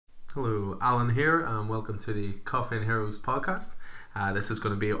Hello, Alan here, and welcome to the Coffee and Heroes podcast. This is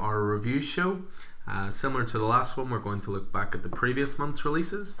going to be our review show. Similar to the last one, we're going to look back at the previous month's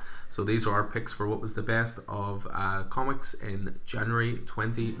releases. So these are our picks for what was the best of comics in January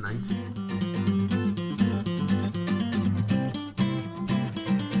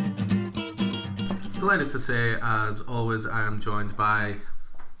 2019. Delighted to say, as always, I am joined by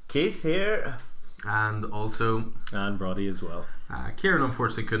Keith here. And also Roddy as well. Kieran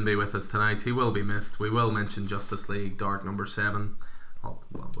unfortunately couldn't be with us tonight. He will be missed. We will mention Justice League Dark number 7. Oh,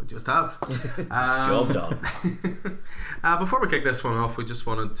 well, we just have. Job done. Before we kick this one off, we just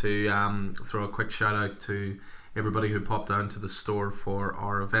wanted to throw a quick shout out to everybody who popped down to the store for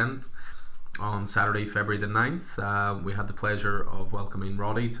our event on Saturday, February the 9th. We had the pleasure of welcoming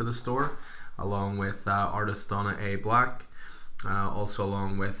Roddy to the store, along with artist Donna A. Black, also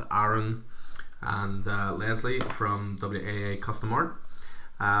along with Aaron and Leslie from WAA Custom Art.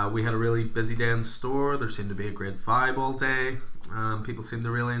 We had a really busy day in the store. There seemed to be a great vibe all day. People seemed to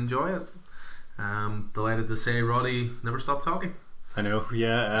really enjoy it. Delighted to say Roddy never stopped talking. I know,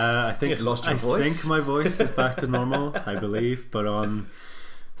 yeah. I think you lost your voice. I think my voice is back to normal, I believe. But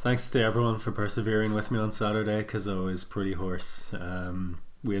thanks to everyone for persevering with me on Saturday, because I was pretty hoarse.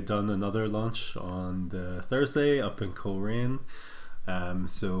 We had done another launch on the Thursday up in Coleraine.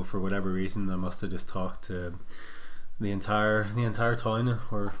 So for whatever reason, I must have just talked to the entire town,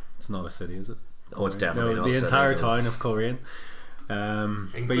 or it's not a city, is it? Oh, it's definitely not the a city, entire no. town of Coleraine.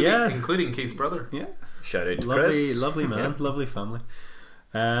 Including Keith's brother. Yeah, Shout out to lovely, Chris. lovely man, Yeah. lovely family.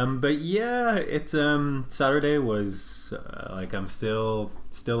 But yeah, it's Saturday was like I'm still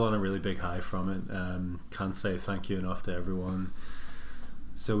on a really big high from it. Can't say thank you enough to everyone.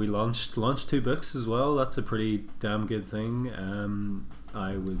 So we launched 2 books as well. That's a pretty damn good thing.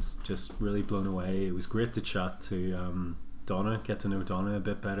 I was just really blown away. It was great to chat to Donna, get to know Donna a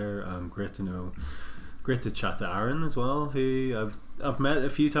bit better. Great to chat to Aaron as well, who I've met a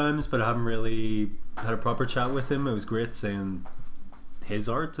few times, but I haven't really had a proper chat with him. It was great seeing his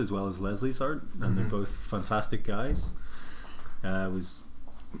art as well as Leslie's art, and they're both fantastic guys. It was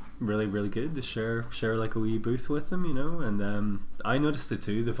really, really good to share like a wee booth with them, you know. And I noticed it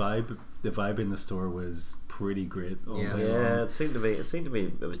too. The vibe in the store was pretty great all day long. Yeah, it seemed to be.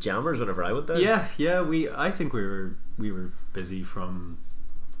 It was jammers whenever I went down. Yeah. I think we were busy from.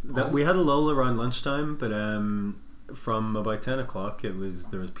 We had a lull around lunchtime, but from about 10 o'clock, there was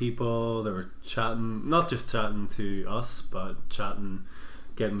people that were chatting, not just chatting to us, but chatting,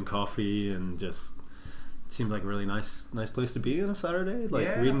 getting coffee, and just. Seemed like a really nice place to be on a Saturday,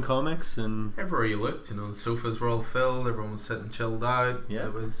 reading comics. And everywhere you looked, you know, the sofas were all filled, everyone was sitting chilled out. Yeah.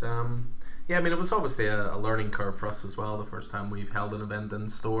 It was it was obviously a learning curve for us as well, the first time we've held an event in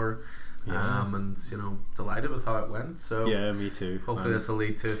store. And you know, delighted with how it went. So yeah, me too. hopefully this will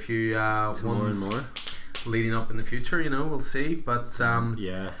lead to a few to ones more and more leading up in the future, you know, we'll see. But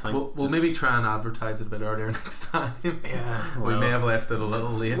we'll maybe try and advertise it a bit earlier next time. Yeah, we may have left it a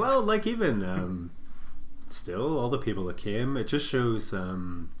little late. Well, like even still, all the people that came, it just shows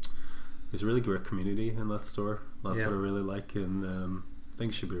there's a really great community in that store. That's what I really like, and I think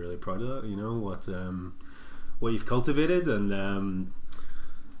you should be really proud of that. You know what you've cultivated, and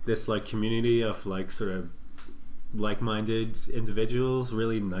this like community of like sort of like-minded individuals,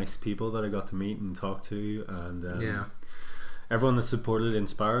 really nice people that I got to meet and talk to, and everyone that supported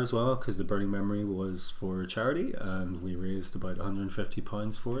Inspire as well, because the Burning Memory was for charity, and we raised about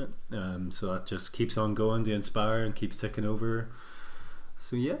 £150 for it. So that just keeps on going to Inspire and keeps ticking over.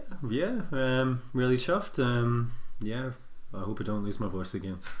 So really chuffed. I hope I don't lose my voice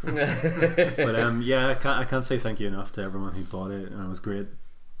again. But I can't say thank you enough to everyone who bought it. And it was great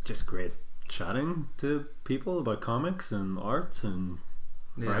chatting to people about comics and art and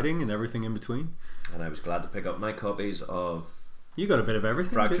writing and everything in between. And I was glad to pick up my copies of. You got a bit of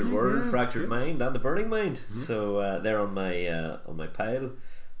everything. Fractured World, Fractured Mind, and The Burning Mind. So they're on my pile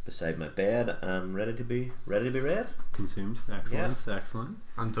beside my bed and ready to be read. Consumed. Excellent.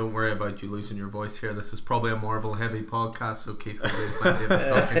 And don't worry about you losing your voice here. This is probably a Marvel heavy podcast, so Keith will do plenty of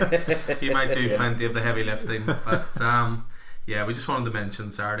the talking. He might do plenty of the heavy lifting. But we just wanted to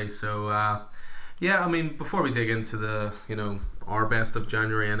mention Saturday. So I mean, before we dig into the, you know, our best of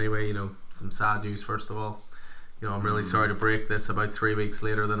January anyway, you know, some sad news first of all. You know, I'm really sorry to break this about 3 weeks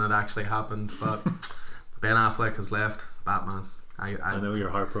later than it actually happened, but Ben Affleck has left Batman. I know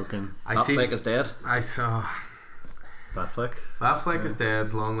you're heartbroken. Batfleck is dead. I saw Batfleck is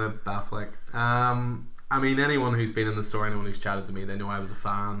dead. Long live Batfleck. I mean, anyone who's been in the store, anyone who's chatted to me, they know I was a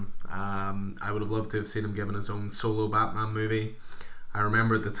fan. I would have loved to have seen him given his own solo Batman movie. I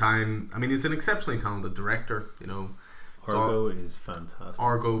remember at the time, I mean, he's an exceptionally talented director, you know, Argo is fantastic.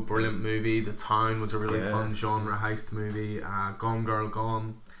 Argo, brilliant movie. The Town was a really Yeah. fun genre heist movie. Gone Girl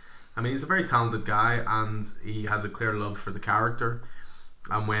Gone. I mean, he's a very talented guy, and he has a clear love for the character.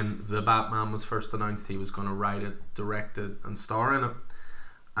 And when The Batman was first announced, he was going to write it, direct it, and star in it.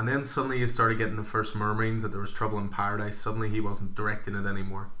 And then suddenly you started getting the first murmurings that there was trouble in paradise. Suddenly he wasn't directing it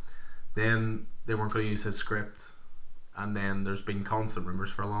anymore. Then they weren't going to use his script. And then there's been constant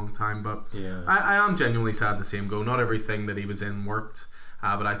rumours for a long time. But Yeah. I am genuinely sad to see him go. Not everything that he was in worked,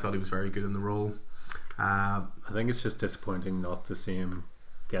 but I thought he was very good in the role. I think it's just disappointing not to see him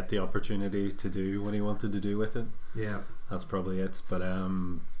get the opportunity to do what he wanted to do with it. Yeah. That's probably it. But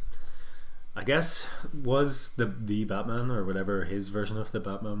I guess was the Batman, or whatever his version of the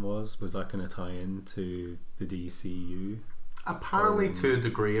Batman was that going to tie into the DCU? Apparently to a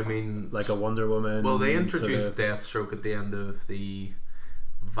degree. I mean, Like a Wonder Woman? well, they introduced sort Deathstroke at the end of the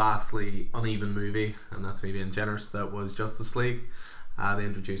vastly uneven movie, and that's me being generous, that was Justice League. They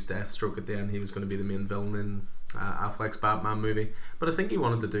introduced Deathstroke at the end. He was going to be the main villain in Affleck's Batman movie, but I think he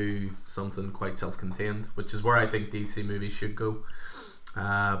wanted to do something quite self-contained, which is where I think DC movies should go.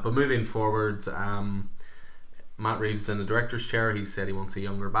 But moving forward, Matt Reeves is in the director's chair. He said he wants a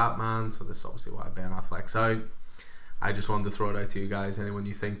younger Batman, so this is obviously why Ben Affleck's out. I just wanted to throw it out to you guys. Anyone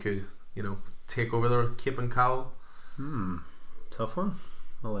you think could, take over the cape and cowl? tough one.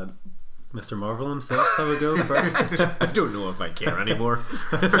 I'll let Mr. Marvel himself have a go first. I don't know if I care anymore.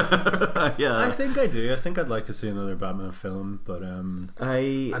 Yeah, I think I do. I think I'd like to see another Batman film, but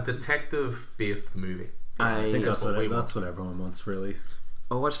I A detective-based movie. I think that's what we what everyone wants, really.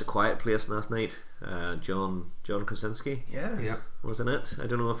 watched A Quiet Place last night. John Krasinski Yeah. was in it. I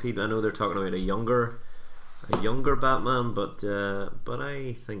don't know if I know they're talking about a younger Batman, but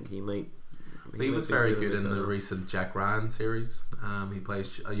I think he might. He was be very good good in the recent Jack Ryan series. He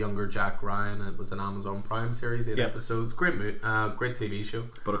plays a younger Jack Ryan. It was an Amazon Prime series, 8 episodes. Great TV show.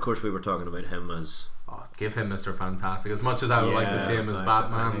 But of course, we were talking about him as. Oh, give him Mr. Fantastic. As much as I would like to see him as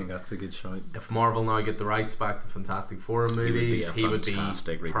Batman, I think that's a good shout. if Marvel now get the rights back to Fantastic Four movies, he would be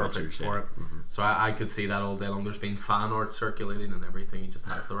fantastic Reed perfect Richards, for it. Mm-hmm. So I could see that all day long. There's been fan art circulating and everything. He just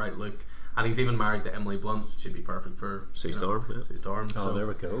has the right look. And he's even married to Emily Blunt. She'd be perfect for Sue Storm. Yeah. Sue Storm. Oh, So there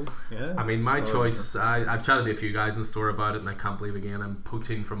we go. Yeah. I mean, my That's all choice, I've chatted to a few guys in the store about it, and I can't believe again I'm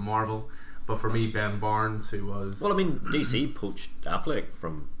poaching from Marvel. But for me, Ben Barnes, who was... Well, I mean, DC poached Affleck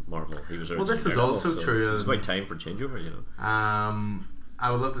from Marvel. He was Well, this is also true. It's about time for changeover,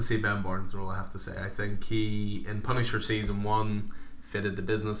 I would love to see Ben Barnes' role, I have to say. I think he, in Punisher Season 1, fitted the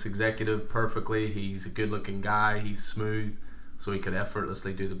business executive perfectly. He's a good-looking guy. He's smooth, so he could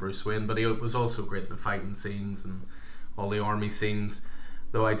effortlessly do the Bruce Wayne. But he was also great in the fighting scenes and all the army scenes.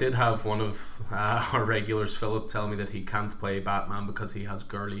 Though I did have one of our regulars, Philip, tell me that he can't play Batman because he has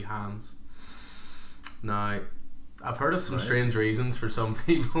girly hands. Now, I've heard of some strange reasons for some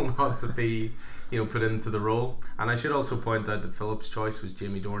people not to be, put into the role. And I should also point out that Philip's choice was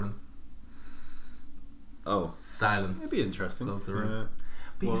Jamie Dornan. Oh, Silence. That'd be interesting. Fills the room. Yeah.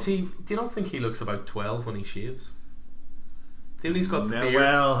 But you see, do you not think he looks about 12 when he shaves? See when he's got the beard?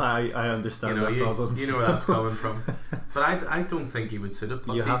 Well, I understand that problem. You know where that's coming from. But I don't think he would suit it.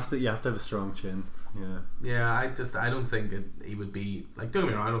 Plus You have to have a strong chin. Yeah. Yeah, I don't think he would be, like, don't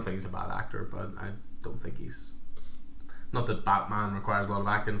get me wrong, I don't think he's a bad actor, but I don't think he's, not that Batman requires a lot of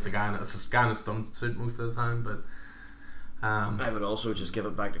acting, it's a guy in a stunt suit most of the time, but I would also just give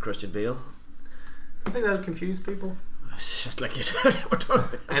it back to Christian Bale. I think that would confuse people. Just like you said, we're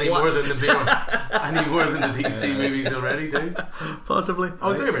talking Any more than the DC movies already do. possibly.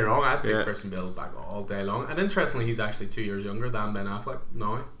 Oh, don't get me wrong, I'd take Yeah. Christian Bale back all day long. And interestingly, he's actually 2 years younger than Ben Affleck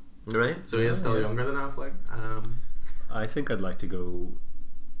now, Right. so he is still younger than Affleck. I think I'd like to go,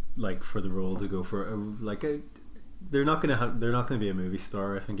 like, for the role to go for they're not gonna be a movie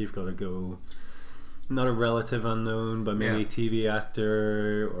star. I think you've got to go not a relative unknown, but maybe TV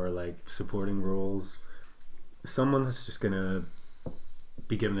actor or like supporting roles. Someone that's just gonna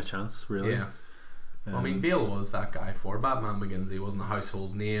be given a chance, really. Yeah. I mean, Bale was that guy for Batman Begins. He wasn't a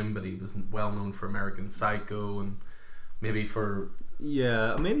household name, but he was well known for American Psycho and maybe for...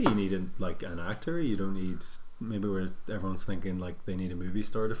 Yeah, maybe you need an actor. You don't need... Maybe where everyone's thinking like they need a movie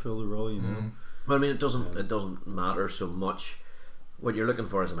star to fill the role, you know? Well, I mean, it doesn't matter so much. What you're looking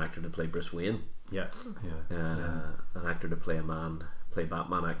for is an actor to play Bruce Wayne. Yeah. An actor to play play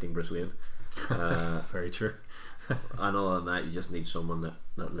Batman acting Bruce Wayne. Very true. And other than that, you just need someone that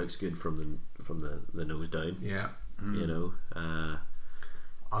looks good from the nose down. Yeah. You know.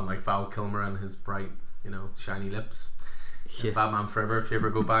 Unlike Val Kilmer and his bright, shiny lips. Yeah. Batman Forever, if you ever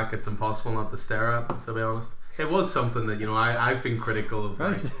go back, it's impossible not to stare at, to be honest. It was something that, I've been critical of,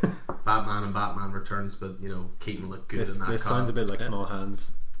 like, Batman and Batman Returns, but you know, Keaton looked good in that. This sounds a bit like Small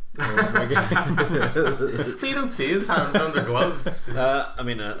Hands. You don't see his hands under gloves. I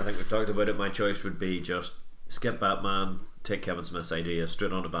mean, I think we've talked about it. My choice would be just skip Batman, take Kevin Smith's idea,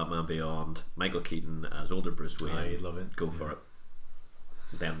 straight on to Batman Beyond, Michael Keaton as older Bruce Wayne. I love it. Go for it.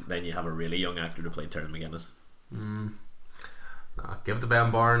 Then you have a really young actor to play Terry McGinnis. Give it to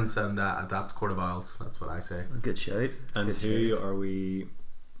Ben Barnes and adapt Court of Owls. That's what I say. Good shout. And Good who shout. are we?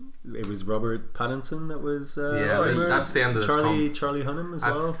 It was Robert Pattinson that was. That's the end of this. Charlie Hunnam as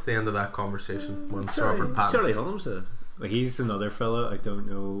That's well. the end of that conversation. Once Robert Pattinson. Charlie Hunnam's Well, he's another fella I don't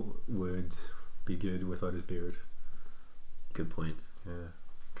know would be good without his beard. good point. Yeah.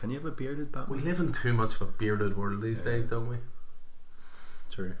 Can you have a bearded Batman? We live in too much of a bearded world these days, don't we?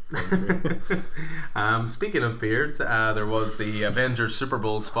 True. Very true. Speaking of beards, there was the Avengers Super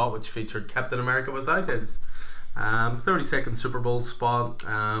Bowl spot which featured Captain America without his 30-second Super Bowl spot.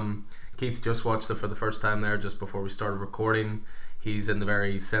 Keith just watched it for the first time there just before we started recording. He's in the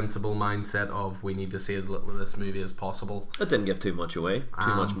very sensible mindset of we need to see as little of this movie as possible. It didn't give too much away.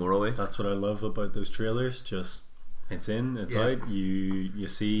 Too much more away. That's what I love about those trailers. Just it's in, it's Yeah. out. You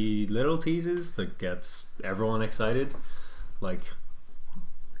see little teases that gets everyone excited. Like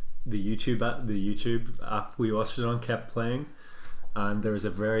the YouTube app we watched it on kept playing, and there was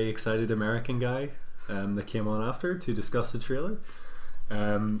a very excited American guy that came on after to discuss the trailer.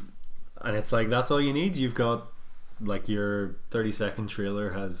 And it's like that's all you need. You've got like your 30-second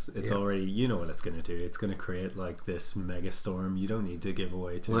trailer has already, you know what it's going to do. It's going to create like this mega storm. You don't need to give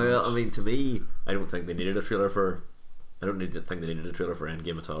away too much. Well, I mean, to me, I don't think they needed a trailer for. I don't think they needed a trailer for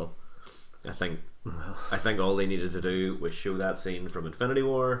Endgame at all. I think all they needed to do was show that scene from Infinity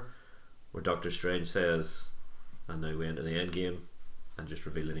War, where Doctor Strange says, "And now we enter the Endgame," and just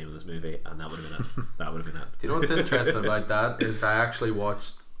reveal the name of this movie, and that would have been it. That would have been it. Do you know what's interesting about that is I actually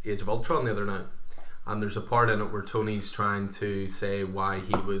watched Age of Ultron the other night, and there's a part in it where Tony's trying to say why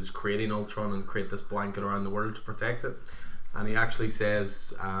he was creating Ultron and create this blanket around the world to protect it, and he actually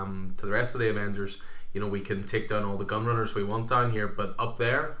says to the rest of the Avengers, you know, we can take down all the gunrunners we want down here, but up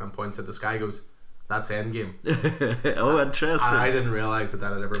there, and points at the sky, goes, that's Endgame. Oh, interesting. I didn't realise that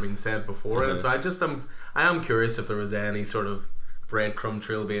had ever been said before, and so I am curious if there was any sort of breadcrumb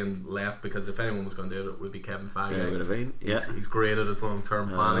trail being left, because if anyone was going to do it, it would be Kevin Feige. Yeah, it would have been. Yeah. He's great at his long-term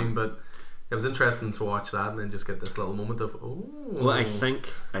planning, but it was interesting to watch that and then just get this little moment of Well, I think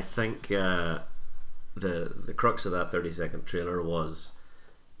the crux of that 30-second trailer was,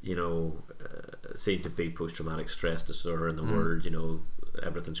 you know, seemed to be post-traumatic stress disorder in the world. You know,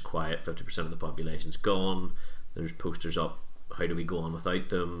 everything's quiet, 50% of the population's gone, there's posters up, how do we go on without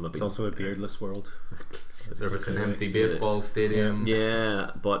them? It's also a beardless world. there was an empty baseball stadium.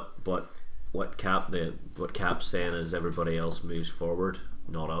 Yeah, but what Cap's saying is everybody else moves forward,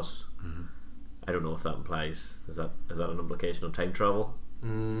 not us. I don't know if that implies, is that an implication of time travel?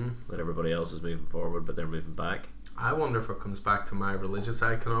 That everybody else is moving forward but they're moving back. I wonder if it comes back to my religious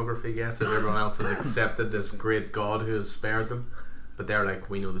iconography. Yes, if everyone else has accepted this great God who has spared them, but they're like,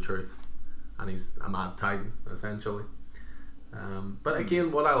 we know the truth, and he's a mad titan essentially. But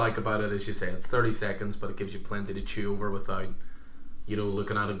again, what I like about it is, you say it's 30 seconds, but it gives you plenty to chew over without, you know,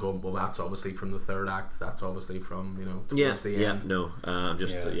 looking at it and going, well, that's obviously from the third act, that's obviously from, you know, towards the end. No, I'm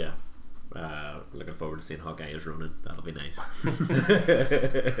just looking forward to seeing Hawkeye is running. That'll be nice.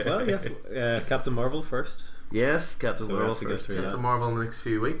 Well, yeah, Captain Marvel first. Yes, Captain So we Marvel have to go first. through Yeah. Captain Marvel in the next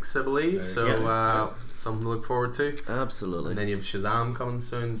few weeks, I believe. So something to look forward to. Absolutely. And then you have Shazam coming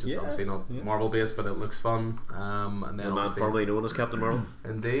soon. Just obviously not Marvel based, but it looks fun. And then The man obviously, formerly known as Captain Marvel.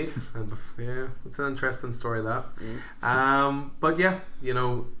 indeed, yeah, it's an interesting story that. But yeah, you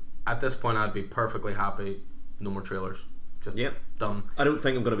know, at this point, I'd be perfectly happy. No more trailers. Just done. I don't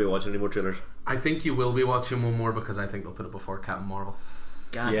think I'm going to be watching any more trailers. I think you will be watching one more, because I think they'll put it before Captain Marvel.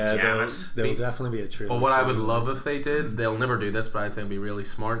 God Yeah, damn there'll definitely be a trailer. But what I too. would love if they did, they'll never do this, but I think it'd be really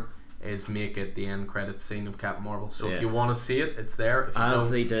smart, is make it the end credits scene of Captain Marvel. So if you want to see it, it's there. If you As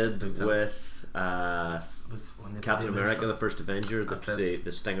don't, they did it's with when they did Captain the America, original. the first Avenger.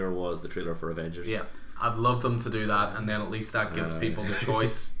 The stinger was the trailer for Avengers. Yeah, I'd love them to do that, and then at least that gives people the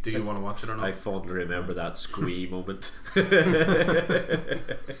choice. Do you want to watch it or not? I fondly remember that squee moment.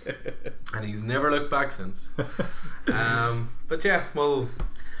 And he's never looked back since. But yeah, well,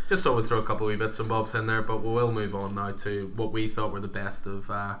 just thought we'd throw a couple of wee bits and bobs in there, but we will move on now to what we thought were the best of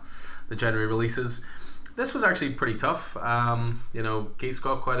the January releases. This was actually pretty tough. You know, Keith's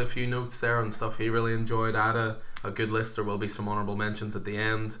got quite a few notes there on stuff he really enjoyed. I had a good list. There will be some honourable mentions at the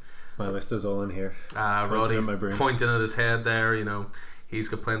end. My list is all in here. Roddy's my brain. pointing at his head there. You know, he's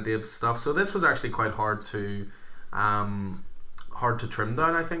got plenty of stuff. So this was actually quite hard to hard to trim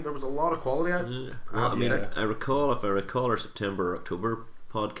down. I think there was a lot of quality out. Well, I mean, if I recall our September or October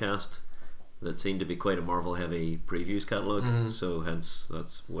podcast, that seemed to be quite a Marvel heavy previews catalogue, so hence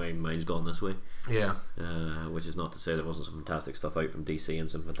that's why mine's gone this way. Yeah. Which is not to say there wasn't some fantastic stuff out from DC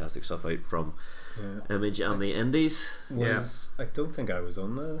and some fantastic stuff out from Image and the Indies. I don't think I was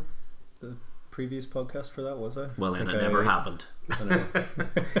on the previous podcast for that, was I? Well, then it never happened. I know.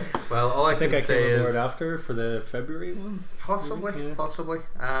 Well, all I think can I say came aboard is after for the February one. possibly.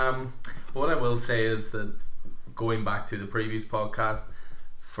 What I will say is that going back to the previous podcast,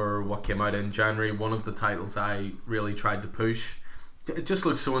 for what came out in January, one of the titles I really tried to push, it just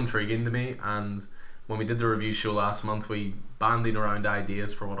looked so intriguing to me, and when we did the review show last month, we bandied around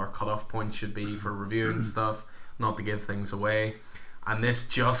ideas for what our cutoff point should be for reviewing stuff, not to give things away, and this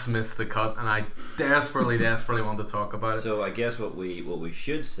just missed the cut, and I desperately want to talk about it. So I guess what we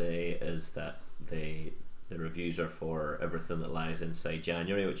should say is that the reviews are for everything that lies inside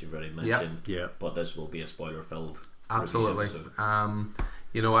January, which you've already mentioned. Yeah. But this will be a spoiler filled Absolutely. review episode.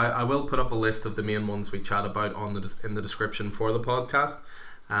 You know, I will put up a list of the main ones we chat about in the description for the podcast.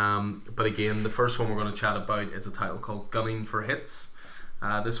 But again, the first one we're going to chat about is a title called Gunning for Hits.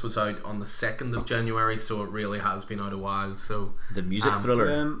 This was out on the 2nd of January, so it really has been out a while. So The music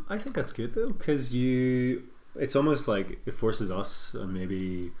thriller. I think that's good though, because it's almost like it forces us, and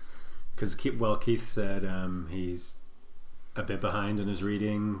maybe because Keith said he's a bit behind in his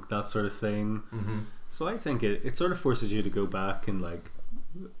reading, that sort of thing. So I think it sort of forces you to go back and like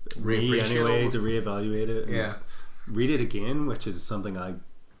to reevaluate it and read it again, which is something I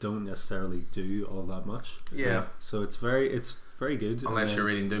don't necessarily do all that much. Yeah. So it's very good. Unless you're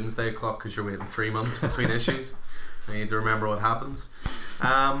reading Doomsday Clock because you're waiting 3 months between issues. I need to remember what happens.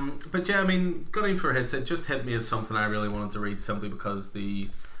 But yeah, I mean, Gunning for Hits, it just hit me as something I really wanted to read simply because the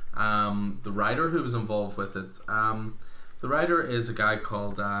writer who was involved with it, the writer is a guy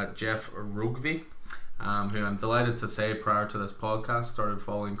called Jeff Rogvi, who I'm delighted to say prior to this podcast started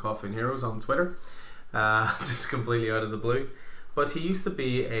following Coffee and Heroes on Twitter, just completely out of the blue. But he used to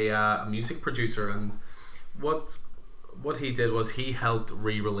be a music producer, and what he did was he helped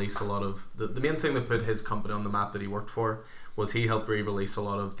re-release a lot of the main thing that put his company on the map that he worked for was he helped re-release a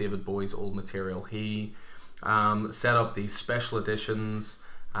lot of David Bowie's old material. He set up these special editions.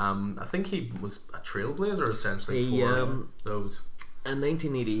 I think he was a trailblazer essentially for those. In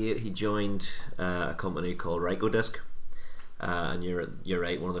 1988, he joined a company called Rykodisc, and you're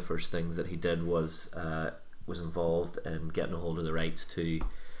right. One of the first things that he did was involved in getting a hold of the rights to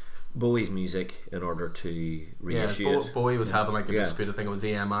Bowie's music in order to reissue it. Bowie was having like a dispute. I think it was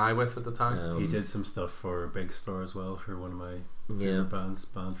EMI with at the time. He did some stuff for Big Star as well, for one of my favorite band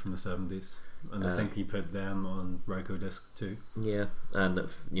from the 70s. And I think he put them on Rykodisc too. Yeah, and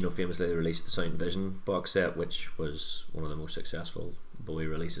famously they released the Sound Vision box set, which was one of the most successful Bowie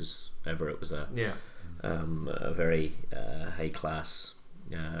releases ever. It was a very high class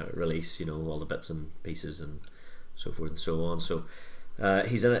release. All the bits and pieces and so forth and so on. So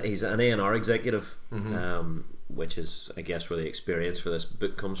he's an A&R executive, which is I guess where the experience for this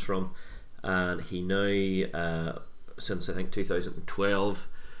book comes from. And he now since I think 2012.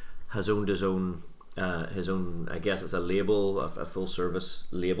 Has owned his own I guess it's a label, a full service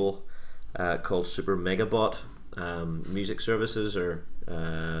label called Super Megabot Music Services or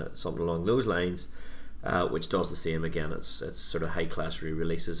something along those lines, which does the same again. It's sort of high class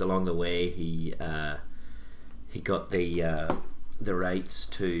re-releases. Along the way, he got the rights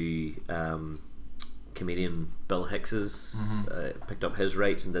to comedian Bill Hicks's picked up his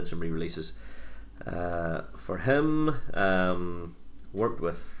rights and did some re-releases for him. Worked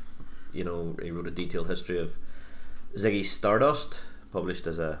with. He wrote a detailed history of Ziggy Stardust, published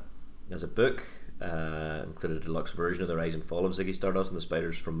as a book, included a deluxe version of the rise and fall of Ziggy Stardust and the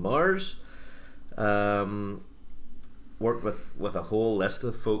Spiders from Mars. Worked with a whole list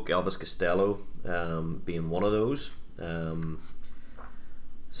of folk, Elvis Costello being one of those. A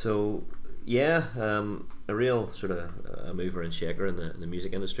real sort of a mover and shaker in the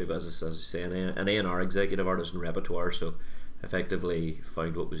music industry, but as I say, an A&R executive, artist and repertoire. So effectively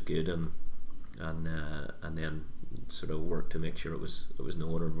found what was good and then sort of worked to make sure it was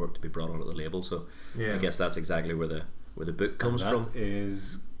known and worked to be brought onto the label. So I guess that's exactly where the book comes from. That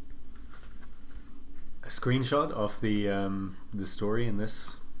is a screenshot of the story in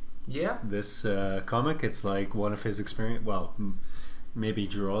this comic. It's like one of his experience. Well, maybe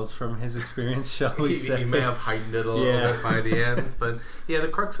draws from his experience, shall we say. He may have heightened it a little bit by the end, but the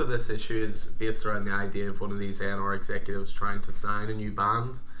crux of this issue is based around the idea of one of these A&R executives trying to sign a new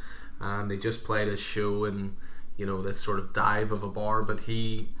band, and they just played a show in this sort of dive of a bar, but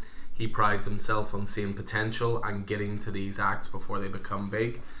he he prides himself on seeing potential and getting to these acts before they become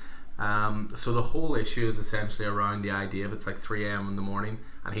big. So the whole issue is essentially around the idea of it's like 3 a.m. in the morning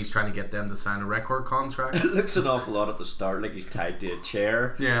and he's trying to get them to sign a record contract. It looks an awful lot at the start like he's tied to a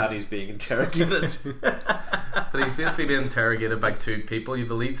chair and he's being interrogated. But he's basically being interrogated by two people. You have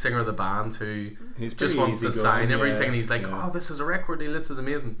the lead singer of the band who just wants to sign everything, and he's like, oh, this is a record deal, this is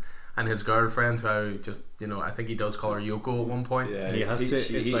amazing. And his girlfriend, who just, I think he does call her Yoko at one point. Yeah,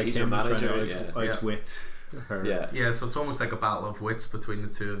 it's like him trying to outwit her. Yeah, so it's almost like a battle of wits between the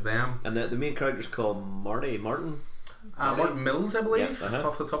two of them. And the main character's called Martin Mills, I believe,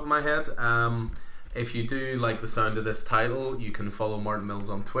 off the top of my head. If you do like the sound of this title, you can follow Martin Mills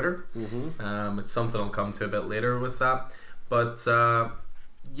on Twitter. It's something I'll come to a bit later with that. But the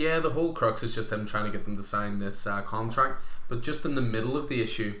whole crux is just him trying to get them to sign this contract. But just in the middle of the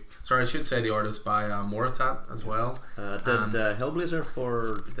issue, sorry, I should say the artist by Moratat as well. Did Hellblazer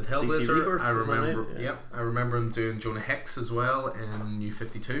for DC Rebirth, I remember. Right? I remember him doing Jonah Hex as well in New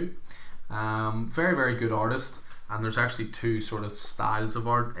 52. Very, very good artist. And there's actually two sort of styles of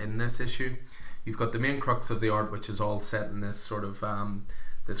art in this issue. You've got the main crux of the art, which is all set in this sort of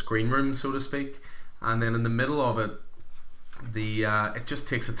this green room, so to speak, and then in the middle of it, it just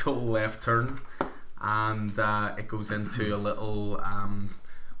takes a total left turn, and it goes into a little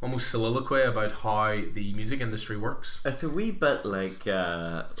almost soliloquy about how the music industry works. It's a wee bit like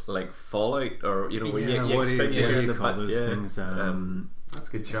Fallout, or when you expect what do you call those things? That's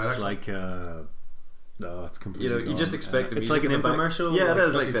a good shout. It's like. No, it's completely. You just expect the it's like an infomercial. Yeah, it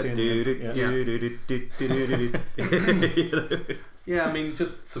is like that. Yeah, I mean,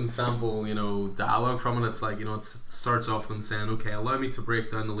 just some sample, dialogue from it. It's like, it starts off them saying, "Okay, allow me to break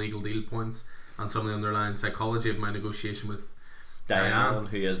down the legal deal points and some of the underlying psychology of my negotiation with Diane,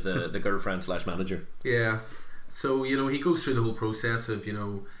 who is the girlfriend / manager." Yeah, so he goes through the whole process of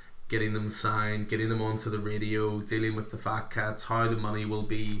getting them signed, getting them onto the radio, dealing with the fat cats, how the money will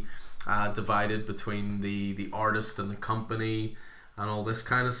be divided between the artist and the company and all this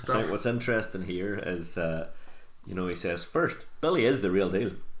kind of stuff. I think what's interesting here is he says, first, Billy is the real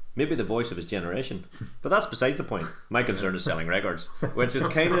deal, maybe the voice of his generation, but that's besides the point. My concern is selling records, which is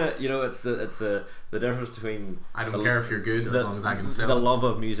kind of it's the difference between I don't care if you're good as long as I can sell the love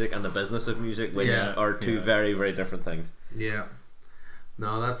of music and the business of music, which are two very, very different things.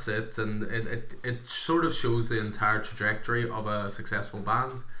 No, that's it. And it sort of shows the entire trajectory of a successful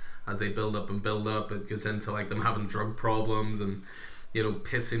band. As they build up, it goes into like them having drug problems and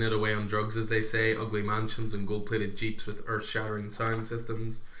pissing it away on drugs, as they say, ugly mansions and gold-plated jeeps with earth-shattering sound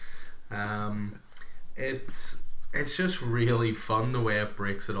systems. It's just really fun the way it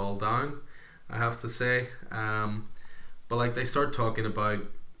breaks it all down, I have to say. But like they start talking about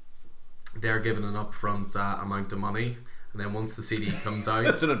they're given an upfront amount of money. And then once the CD comes out,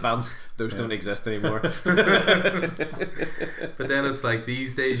 that's in advance. Those don't exist anymore. But then it's like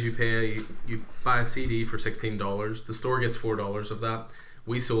these days you buy a CD for $16. The store gets $4 of that.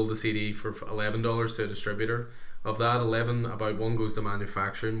 We sold the CD for $11 to a distributor. Of that 11, about $1 goes to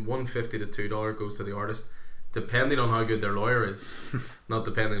manufacturing, $1.50 to $2 goes to the artist, depending on how good their lawyer is, not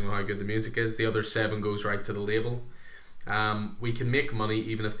depending on how good the music is. The other $7 goes right to the label. We can make money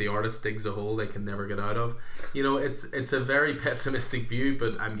even if the artist digs a hole they can never get out of. It's a very pessimistic view,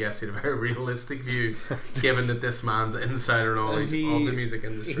 but I'm guessing a very realistic view, given that this man's insider knowledge of the music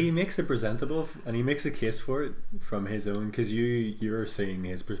industry. He makes it presentable, and he makes a case for it from his own, because you're seeing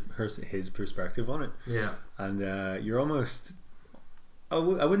his perspective on it. Yeah, and you're almost, I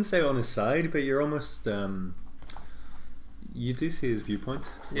wouldn't say on his side, but you're almost. You do see his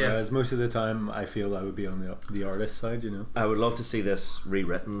viewpoint, whereas most of the time I feel I would be on the artist side. I would love to see this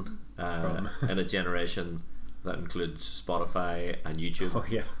rewritten in a generation that includes Spotify and YouTube.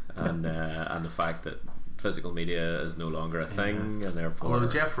 And the fact that physical media is no longer a thing, and therefore. Although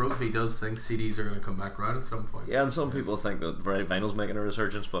Jeff Roby does think CDs are going to come back around at some point. Yeah, and some people think that vinyl's making a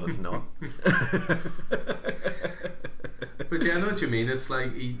resurgence, but it's not. But yeah, I know what you mean. It's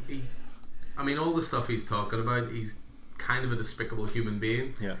like all the stuff he's talking about, he's kind of a despicable human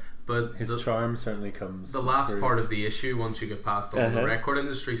being. Yeah. But his charm certainly comes. The last part of the issue, once you get past all the record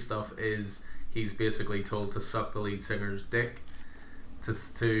industry stuff, is he's basically told to suck the lead singer's dick to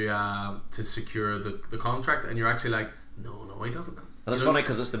secure the contract, and you're actually like, no, he doesn't. And it's funny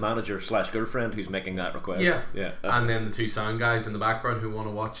because it's the manager / girlfriend who's making that request. Yeah. And then the two sound guys in the background who want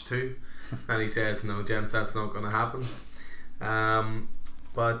to watch too, and he says, "No, gents, that's not going to happen."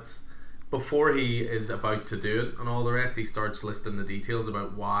 But before he is about to do it and all the rest, he starts listing the details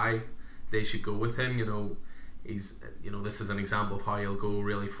about why they should go with him. He's this is an example of how he'll go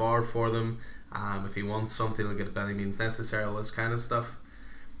really far for them. If he wants something, he'll get it by any means necessary, all this kind of stuff.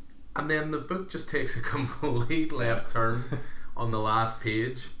 And then the book just takes a complete left turn on the last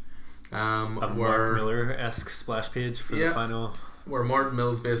page. A Where Mark Miller-esque splash page for the final. where Martin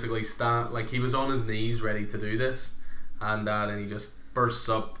Mills basically he was on his knees ready to do this, and then he just bursts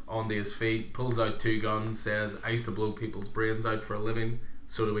up onto his feet, pulls out 2 guns, says, "I used to blow people's brains out for a living,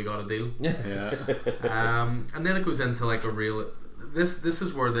 so do we got a deal?" Yeah. And then it goes into like a real. This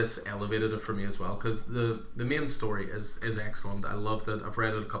is where this elevated it for me as well, because the main story is excellent. I loved it. I've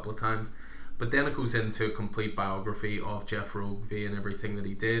read it a couple of times, but then it goes into a complete biography of Jeff Roguevy and everything that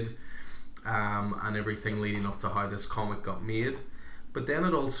he did, and everything leading up to how this comic got made. But then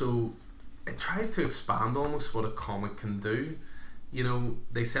it tries to expand almost what a comic can do. You know,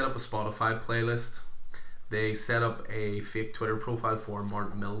 they set up a Spotify playlist. They set up a fake Twitter profile for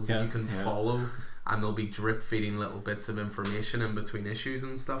Martin Mills that you can follow, and they'll be drip feeding little bits of information in between issues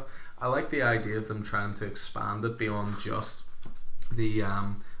and stuff. I like the idea of them trying to expand it beyond just the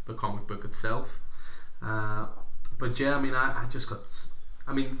comic book itself. But yeah, I mean, I just got.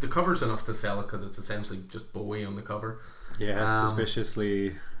 I mean, the cover's enough to sell it because it's essentially just Bowie on the cover. Yeah,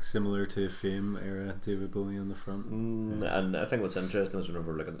 suspiciously similar to Fame era David Bowie on the front. And I think what's interesting is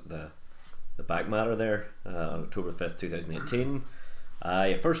whenever we're looking at the back matter there, on October 5th, 2018,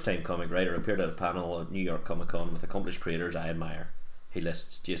 a first-time comic writer appeared at a panel at New York Comic Con with accomplished creators I admire. He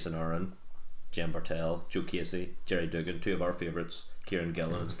lists Jason Aaron, Jen Bartel, Joe Casey, Jerry Dugan, 2 of our favourites, Kieran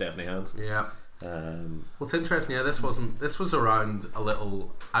Gillen and Stephanie Hans. Yeah. What's interesting, this was around a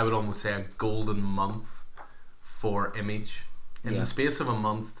little, I would almost say, a golden month for Image. In the space of a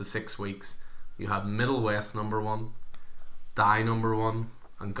month to 6 weeks, you had Middle West #1, Die #1,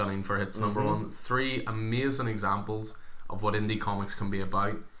 and Gunning for Hits #1. 3 amazing examples of what indie comics can be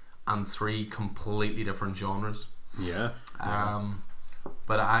about, and 3 completely different genres. Yeah.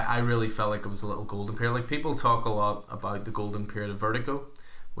 But I really felt like it was a little golden period. Like, people talk a lot about the golden period of Vertigo,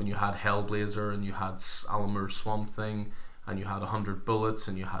 when you had Hellblazer and you had Alan Moore's Swamp Thing and you had 100 Bullets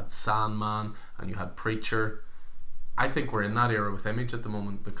and you had Sandman and you had Preacher. I think we're in that era with Image at the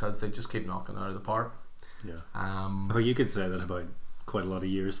moment because they just keep knocking it out of the park. Yeah. You could say that about quite a lot of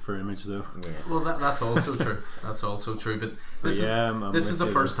years for Image, though. Yeah. Well, that's also true. That's also true. But this is the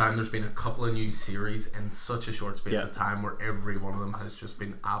first time there's been a couple of new series in such a short space of time where every one of them has just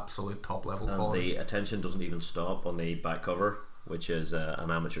been absolute top level quality. The attention doesn't even stop on the back cover, which is an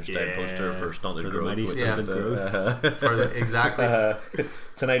amateur style poster for Stunted Growth. Exactly.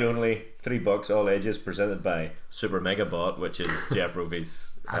 Tonight only, $3, all ages, presented by Super Megabot, which is Jeff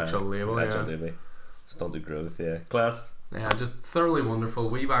Rovy's actual label. Stunted Growth, class. Yeah, just thoroughly wonderful.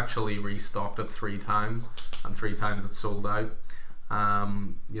 We've actually restocked it 3 times, and 3 times it's sold out.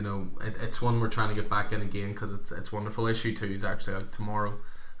 You know, it's one we're trying to get back in again because it's wonderful. Issue 2 is actually out tomorrow.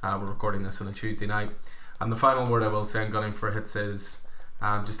 We're recording this on a Tuesday night. And the final word I will say on Gunning for Hits is,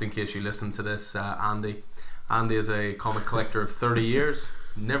 just in case you listen to this, Andy. Andy is a comic collector of 30 years,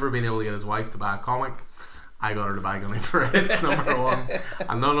 never been able to get his wife to buy a comic. I got her to buy Gunning for Hits #1.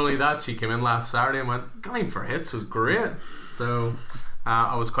 And not only that, she came in last Saturday and went, Gunning for Hits was great. So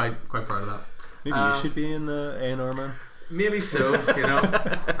I was quite proud of that. Maybe you should be in the A&R, man. Maybe so, you know.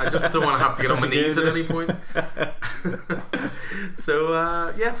 I just don't want to have to get on my knees at any point. So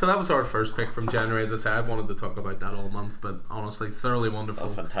that was our first pick from January. As I said, I've wanted to talk about that all month, but honestly, thoroughly wonderful. A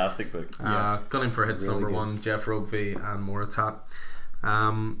fantastic book. Gunning for Hits really #1, good. Jeff Roguevy and Moratat.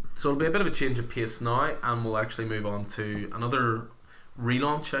 So it'll be a bit of a change of pace now, and we'll actually move on to another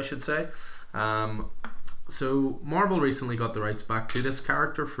relaunch, I should say. So Marvel recently got the rights back to this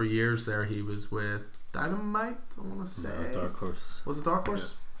character. For years there, he was with Dynamite, I want to say. Dark Horse. Was it Dark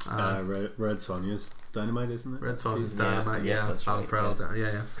Horse? Yeah. Red Sonja's Dynamite, isn't it? Red Sonja's Dynamite, that's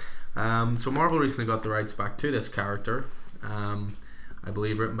right. So Marvel recently got the rights back to this character. I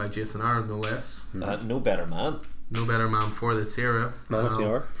believe written by Jason Aaron, no less. No better man. No better man for this era. Man of the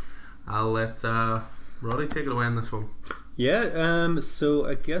hour. I'll let Roddy take it away on this one. Yeah, so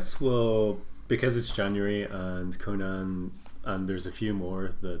I guess because it's January and Conan, and there's a few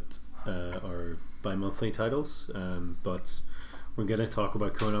more that are bi-monthly titles, but we're going to talk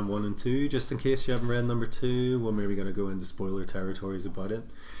about Conan 1 and 2 just in case you haven't read number 2. We're maybe going to go into spoiler territories about it,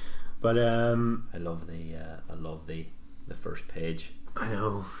 but I love the first page. I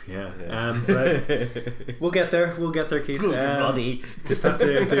know, but we'll get there, Keith. Just have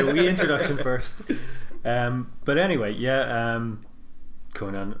to do a wee introduction first. But anyway,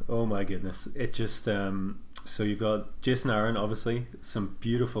 Conan, oh my goodness, it just so you've got Jason Aaron, obviously, some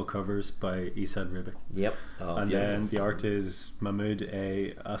beautiful covers by Esad Ribic. Yep. Then the art is Mahmoud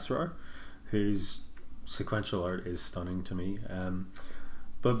A. Asrar, whose sequential art is stunning to me.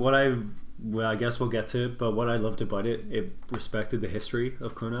 But what I well, I guess we'll get to it. But what I loved about it, it respected the history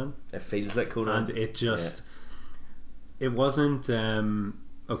of Conan, It feels like Conan. and it just it wasn't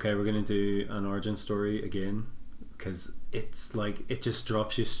okay. We're gonna do an origin story again, because it's like it just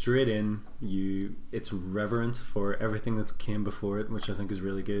drops you straight in. It's reverent for everything that's came before it, which I think is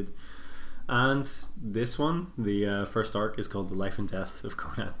really good. And this one, the first arc, is called The Life and Death of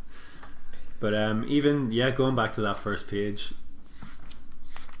Conan. But even going back to that first page,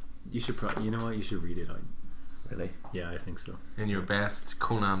 you should probably, you know what, you should read it out. Really? Yeah, I think so. In your best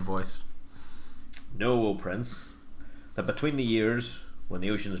Conan voice. Know, O Prince, that between the years when the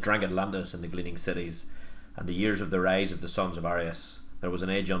oceans drank Atlantis and the gleaming cities, and the years of the rise of the sons of Arius, there was an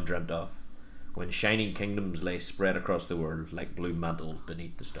age undreamt of, when shining kingdoms lay spread across the world like blue mantles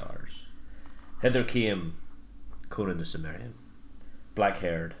beneath the stars. Hither came Conan the Cimmerian,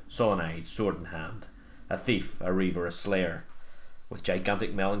 black-haired, sullen-eyed, sword in hand, a thief, a reaver, a slayer, with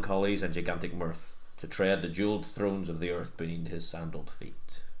gigantic melancholies and gigantic mirth, to tread the jewelled thrones of the earth beneath his sandaled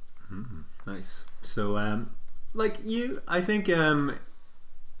feet. Nice. So, I think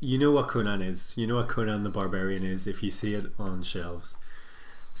you know what Conan is. You know what Conan the Barbarian is if you see it on shelves.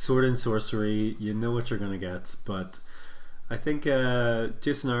 Sword and sorcery, you know what you're going to get. But I think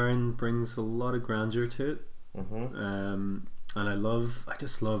Jason Aaron brings a lot of grandeur to it. And I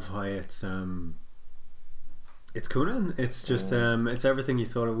just love how it's Conan. It's just it's everything you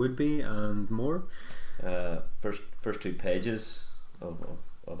thought it would be and more. First 2 pages of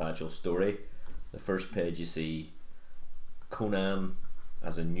actual story. The first page you see Conan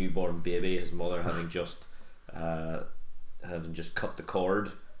as a newborn baby, his mother having just cut the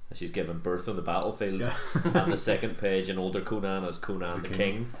cord as she's given birth on the battlefield. And the second page, an older Conan as Conan the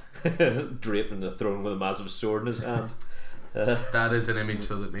king. Draped in the throne with a massive sword in his hand. That is an image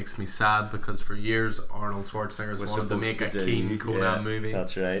though that makes me sad, because for years Arnold Schwarzenegger has wanted to make a King Conan movie.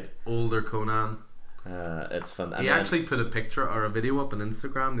 That's right. Older Conan. It's fun. He actually put a picture or a video up on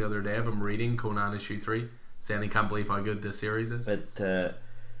Instagram the other day of him reading Conan issue 3, saying he can't believe how good this series is. But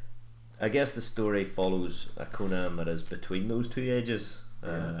I guess the story follows a Conan that is between those 2 ages.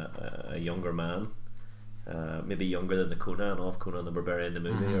 A younger man, maybe younger than the Conan of Conan the Barbarian the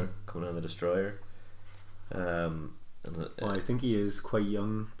movie or Conan the Destroyer. Well, I think he is quite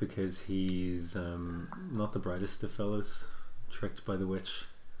young because he's not the brightest of fellows, tricked by the witch.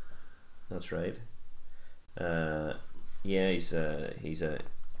 That's right. He's a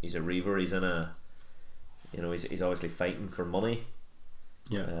reaver. He's in a, he's obviously fighting for money.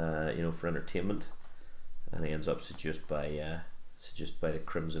 For entertainment, and he ends up seduced by the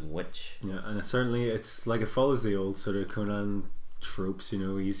Crimson Witch. Yeah, and it's like it follows the old sort of Conan tropes.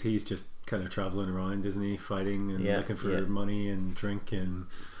 He's just kind of traveling around, isn't he, fighting and looking for money and drink and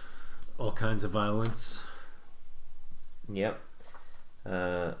all kinds of violence. Yep.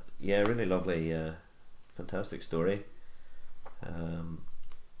 Really lovely, fantastic story. And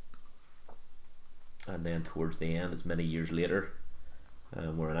then towards the end, it's many years later.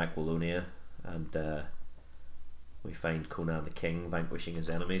 We're in Aquilonia, and we find Conan the King vanquishing his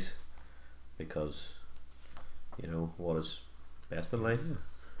enemies, because what is best in life.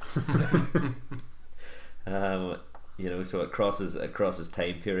 So it crosses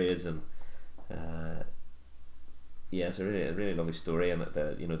time periods, and it's a really lovely story, and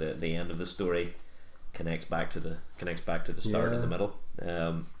the end of the story connects back to the start and the middle.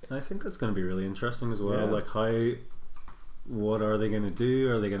 I think that's going to be really interesting as well. Yeah. Like what are they going to do?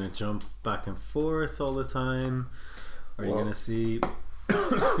 Are they going to jump back and forth all the time? Are you going to see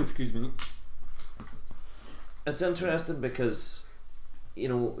excuse me, it's interesting because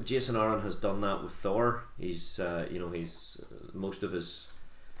Jason Aaron has done that with Thor. He's most of his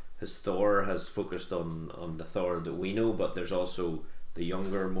Thor has focused on the Thor that we know, but there's also the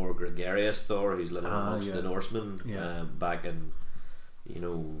younger, more gregarious Thor who's living amongst the Norsemen back in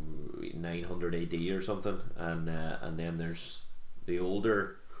 900 AD or something, and then there's the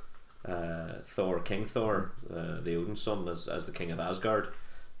older Thor, King Thor, the Odin's son, as the king of Asgard.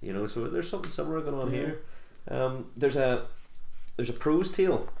 So there's something similar going on here. There's a prose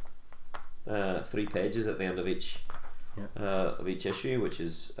tale, 3 pages at the end of each issue, which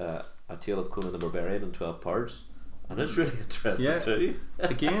is a tale of Conan the Barbarian in 12 parts, and it's really interesting too.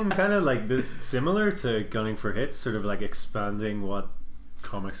 Again, kind of like similar to Gunning for Hits, sort of like expanding what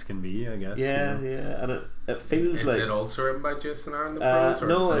comics can be, I guess. And it feels is like. Is it also written by Jason Aaron, the prose, or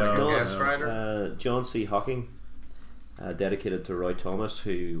no, is it's it a not. guest writer? John C. Hocking, dedicated to Roy Thomas,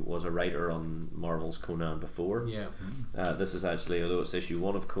 who was a writer on Marvel's Conan before. This is actually, although it's issue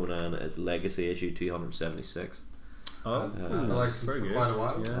 1 of Conan, it's Legacy issue 276. It's very good. Quite a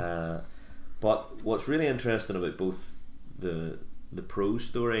while. But what's really interesting about both the prose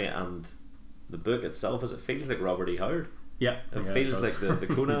story and the book itself is it feels like Robert E. Howard. Yeah, It yeah, feels does. like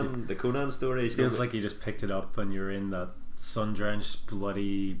the Conan story. It feels like you just picked it up and you're in that sun-drenched,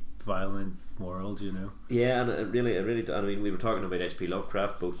 bloody, violent world, you know. Yeah, and it really. I mean, we were talking about H.P.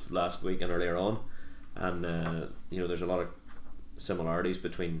 Lovecraft both last week and earlier on, and there's a lot of similarities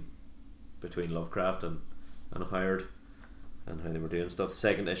between Lovecraft and Howard, and how they were doing stuff. The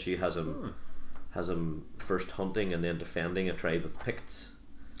second issue has him first hunting and then defending a tribe of Picts.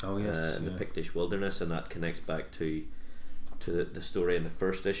 Oh yes, in the Pictish wilderness, and that connects back to the story in the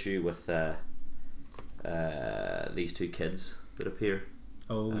first issue with these two kids that appear.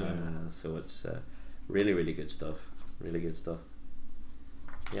 Oh yeah. So it's really, really good stuff. Really good stuff.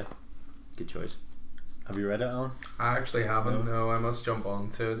 Yeah, good choice. Have you read it, Alan? I actually haven't. No, I must jump on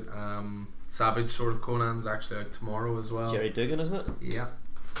to it. Savage Sword of Conan's actually out tomorrow as well. Jerry Dugan, isn't it? Yeah.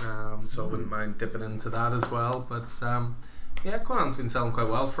 So I wouldn't mind dipping into that as well. But yeah, Conan's been selling quite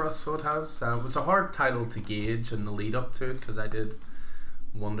well for us, so it has. It was a hard title to gauge in the lead up to it because I did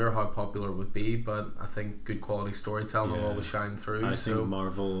wonder how popular it would be, but I think good quality storytelling will always shine through. I think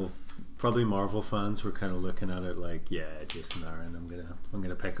Marvel fans were kind of looking at it like, yeah, Jason Aaron, I'm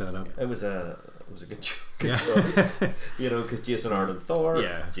gonna pick that up. It was a good choice, because Jason Aaron and Thor,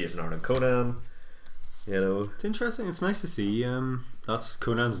 Jason Aaron and Conan. It's interesting. It's nice to see. That's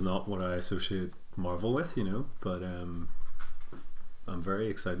Conan's not what I associate Marvel with, but I'm very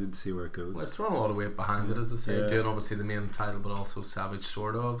excited to see where it goes. Well, it's thrown a lot of weight behind it, as I say, doing obviously the main title, but also Savage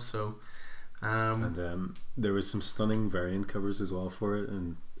Sword of. So, and there was some stunning variant covers as well for it.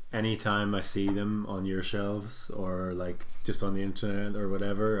 And anytime I see them on your shelves or like just on the internet or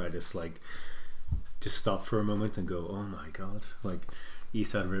whatever, I just stop for a moment and go, "Oh my god!" Like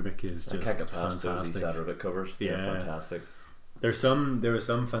Esad Ribic is just I can't get past fantastic. those Esad Ribic covers. They're fantastic. There were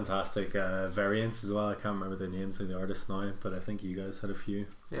some fantastic variants as well. I can't remember the names of the artists now, but I think you guys had a few.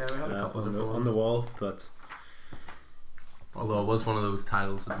 Yeah, we had a couple on the wall. But although it was one of those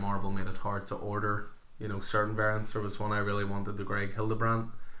titles that Marvel made it hard to order, certain variants. There was one I really wanted, the Greg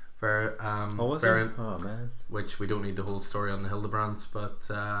Hildebrandt variant. Oh man! Which we don't need the whole story on the Hildebrands, but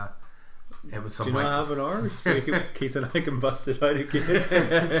it was something. Do you not have an R? So Keith and I can bust it out again.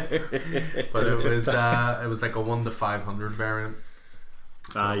 But it was like a 1 to 500 variant.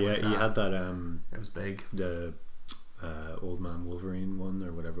 So you had that. It was big. The Old Man Wolverine one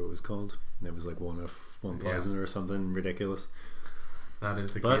or whatever it was called. And it was like 1 of 1,000 or something ridiculous. That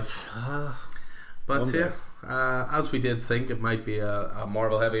is the case. But yeah, as we did think, it might be a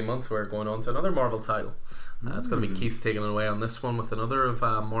Marvel heavy month. We're going on to another Marvel title. It's going to be Keith taking it away on this one with another of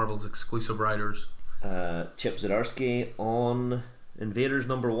Marvel's exclusive writers. Chip Zdarsky on Invaders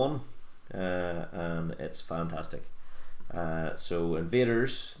 #1, and it's fantastic. So the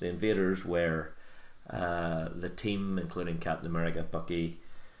Invaders were the team including Captain America, Bucky,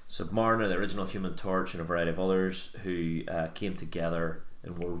 Submariner, the original Human Torch, and a variety of others who came together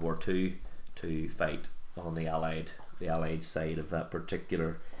in World War II to fight on the Allied side of that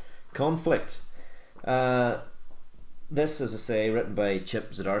particular conflict. This, as I say, written by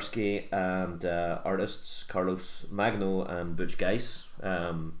Chip Zdarsky and artists Carlos Magno and Butch Guice.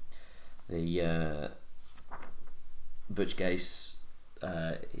 Butch Guice,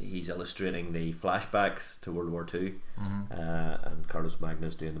 he's illustrating the flashbacks to World War II, and Carlos Magno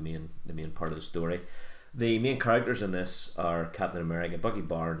is doing the main part of the story. The main characters in this are Captain America, Bucky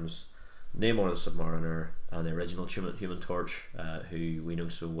Barnes, Namor the Submariner, and the original Human Torch, who we know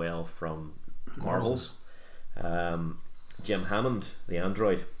so well from Marvels. Jim Hammond, the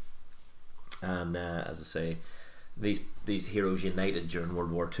android, and as I say, these heroes united during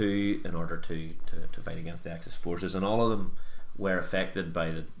World War II in order to fight against the Axis forces, and all of them were affected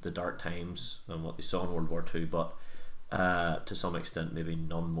by the dark times and what they saw in World War II, but to some extent maybe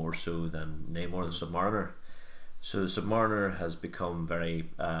none more so than Namor the Submariner. So the Submariner has become very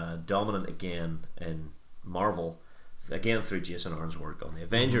dominant again in Marvel, again through Jason Aaron's work on the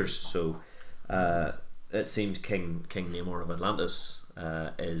Avengers. So it seems King Namor of Atlantis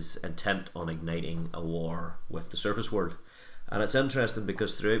is intent on igniting a war with the surface world. And it's interesting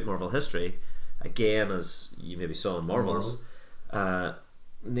because throughout Marvel history, again, as you maybe saw in Marvels,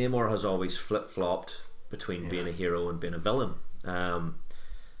 Namor has always flip-flopped between being a hero and being a villain.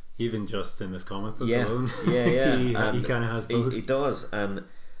 Even just in this comic book alone. He kind of has both. He does, and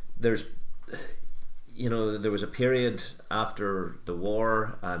there's there was a period after the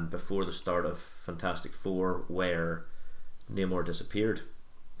war and before the start of Fantastic Four where Namor disappeared,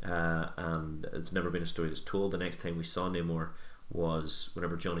 and it's never been a story that's told. The next time we saw Namor was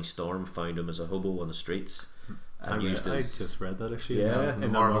whenever Johnny Storm found him as a hobo on the streets, and used I his just read that issue. Yeah, in the the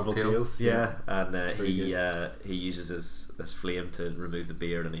Marvel Marvel Tales. Tales. yeah, and he uses this flame to remove the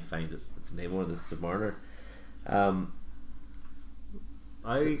beard, and he finds it's Namor, the Submariner.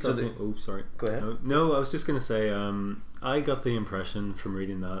 Sorry. Go ahead. No, I was just going to say, I got the impression from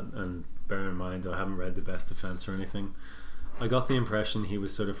reading that, and bear in mind I haven't read The Best Defense or anything, I got the impression he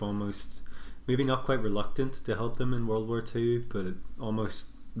was sort of almost, maybe not quite reluctant to help them in World War II, but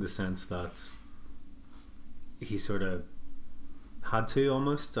almost the sense that he sort of had to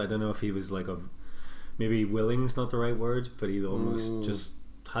almost. I don't know if he was like maybe willing's not the right word, but he almost just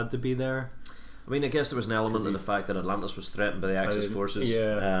had to be there. I mean, I guess there was an element of the fact that Atlantis was threatened by the Axis forces.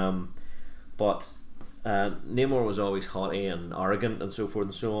 Yeah. But Namor was always haughty and arrogant and so forth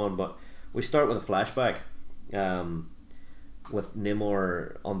and so on. But we start with a flashback with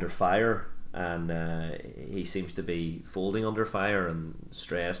Namor under fire, and he seems to be folding under fire and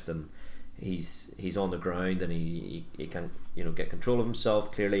stressed, and he's on the ground, and he can't get control of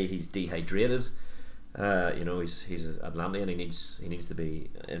himself. Clearly, he's dehydrated. He's Atlantean. He needs to be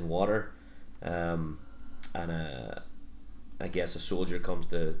in water. And I guess a soldier comes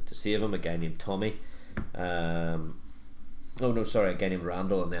to save him, a guy named Tommy. A guy named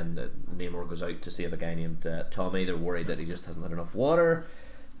Randall, and then Namor goes out to save a guy named Tommy. They're worried that he just hasn't had enough water.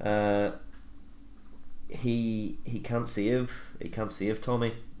 He can't save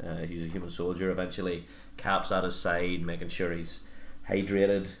Tommy. He's a human soldier. Eventually, Cap's at his side, making sure he's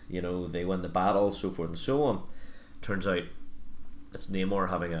hydrated. They win the battle, so forth and so on. Turns out it's Namor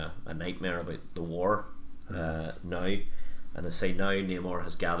having a nightmare about the war now, and I say now Namor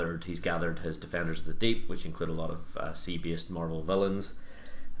has gathered his Defenders of the Deep, which include a lot of sea-based Marvel villains,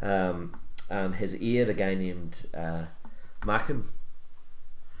 and his aide, a guy named Machen,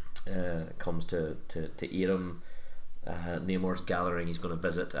 comes to aid him. Namor's gathering. He's going to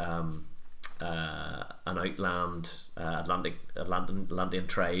visit an Atlantean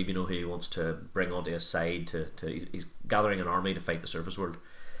tribe, who he wants to bring onto his side. He's gathering an army to fight the surface world,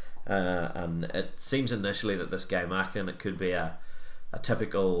 and it seems initially that this guy Machen, it could be a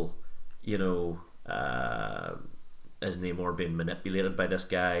typical, is Namor being manipulated by this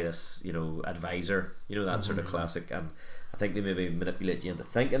guy, this advisor, that sort of classic, and I think they maybe manipulate you into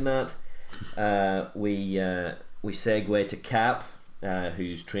thinking that. We segue to Cap,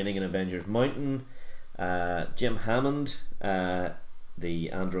 who's training in Avengers Mountain. Jim Hammond, the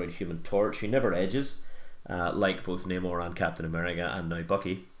android Human Torch, who never ages, like both Namor and Captain America and now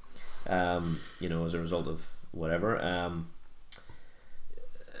Bucky, as a result of whatever.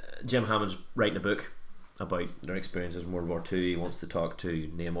 Jim Hammond's writing a book about their experiences in World War II. He wants to talk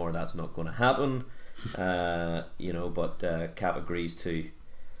to Namor. That's not going to happen, but Cap agrees to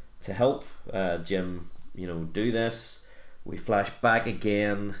help Jim do this. We flash back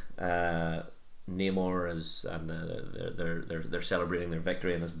again. Namor is, and they're celebrating their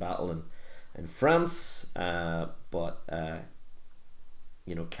victory in this battle in France. But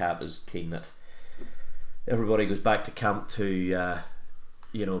Cap is keen that everybody goes back to camp to,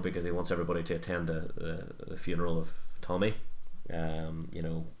 because he wants everybody to attend the funeral of Tommy.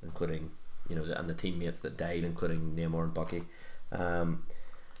 Including and the teammates that died, including Namor and Bucky.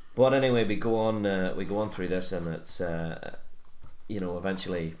 But anyway, we go on through this, and it's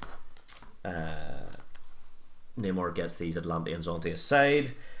eventually Namor gets these Atlanteans onto his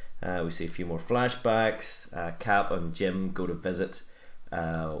side. We see a few more flashbacks. Cap and Jim go to visit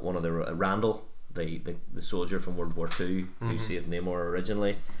one of the Randall, the soldier from World War II who saved Namor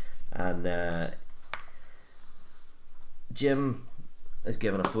originally, and Jim is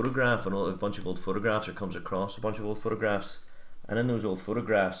given a photograph, and a bunch of old photographs, or comes across a bunch of old photographs. And in those old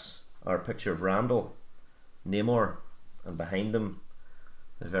photographs are a picture of Randall, Namor, and behind them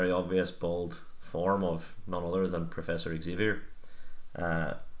the very obvious bald form of none other than Professor Xavier.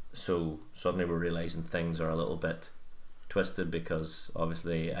 So suddenly we're realising things are a little bit twisted, because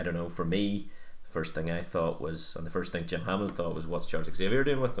obviously, I don't know, for me, the first thing I thought was, and the first thing Jim Hammond thought was, what's Charles Xavier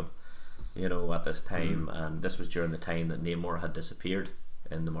doing with them? At this time, and this was during the time that Namor had disappeared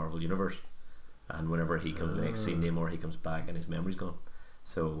in the Marvel Universe. And whenever he comes, see Namor, he comes back and his memory's gone.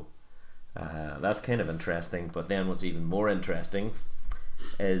 So that's kind of interesting. But then what's even more interesting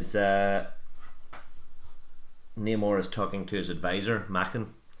is Namor is talking to his advisor,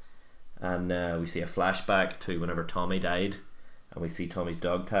 Machen, and we see a flashback to whenever Tommy died, and we see Tommy's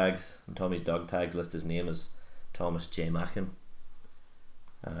dog tags, and Tommy's dog tags list his name as Thomas J. Machen.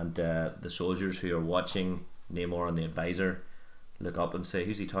 And the soldiers who are watching Namor and the advisor look up and say,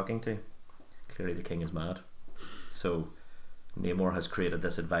 who's he talking to? Clearly the king is mad. So Namor has created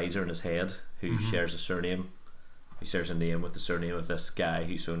this advisor in his head who shares a surname. He shares a name with the surname of this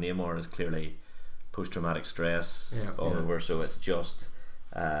guy, so Namor is clearly post-traumatic stress Yeah. all Yeah. over. So it's just,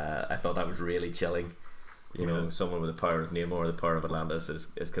 I thought that was really chilling. You know, someone with the power of Namor, the power of Atlantis,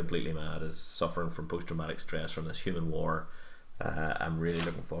 is completely mad, is suffering from post-traumatic stress from this human war. I'm really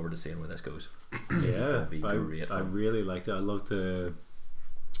looking forward to seeing where this goes. Yeah, be great I fun. really liked it. I love the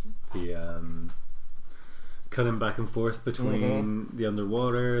cutting back and forth between the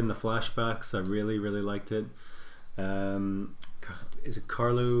underwater and the flashbacks. I really liked it. Is it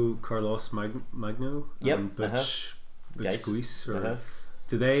Carlos Magno? Yep, And Butch Guys. Guice? Or Uh-huh.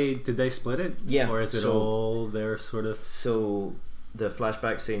 did they split it? Yeah, Or is it so- all their sort of? So the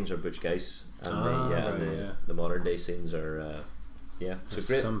flashback scenes are Butch Guice, and right, the modern day scenes are so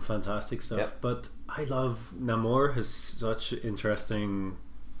great. Some fantastic stuff. Yep. But I love Namor has such interesting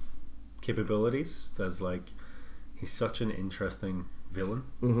capabilities. There's like he's such an interesting villain.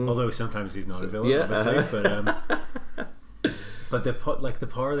 Although sometimes he's not a villain, Yeah, obviously. But the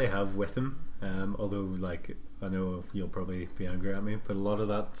power they have with him. Although like I know you'll probably be angry at me, but a lot of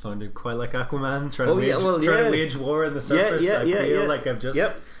that sounded quite like Aquaman trying to wage war in the surface. I feel like I've just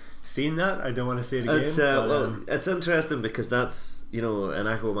seen that. I don't want to see it again. It's interesting because that's, you know, in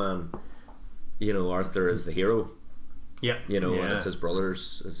Aquaman, you know, Arthur is the hero. Yeah, You know, and it's his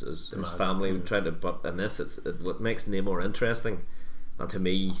brothers, his family trying to. But in this, what makes Namor interesting, and to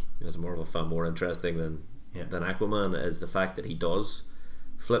me, as more of a fan, more interesting than Aquaman, is the fact that he does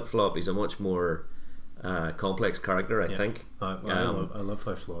flip flop. He's a much more complex character, I think. I love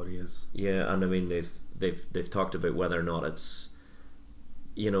how flawed he is. Yeah, and I mean they've talked about whether or not it's,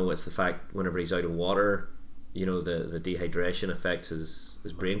 you know, it's the fact whenever he's out of water, you know, the dehydration affects his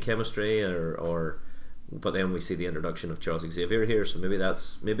brain chemistry, or but then we see the introduction of Charles Xavier here, so maybe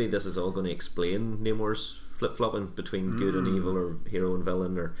this is all going to explain Namor's flip flopping between good and evil, or hero and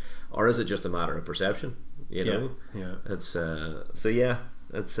villain, or is it just a matter of perception? You know, it's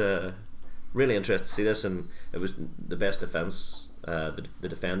it's really interesting to see this, and it was the best defense. The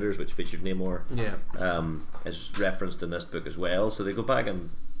Defenders, which featured Namor, is referenced in this book as well. So they go back and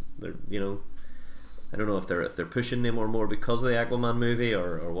they're, you know, I don't know if they're pushing Namor more because of the Aquaman movie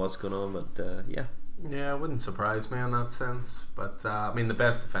or what's going on, but Yeah, it wouldn't surprise me in that sense. But I mean, the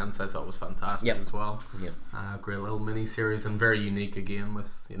best defense I thought was fantastic as well. Great little mini series, and very unique again,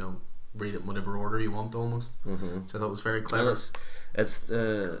 with, you know, read it in whatever order you want almost. Which I thought was very clever. Well,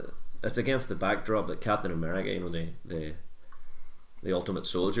 it's against the backdrop that Captain America, you know, the ultimate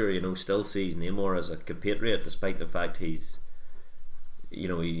soldier, you know, still sees Namor as a compatriot, despite the fact he's, you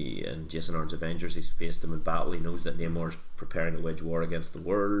know, in Jason Aaron's Avengers, he's faced him in battle. He knows that Namor's preparing to wage war against the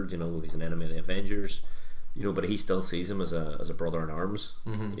world. You know, he's an enemy of the Avengers. You know, but he still sees him as a brother in arms.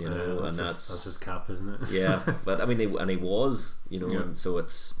 You know, and that's his Cap, isn't it? Yeah, but I mean, he was, you know, and so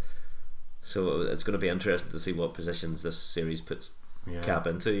it's going to be interesting to see what positions this series puts Cap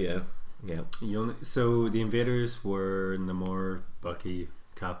into. Yeah. So the invaders were Namor, Bucky,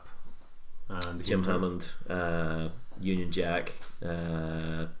 Cap, and Jim Hammond, Union Jack,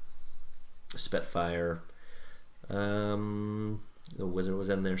 Spitfire. The Wizard was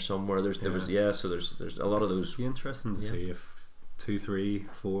in there somewhere. There's a lot of those. Be interesting to see if 2, 3,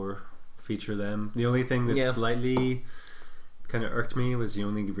 4 feature them. The only thing that slightly kind of irked me was you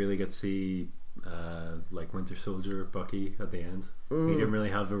only really get to see like Winter Soldier, Bucky at the end. He didn't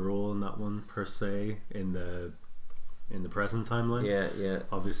really have a role in that one per se in the present timeline. Yeah.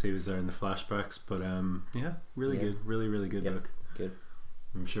 Obviously he was there in the flashbacks, but really good, really good book. Good.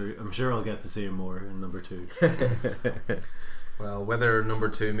 I'm sure I'll get to see him more in number 2. Well, whether number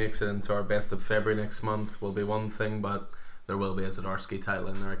 2 makes it into our best of February next month will be one thing, but there will be a Zdarsky title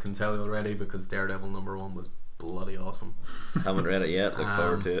in there, I can tell you already, because Daredevil number 1 was bloody awesome. Haven't read it yet. Look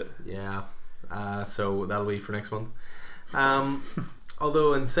forward to it. Yeah. So that'll be for next month.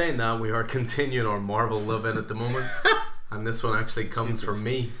 Although in saying that, we are continuing our Marvel love-in at the moment, and this one actually comes from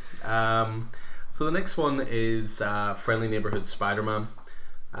me. So the next one is Friendly Neighborhood Spider-Man.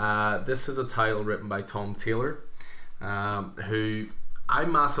 This is a title written by Tom Taylor, who I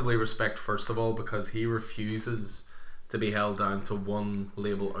massively respect, first of all, because he refuses to be held down to one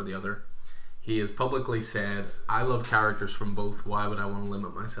label or the other. He has publicly said, I love characters from both, why would I want to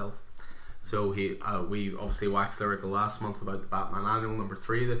limit myself? So we obviously waxed lyrical last month about the Batman Annual number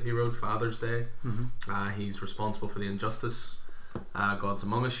 3 that he wrote, Father's Day. He's responsible for the Injustice Gods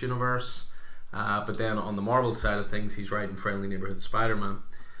Among Us universe, but then on the Marvel side of things, he's writing Friendly Neighborhood Spider-Man.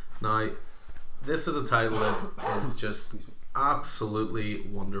 Now, this is a title that is just absolutely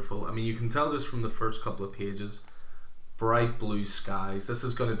wonderful. I mean, you can tell just from the first couple of pages, bright blue skies. This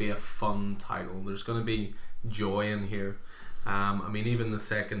is going to be a fun title. There's going to be joy in here. I mean, even the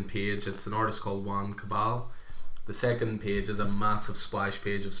second page, it's an artist called Juan Cabal, The second page is a massive splash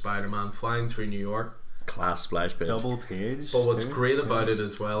page of Spider-Man flying through New York. Class splash page. Double page. But what's too. great about it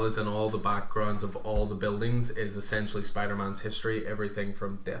as well is in all the backgrounds of all the buildings is essentially Spider-Man's history. Everything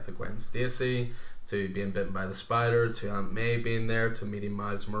from death of Gwen Stacy to being bitten by the spider to Aunt May being there to meeting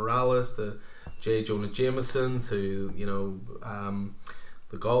Miles Morales to J. Jonah Jameson to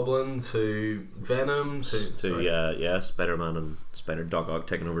the Goblin to Venom to Spider-Man and Doc Ock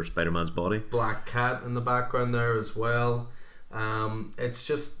taking over Spider-Man's body. Black Cat in the background there as well. It's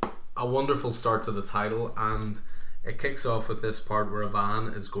just a wonderful start to the title, and it kicks off with this part where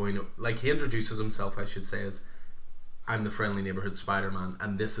Ivan is going to, like, he introduces himself, I should say, as I'm the friendly neighborhood Spider-Man,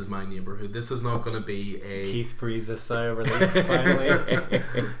 and this is my neighborhood. This is not going to be a Keith breathes a sigh of relief finally.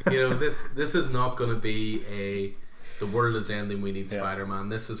 This is not going to be the world is ending, we need Spider-Man.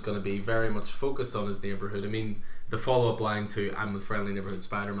 This is going to be very much focused on his neighborhood. I mean, the follow-up line to I'm the friendly neighborhood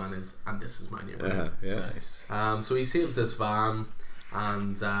Spider-Man is, and this is my neighborhood. Nice. So he saves this van,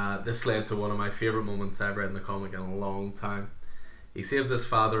 and this led to one of my favourite moments I've read in the comic in a long time. He saves this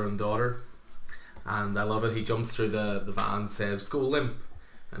father and daughter, and I love it. He jumps through the van, says "Go limp,"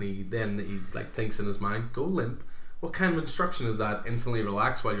 and he thinks in his mind, "Go limp? What kind of instruction is that? Instantly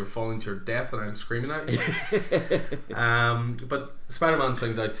relax while you're falling to your death and I'm screaming at you." But Spider-Man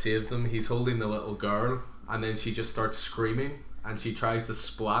swings out, saves them. He's holding the little girl, and then she just starts screaming, and she tries to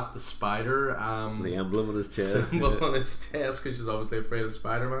splat the spider the emblem on his chest, symbol on his chest, because she's obviously afraid of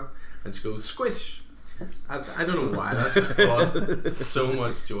Spider-Man, and she goes squish. I don't know why, that just brought so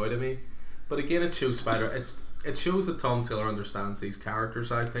much joy to me. But again, it shows it shows that Tom Taylor understands these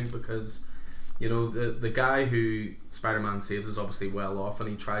characters, I think, because the guy who Spider-Man saves is obviously well off, and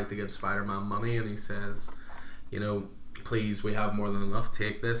he tries to give Spider-Man money, and he says, please, we have more than enough,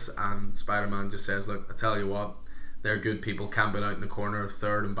 take this. And Spider-Man just says, look, I tell you what, they're good people camping out in the corner of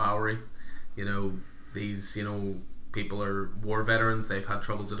 3rd and Bowery. These people are war veterans, they've had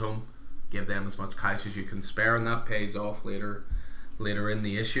troubles at home, give them as much cash as you can spare, and that pays off later in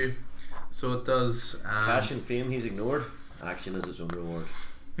the issue. So it does. Cash and fame he's ignored, action is its own reward.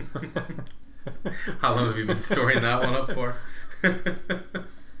 How long have you been storing that one up for?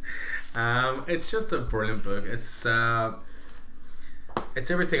 It's just a brilliant book. It's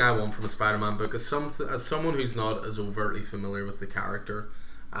everything I want from a Spider-Man book. As someone who's not as overtly familiar with the character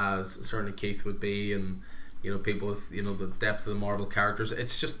as certainly Keith would be, and people with the depth of the Marvel characters,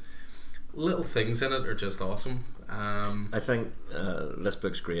 it's just little things in it are just awesome. I think this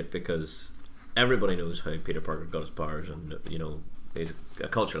book's great because everybody knows how Peter Parker got his powers, and he's a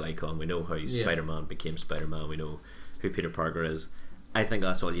cultural icon. We know how Spider-Man became Spider-Man. We know who Peter Parker is. I think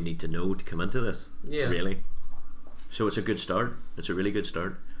that's all you need to know to come into this. Yeah. Really. So it's a good start. It's a really good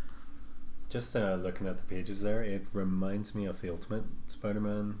start. Just looking at the pages there, it reminds me of the Ultimate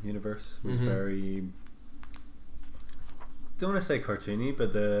Spider-Man universe. It was very, don't want to say cartoony,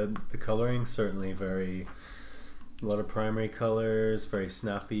 but the colouring certainly very, a lot of primary colours, very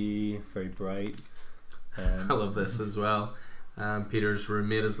snappy, very bright. I love this as well. Peter's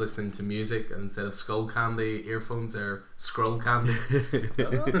roommate is listening to music, and instead of Skull Candy earphones, they're Skrull Candy.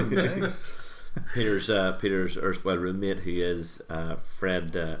 Oh, nice. Peter's erstwhile roommate, who is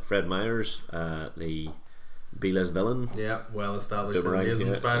Fred Myers, the B-list villain. Yeah, well established in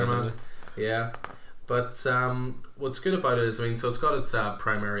Amazing Spider-Man. Yeah, but what's good about it is, so it's got its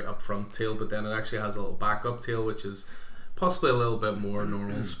primary upfront tale, but then it actually has a little backup tale, which is possibly a little bit more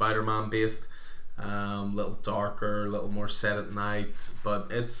normal Spider-Man based. Little darker, a little more set at night, but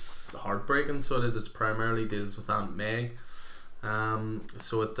it's heartbreaking, so it is. It's primarily deals with Aunt May.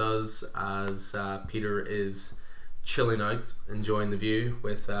 So it does, as Peter is chilling out, enjoying the view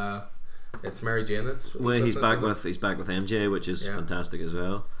with it's Mary Jane. He's back with MJ, which is fantastic as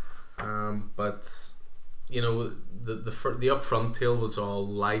well. But the upfront tale was all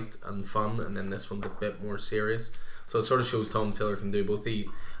light and fun, and then this one's a bit more serious. So it sort of shows Tom Taylor can do both.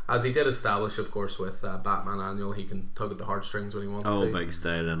 As he did establish, of course, with Batman Annual, he can tug at the heartstrings when he wants to. Oh, big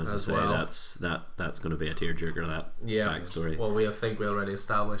style, and as I say, well. that's going to be a tearjerker, that backstory. Well, I think we already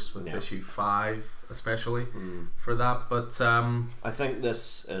established with issue 5, especially for that. But I think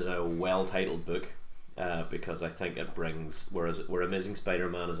this is a well-titled book because I think it brings, where Amazing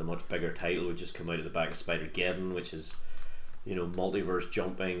Spider-Man is a much bigger title, which just come out of the back of Spider-Geddon, which is multiverse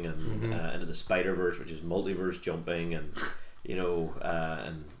jumping, and into the Spider-Verse, which is multiverse jumping, and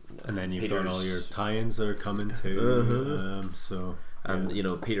and then you've got all your tie-ins that are coming too.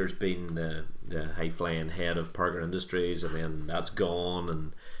 Peter's been the high-flying head of Parker Industries, and then that's gone,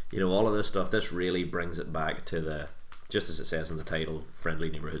 and all of this stuff. This really brings it back to the, just as it says in the title, friendly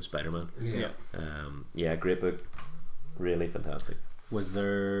neighborhood Spider-Man. Great book, really fantastic. Was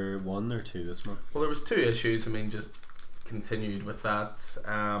there 1 or 2 this month? Well, there was 2 issues. I mean, just continued with that.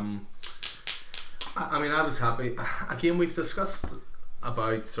 I mean, I was happy. Again, we've discussed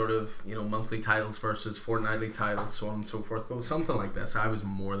about sort of, you know, monthly titles versus fortnightly titles, so on and so forth. But with something like this, I was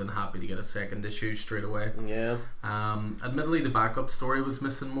more than happy to get a second issue straight away. Yeah. Admittedly, the backup story was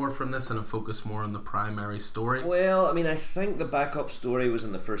missing more from this, and it focused more on the primary story. Well, I mean, I think the backup story was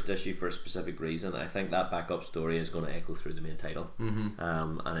in the first issue for a specific reason. I think that backup story is going to echo through the main title,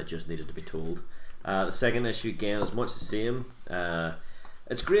 and it just needed to be told. The second issue, again, is much the same.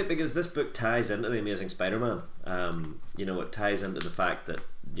 It's great because this book ties into the Amazing Spider-Man. You know, it ties into the fact that,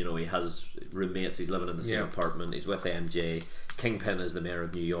 you know, he has roommates, he's living in the same apartment, he's with MJ, Kingpin is the mayor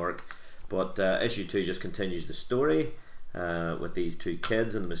of New York. But issue 2 just continues the story with these 2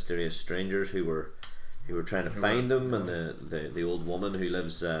 kids and the mysterious strangers who were trying to find them, and the old woman who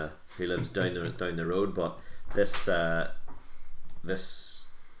lives down the road. But this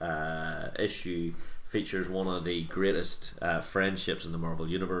issue features one of the greatest friendships in the Marvel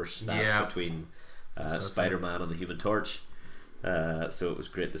Universe, between Spider-Man and the Human Torch. So it was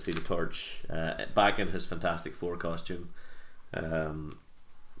great to see the Torch back in his Fantastic Four costume, coming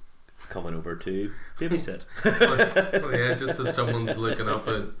over to babysit. Well, yeah, just as someone's looking up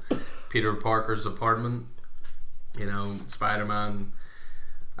at Peter Parker's apartment, you know, Spider-Man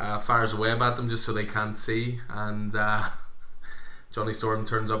fires a web at them just so they can't see, and Johnny Storm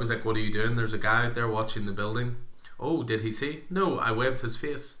turns up. He's like, "What are you doing? There's a guy out there watching the building." "Oh, did he see?" "No, I webbed his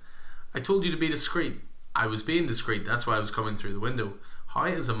face." "I told you to be discreet." "I was being discreet. That's why I was coming through the window." "How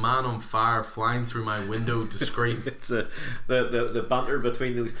is a man on fire flying through my window discreet?" It's the banter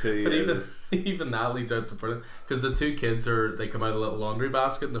between those 2. But even that leads out to brilliant, because the 2 kids they come out of a little laundry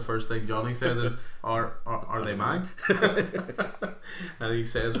basket, and the first thing Johnny says is, "Are they mine?" And he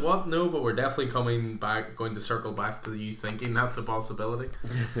says, "What? No, but we're definitely going to circle back to you thinking that's a possibility."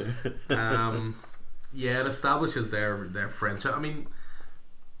 Yeah, it establishes their friendship. I mean,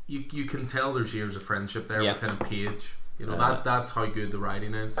 you can tell there's years of friendship there within a page. You know, that's how good the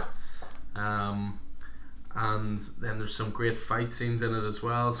writing is. And then there's some great fight scenes in it as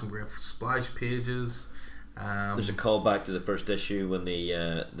well, some great splash pages. There's a callback to the first issue when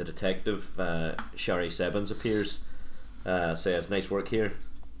the detective, Shari Sebens, appears, says, "Nice work here."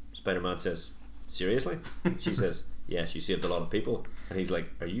 Spider-Man says, "Seriously?" She says, "Yes, you saved a lot of people." And he's like,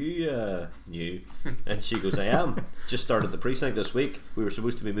 "Are you new?" And she goes, "I am. Just started the precinct this week. We were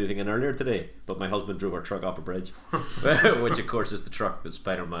supposed to be moving in earlier today, but my husband drove our truck off a bridge." Which of course is the truck that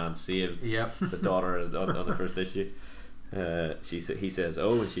Spider-Man saved the daughter on the first issue. He says,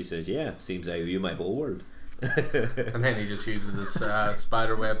 "Oh," and she says, "Yeah, seems I owe you my whole world." And then he just uses his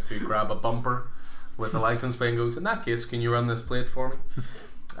spider web to grab a bumper with a license plate and goes, "In that case, can you run this plate for me?"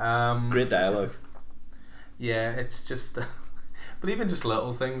 Great dialogue. Yeah, it's just but even just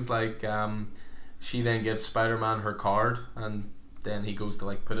little things like she then gives Spider-Man her card, and then he goes to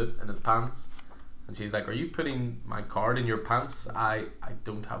like put it in his pants, and she's like, "Are you putting my card in your pants?" I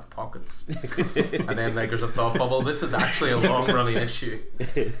don't have pockets." And then like there's a thought bubble. This is actually a long running issue.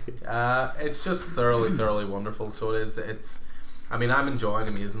 It's just thoroughly wonderful. So it's I mean, I'm enjoying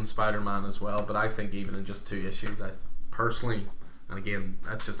Amazing Spider-Man as well, but I think even in just 2 issues, I personally, and again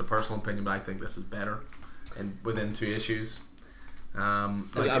that's just a personal opinion, but I think this is better within 2 issues. I'm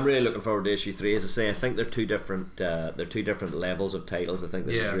really looking forward to issue 3. As I say, I think they're two different levels of titles. I think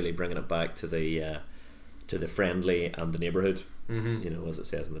this is really bringing it back to the friendly and the neighborhood, you know, as it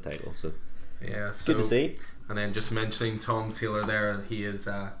says in the title. So yeah, good to see. And then just mentioning Tom Taylor there, he is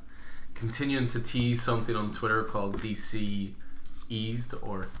continuing to tease something on Twitter called DC Eased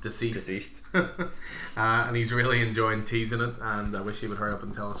or Deceased. And he's really enjoying teasing it, and I wish he would hurry up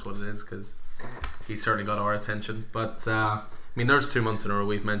and tell us what it is, because he's certainly got our attention. But I mean, there's 2 months in a row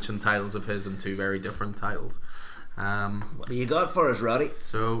we've mentioned titles of his and 2 very different titles. What do you got for us, Roddy?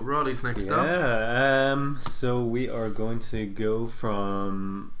 So Roddy's next up. So we are going to go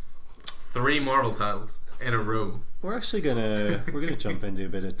from 3 Marvel titles in a row. We're gonna jump into a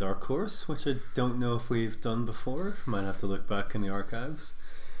bit of Dark Horse, which I don't know if we've done before. Might have to look back in the archives.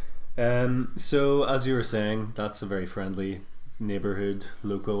 So as you were saying, that's a very friendly neighborhood,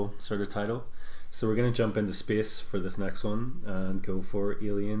 local sort of title. So we're going to jump into space for this next one and go for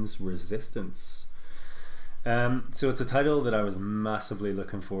Aliens Resistance. So it's a title that I was massively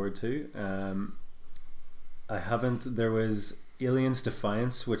looking forward to. There was Aliens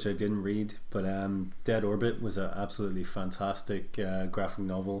Defiance, which I didn't read, but Dead Orbit was an absolutely fantastic graphic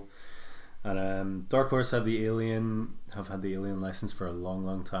novel. And Dark Horse have had the Alien license for a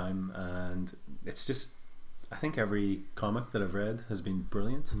long time, and it's just I think every comic that I've read has been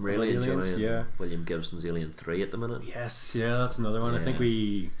brilliant. I'm really Aliens, enjoying yeah. William Gibson's Alien 3 at the minute. Yes, yeah, that's another one. I think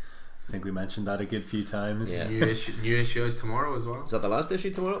Yeah. we mentioned that a good few times. Yeah. New issue out tomorrow as well. Is that the last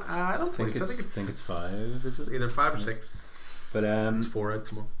issue tomorrow? I don't think so. I think it's 5. Is it? Either 5 or 6. But It's 4 out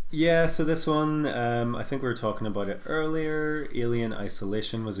tomorrow. yeah, so this one, I think we were talking about it earlier. Alien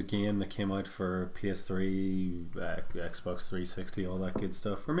Isolation was a game that came out for PS3, Xbox 360, all that good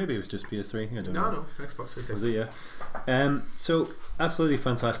stuff. Or maybe it was just PS3. I don't know. No, Xbox 360. Was it? Yeah. So absolutely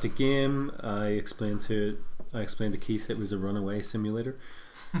fantastic game. I explained to Keith it was a runaway simulator.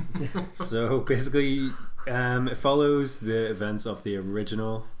 So basically, it follows the events of the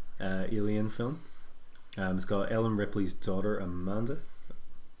original Alien film. It's got Ellen Ripley's daughter Amanda.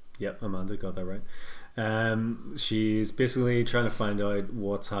 Yep, Amanda, got that right. She's basically trying to find out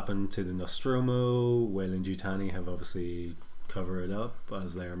what's happened to the Nostromo. Weyland-Yutani have obviously covered it up,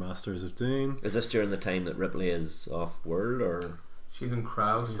 as they are masters of doing. Is this during the time that Ripley is off world, or She's in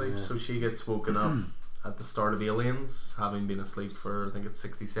cryo sleep, so she gets woken up at the start of Aliens, having been asleep for I think it's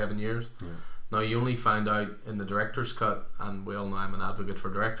 67 years. Yeah. Now you only find out in the director's cut, and we all know I'm an advocate for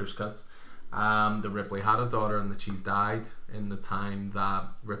director's cuts, that Ripley had a daughter and that she's died in the time that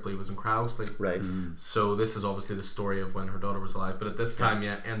Ripley was in cryo sleep. right? So this is obviously the story of when her daughter was alive, but at this time,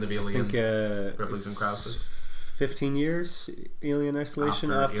 end of I Alien, think Ripley's in cryo sleep. 15 years Alien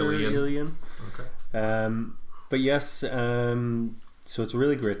Isolation After after Alien. Okay. But yes, so it's a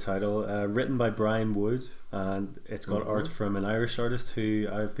really great title, written by Brian Wood, and it's got art from an Irish artist who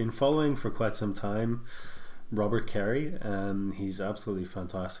I've been following for quite some time, Robert Carey. He's absolutely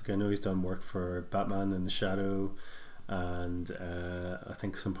fantastic. I know he's done work for Batman and the Shadow, and I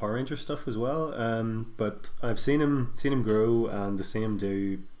think some Power Ranger stuff as well. But I've seen him grow, and to see him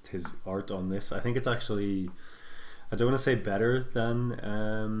do his art on this, I think it's actually, I don't want to say better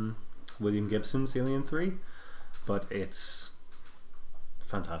than William Gibson's Alien 3, but it's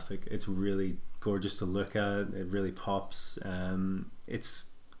fantastic. It's really gorgeous to look at. It really pops.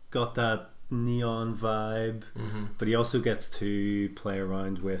 It's got that neon vibe, but he also gets to play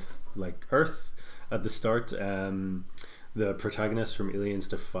around with like Earth at the start. The protagonist from Aliens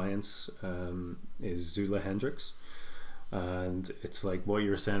Defiance is Zula Hendricks, and it's like what you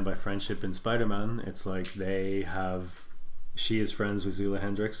were saying about friendship in Spider-Man. It's like she is friends with Zula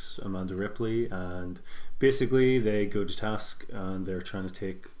Hendricks, Amanda Ripley, and basically they go to task and they're trying to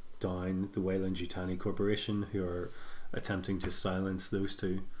take down the Weyland-Yutani Corporation, who are attempting to silence those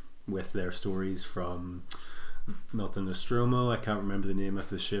two with their stories from not the Nostromo. I can't remember the name of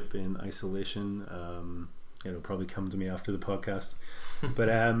the ship in Isolation. It'll probably come to me after the podcast. But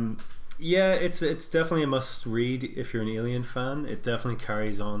yeah, it's definitely a must read if you're an Alien fan. It definitely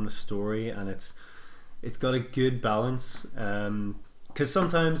carries on the story, and it's got a good balance. Because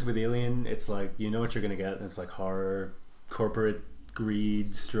sometimes with Alien, it's like you know what you're gonna get, and it's like horror, corporate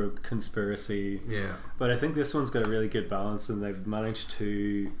greed, stroke conspiracy. Yeah. But I think this one's got a really good balance, and they've managed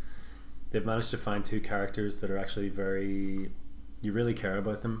to find two characters that are actually you really care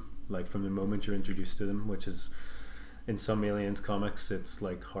about them, like from the moment you're introduced to them, which is in some Aliens comics it's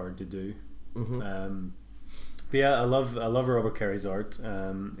like hard to do. But yeah, I love Robert Carey's art.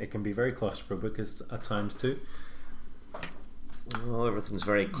 It can be very claustrophobic at times too. Well, everything's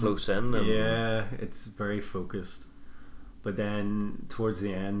very close in. Yeah, it's very focused. But then towards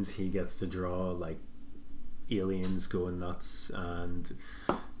the end, he gets to draw like aliens going nuts, and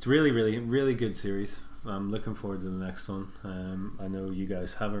it's really, really, really good series. I'm looking forward to the next one. I know you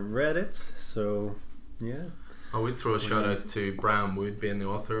guys haven't read it, so yeah. I would throw a shout out to Brian Wood being the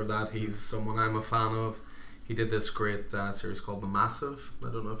author of that. He's someone I'm a fan of. He did this great series called The Massive.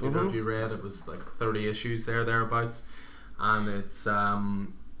 I don't know if either of you read. It was like 30 issues thereabouts, and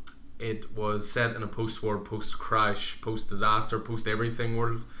it was set in a post-war, post-crash, post-disaster, post-everything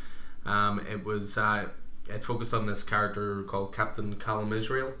world. It focused on this character called Captain Callum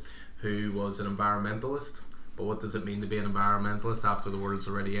Israel, who was an environmentalist. But what does it mean to be an environmentalist after the world's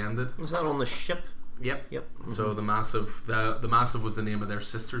already ended? Was that on the ship? Yep. So the Massive, the Massive was the name of their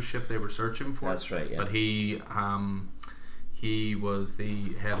sister ship they were searching for. That's right. Yeah. But he was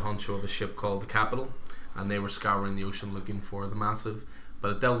the head honcho of a ship called the Capital, and they were scouring the ocean looking for the Massive.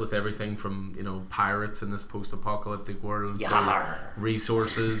 But it dealt with everything from pirates in this post-apocalyptic world to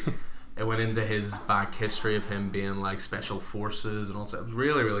resources. It went into his back history of him being like special forces and all that. It was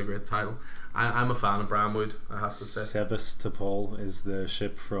really, really great title. I'm a fan of Brian Wood, I have to say. Sevastopol is the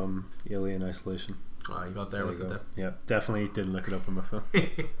ship from Alien Isolation. Oh, you got there with it there. Yeah, definitely didn't look it up on my phone.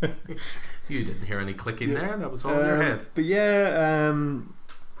 You didn't hear any clicking there. That was all in your head. But yeah,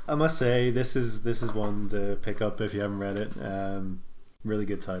 I must say this is one to pick up if you haven't read it. Really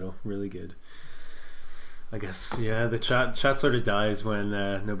good title, really good. I guess the chat sort of dies when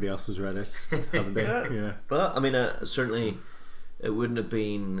nobody else has read it, haven't they? Yeah. Well, I mean, certainly it wouldn't have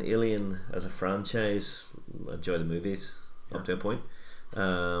been Alien as a franchise. I enjoy the movies up to a point,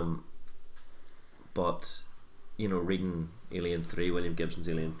 but reading Alien 3, William Gibson's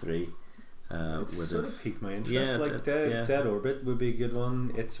Alien 3, it sort of piqued my interest. Dead Orbit would be a good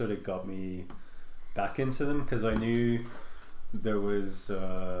one. It sort of got me back into them because I knew there was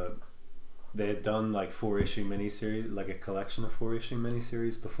they had done like 4-issue miniseries, like a collection of 4-issue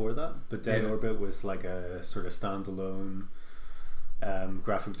miniseries before that, but Dead Orbit was like a sort of standalone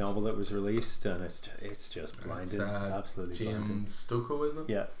graphic novel that was released, and it's just blinding. Absolutely James blinding. Stokoe, isn't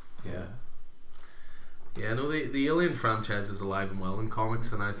it? Yeah. No, the Alien franchise is alive and well in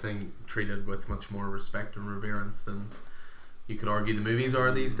comics, and I think treated with much more respect and reverence than you could argue the movies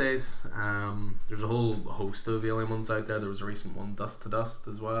are these days. There's a whole host of Alien ones out there. There was a recent one, Dust to Dust,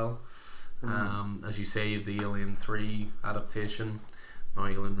 as well. As you say, the Alien 3 adaptation, now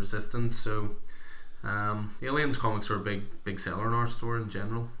Alien Resistance. So Aliens comics are a big seller in our store in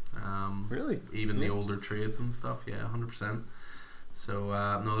general. Really? Even the older trades and stuff, 100%. So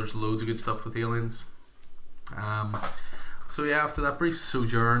no, there's loads of good stuff with Aliens. So after that brief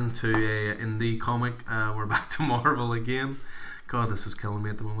sojourn to a indie comic, we're back to Marvel again. God, this is killing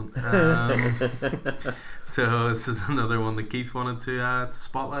me at the moment. So this is another one that Keith wanted to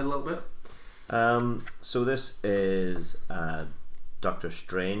spotlight a little bit. So this is Doctor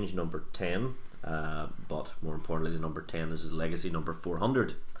Strange number 10, but more importantly, the number 10 is his legacy number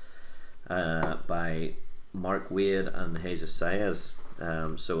 400, by Mark Waid and Jesus Saez.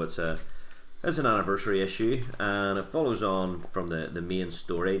 So it's an anniversary issue, and it follows on from the main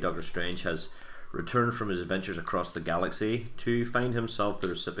story. Doctor Strange has returned from his adventures across the galaxy to find himself the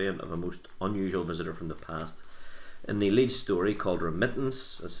recipient of a most unusual visitor from the past. In the lead story called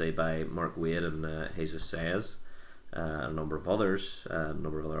Remittance, let's say by Mark Waid and Jesus Saez, a number of other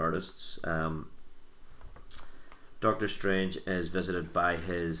artists, Doctor Strange is visited by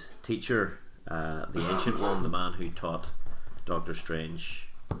his teacher, the Ancient One, the man who taught Doctor Strange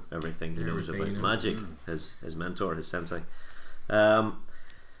everything he knows about magic, his mentor, his sensei.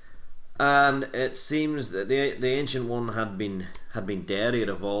 And it seems that the Ancient One had been dead. He had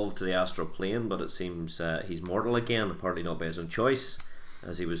evolved to the astral plane, but it seems he's mortal again, apparently not by his own choice,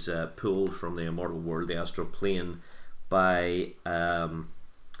 as he was pulled from the immortal world, the astral plane, by an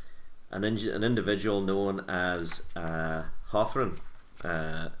individual known as Hawthorne.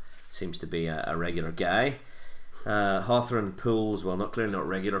 Seems to be a regular guy. Hawthorne pulls, well, clearly not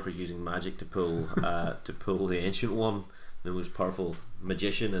regular, for using magic to pull the Ancient One, the most powerful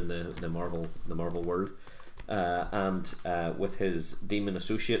magician in the Marvel world, and with his demon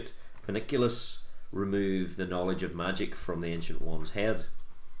associate Funiculus, remove the knowledge of magic from the Ancient One's head,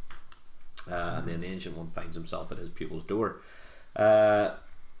 and then the Ancient One finds himself at his pupil's door. The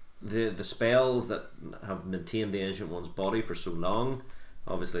spells that have maintained the Ancient One's body for so long,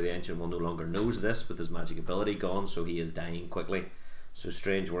 obviously the Ancient One no longer knows this, with his magic ability gone, so he is dying quickly. So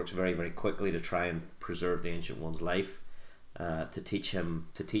Strange works very, very quickly to try and preserve the Ancient One's life, to teach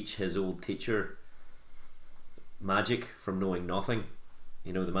his old teacher magic from knowing nothing.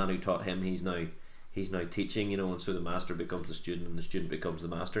 The man who taught him, he's now teaching, and so the master becomes the student and the student becomes the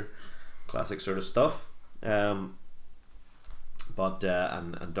master. Classic sort of stuff. And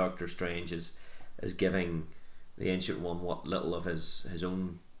Doctor Strange is giving the Ancient One what little of his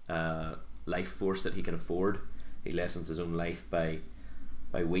own life force that he can afford. He lessens his own life by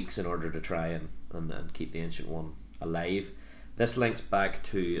weeks in order to try and keep the Ancient One alive. This links back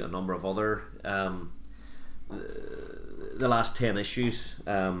to a number of other the last 10 issues,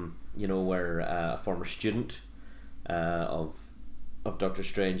 where a former student of Doctor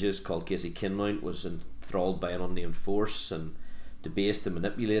Strange's, called Casey Kinmount, was enthralled by an unnamed force and debased and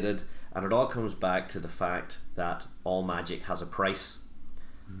manipulated, and it all comes back to the fact that all magic has a price.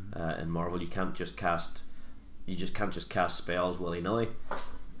 In Marvel, you can't just cast spells willy-nilly.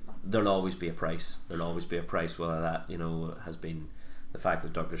 There'll always be a price. Whether that has been the fact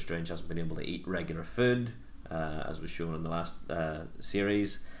that Doctor Strange hasn't been able to eat regular food, as was shown in the last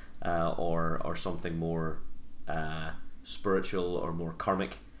series, or something more spiritual or more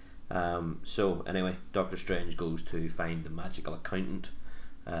karmic. So anyway, Doctor Strange goes to find the magical accountant,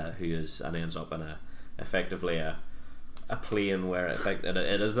 who ends up in effectively a plane where it's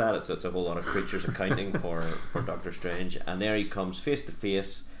a whole lot of creatures accounting for Doctor Strange, and there he comes face to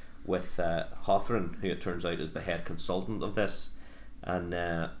face with Hawthorne, who it turns out is the head consultant of this, and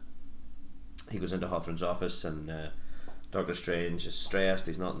he goes into Hawthorne's office, and Doctor Strange is stressed.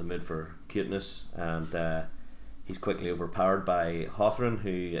 He's not in the mood for cuteness, and he's quickly overpowered by Hawthorne, who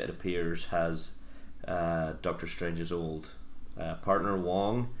it appears has Doctor Strange's old partner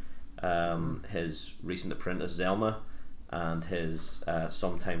Wong, his recent apprentice Zelma, and his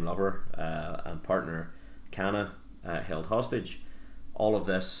sometime lover and partner Kana held hostage. All of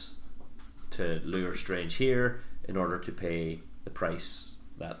this to lure Strange here in order to pay the price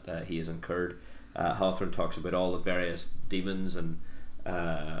that he has incurred. Hawthorne talks about all the various demons and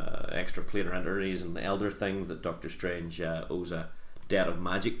extraplanar entities and elder things that Doctor Strange owes a debt of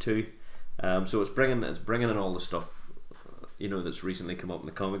magic to. So it's bringing in all the stuff that's recently come up in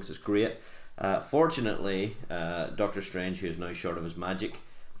the comics. It's great. Fortunately, Doctor Strange, who is now short of his magic,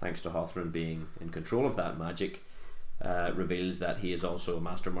 thanks to Hawthorne being in control of that magic, reveals that he is also a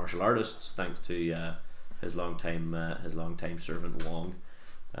master martial artist, thanks to his longtime servant Wong,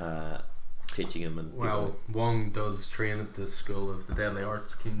 teaching him. And Wong does train at the School of the Deadly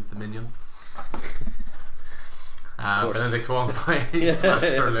Arts, Keen's Dominion. Benedict Wong plays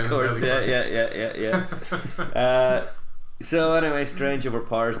Master of course, yeah. So anyway, Strange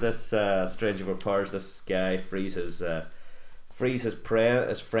overpowers this guy, frees his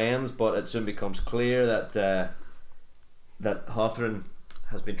friends, but it soon becomes clear that Hawthorne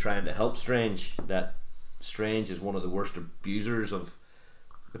has been trying to help Strange, that Strange is one of the worst abusers of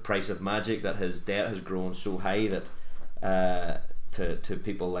the price of magic, that his debt has grown so high that to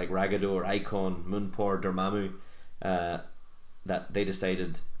people like Ragaddor, Icon, Moonpor, Dormammu, that they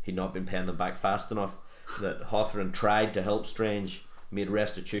decided he'd not been paying them back fast enough, that Hawthorne tried to help Strange, made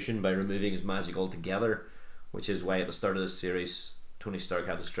restitution by removing his magic altogether, which is why at the start of this series Tony Stark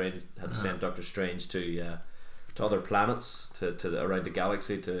had to send Doctor Strange to other planets, to around the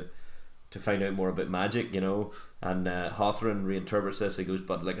galaxy to find out more about magic, and Hawthorne reinterprets this. He goes,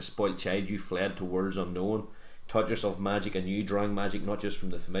 but like a spoilt child you fled to worlds unknown, taught yourself magic anew, drawing magic not just from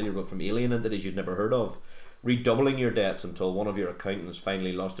the familiar but from alien entities you'd never heard of, redoubling your debts until one of your accountants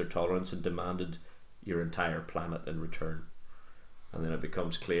finally lost their tolerance and demanded your entire planet in return. And then it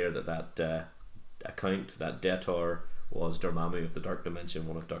becomes clear that account, that debtor, was Dormammu of the Dark Dimension,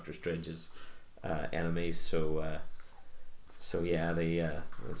 one of Doctor Strange's enemies. So yeah, it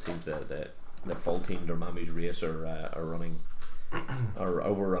seems that the faulting Dormammu's race are overrunning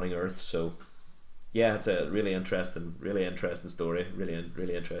Earth. So yeah, it's a really interesting story.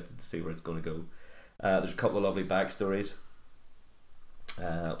 Really interested to see where it's going to go. There's a couple of lovely backstories.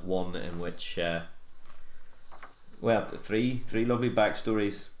 One in which, three lovely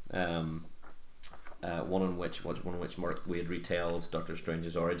backstories. One in which Mark Waid retells Doctor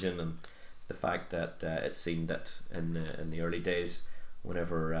Strange's origin and the fact that it seemed that in the early days,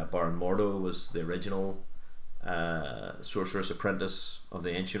 whenever Baron Mordo was the original sorceress apprentice of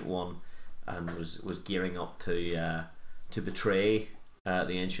the Ancient One and was gearing up to betray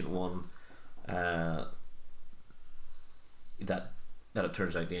the Ancient One, that it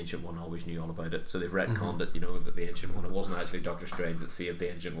turns out the Ancient One always knew all about it. So they've retconned it, that the Ancient One, it wasn't actually Doctor Strange that saved the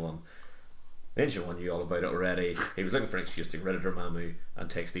Ancient One. The Ancient One knew all about it already. He was looking for an excuse to get rid of Dormammu and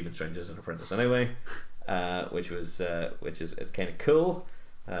take Stephen Strange as an apprentice anyway, which is kind of cool.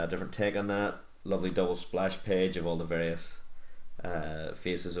 Different take on that. Lovely double splash page of all the various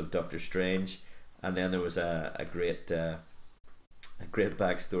faces of Doctor Strange, and then there was a great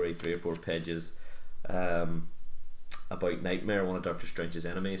backstory, 3 or 4 pages, about Nightmare, one of Doctor Strange's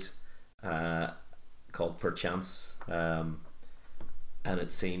enemies, called Perchance, and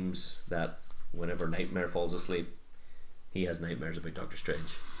it seems that whenever Nightmare falls asleep, he has nightmares about Doctor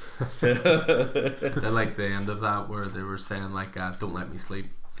Strange. So I like the end of that where they were saying like, "Don't let me sleep."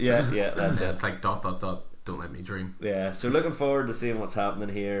 Yeah, that's it. It's like ... Don't let me dream. Yeah, so looking forward to seeing what's happening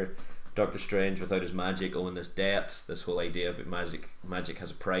here. Doctor Strange, without his magic, owing this debt, this whole idea about magic has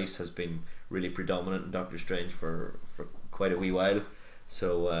a price, has been really predominant in Doctor Strange for quite a wee while.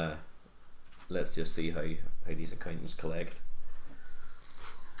 So let's just see how these accountants collect.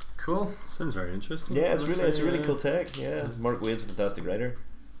 Cool. Sounds very interesting. Yeah, it's a really cool take. Yeah, Mark Waid's a fantastic writer.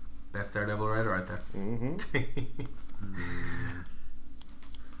 Best Daredevil writer out there.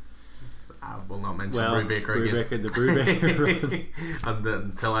 I will not mention Brubaker again. The Brubaker. And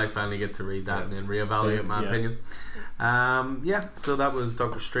until I finally get to read that and then reevaluate my opinion. So that was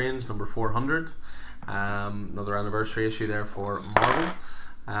Doctor Strange number 400. Another anniversary issue there for Marvel.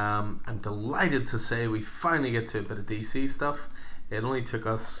 I'm delighted to say we finally get to a bit of DC stuff. It only took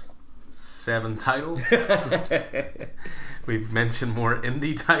us 7 titles. We've mentioned more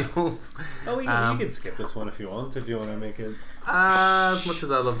indie titles. Oh, you can skip this one if you want to make it. As much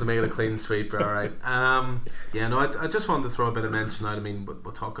as I'd love to make it a clean sweep, alright. I just wanted to throw a bit of mention out. I mean,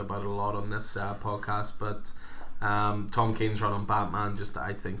 we'll talk about it a lot on this podcast, but Tom King's run on Batman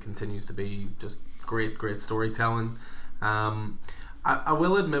I think continues to be just great storytelling. I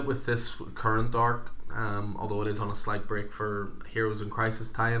will admit with this current arc, although it is on a slight break for Heroes in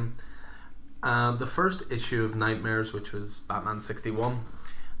Crisis tie-in, the first issue of Nightmares, which was Batman 61,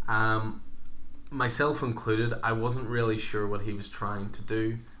 myself included, I wasn't really sure what he was trying to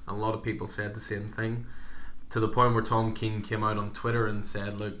do. A lot of people said the same thing, to the point where Tom King came out on Twitter and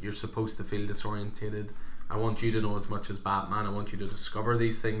said, look, you're supposed to feel disorientated. I want you to know as much as Batman. I want you to discover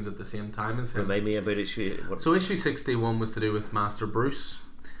these things at the same time as him. Remind me about issue. So issue 61 was to do with Master Bruce,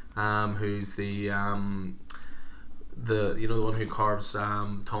 who's the the one who carves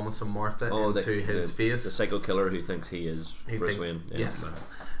Thomas and Martha into his face. The psycho killer who thinks he is Bruce Wayne. Yeah. Yes.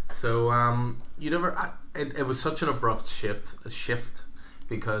 So it was such an abrupt shift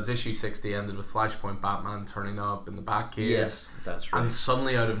because issue 60 ended with Flashpoint Batman turning up in the Batcave. Yes, that's right. And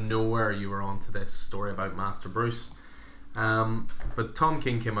suddenly out of nowhere you were onto this story about Master Bruce. But Tom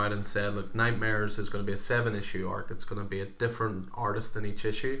King came out and said, look, Nightmares is going to be a 7-issue arc. It's going to be a different artist in each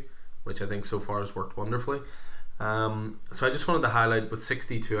issue, which I think so far has worked wonderfully. So I just wanted to highlight with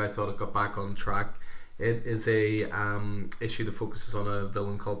 62, I thought it got back on track. It is a issue that focuses on a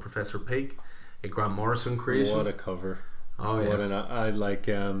villain called Professor Pig, a Grant Morrison creation. What a cover. Oh yeah.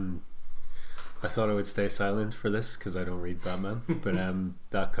 I thought I would stay silent for this because I don't read Batman, but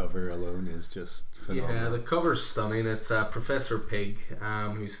that cover alone is just phenomenal. Yeah, the cover's stunning. It's Professor Pig,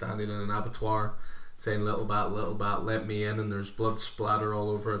 who's standing in an abattoir saying little bat, let me in, and there's blood splatter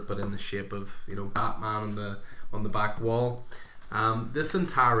all over it, but in the shape of Batman on the back wall. This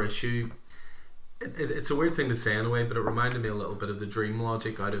entire issue, it's a weird thing to say in a way, but it reminded me a little bit of the dream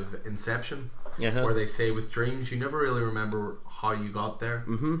logic out of Inception. Where they say with dreams you never really remember how you got there.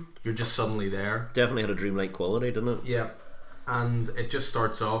 You're just suddenly there. Definitely had a dreamlike quality, didn't it? Yeah. And it just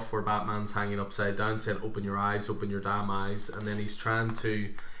starts off where Batman's hanging upside down saying open your eyes, open your damn eyes, and then he's trying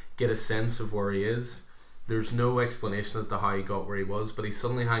to get a sense of where he is. There's no explanation as to how he got where he was, but he's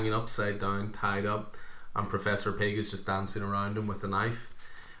suddenly hanging upside down, tied up, and Professor Pig is just dancing around him with a knife,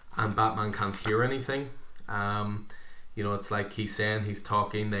 and Batman can't hear anything. It's like he's saying, he's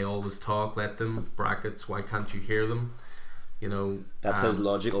talking, they always talk, let them, brackets, why can't you hear them? That's his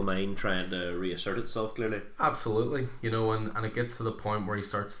logical mind trying to reassert itself, clearly. Absolutely. And it gets to the point where he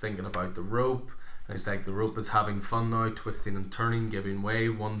starts thinking about the rope, and he's like, the rope is having fun now, twisting and turning, giving way,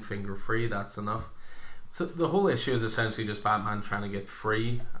 one finger free, that's enough. So the whole issue is essentially just Batman trying to get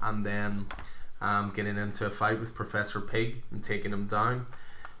free, and then getting into a fight with Professor Pig and taking him down.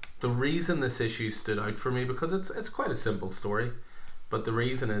 The reason this issue stood out for me, because it's quite a simple story, but the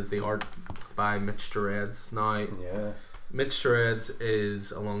reason is the art by Mitch Gerads. Now, Mitch Gerads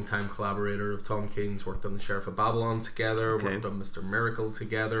is a long-time collaborator of Tom King's, worked on The Sheriff of Babylon together, worked on Mr. Miracle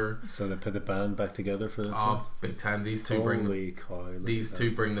together. So they put the band back together for this one? Big time. These two bring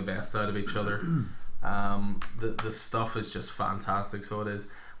the best out of each other. The stuff is just fantastic, so it is.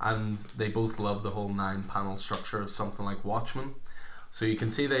 And they both love the whole 9-panel structure of something like Watchmen. So you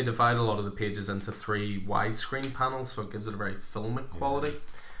can see they divide a lot of the pages into 3 widescreen panels, so it gives it a very filmic quality.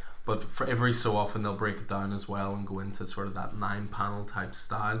 But for every so often they'll break it down as well and go into sort of that 9-panel type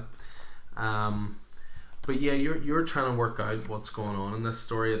style. But yeah, you're trying to work out what's going on in this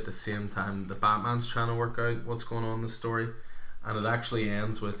story at the same time the Batman's trying to work out what's going on in the story, and it actually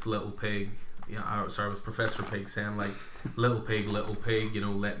ends with with Professor Pig saying like, little pig,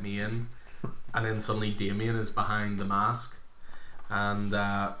 let me in, and then suddenly Damien is behind the mask. And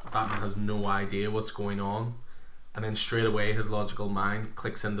Batman has no idea what's going on, and then straight away his logical mind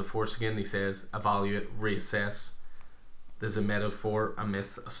clicks into force again. He says, evaluate, reassess. There's a metaphor, a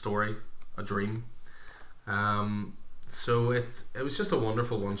myth, a story, a dream. So it was just a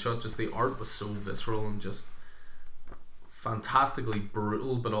wonderful one shot. Just the art was so visceral and just fantastically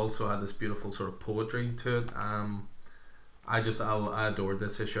brutal, but also had this beautiful sort of poetry to it. I adored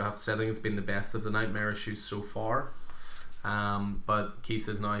this issue. I have to say, I think it's been the best of the Nightmare issues so far. But Keith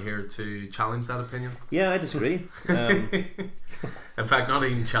is now here to challenge that opinion. Yeah, I disagree. In fact, not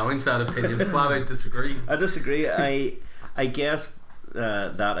even challenge that opinion, flat out disagree. I disagree. I guess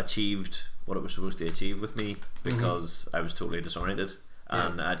that achieved what it was supposed to achieve with me, because I was totally disoriented,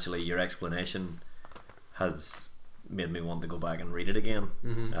 and actually your explanation has made me want to go back and read it again.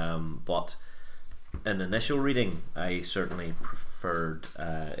 But in initial reading, I certainly preferred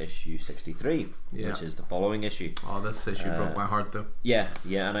issue 63, which is the following issue. Oh, this issue broke my heart though. Yeah,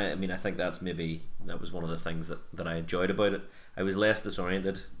 and I think that was one of the things that I enjoyed about it. I was less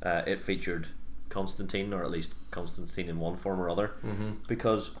disoriented. It featured Constantine, or at least Constantine in one form or other,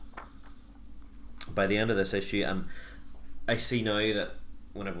 because by the end of this issue, and I see now that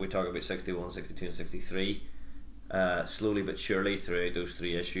whenever we talk about 61, 62 and 63, slowly but surely throughout those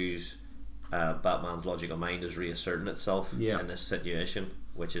 3 issues, Batman's logical mind is reasserting itself in this situation,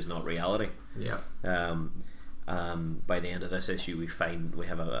 which is not reality. Yeah. And by the end of this issue, we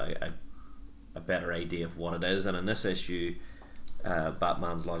have a better idea of what it is, and in this issue,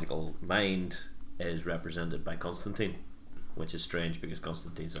 Batman's logical mind is represented by Constantine, which is strange because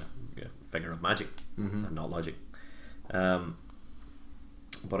Constantine's a figure of magic and not logic. But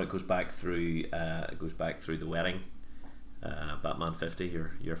it goes back through the wedding, Batman 50,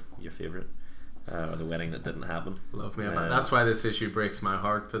 your favourite, or the wedding that didn't happen. Love me about that's why this issue breaks my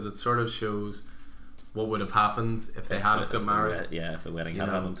heart, because it sort of shows what would have happened if they had got married. If the wedding had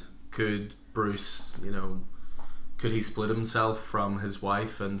happened. Could Bruce, could he split himself from his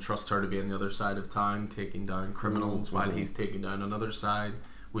wife and trust her to be on the other side of town, taking down criminals while he's taking down another side?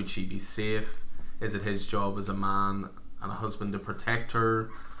 Would she be safe? Is it his job as a man and a husband to protect her?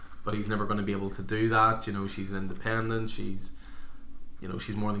 But he's never going to be able to do that. She's independent. She's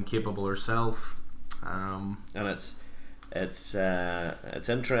more than capable herself. And it's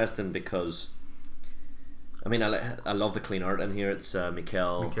interesting because, I mean, I love the clean art in here. It's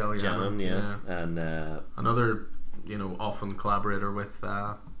Mikel Janin, and another often collaborator with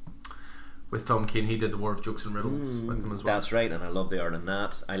Tom King. He did the War of Jokes and Riddles with him as well. That's right, and I love the art in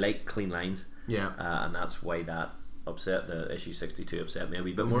that. I like clean lines, and that's why that upset the issue 62 upset me a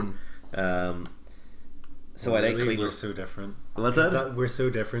wee bit more. So I like clean. We're so different. What's that? We're so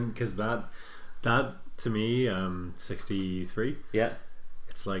different because that to me 63. Yeah.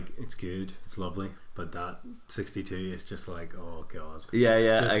 It's like, it's good, it's lovely, but that 62 is just like, oh god.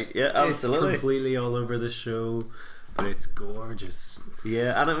 Absolutely. It's completely all over the show, but it's gorgeous.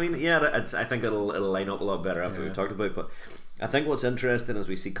 Yeah, and I mean, I think it'll line up a lot better after we've talked about it. But I think what's interesting is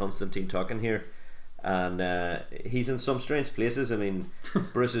we see Constantine talking here, and he's in some strange places. I mean,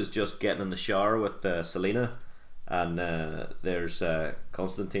 Bruce is just getting in the shower with Selina, and there's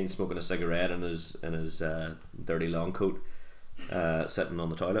Constantine smoking a cigarette in his dirty long coat. Sitting on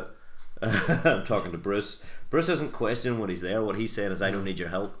the toilet. I'm talking to Bruce. Bruce isn't questioning what he's there. What he's saying is, I don't need your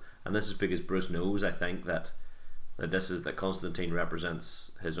help. And this is because Bruce knows, I think, that Constantine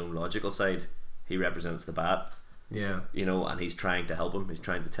represents his own logical side. He represents the Bat. Yeah. And he's trying to help him. He's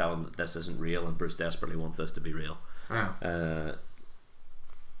trying to tell him that this isn't real, and Bruce desperately wants this to be real. Yeah.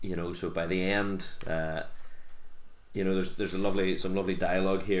 So by the end, there's some lovely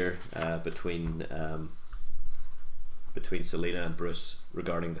dialogue here between Selina and Bruce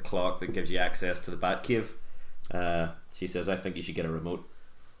regarding the clock that gives you access to the Batcave. She says, I think you should get a remote.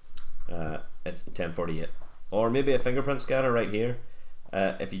 It's 10:48, or maybe a fingerprint scanner right here.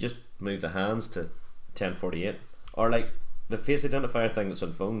 If you just move the hands to 10:48, or like the face identifier thing that's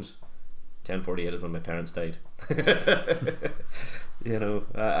on phones. 10:48 is when my parents died.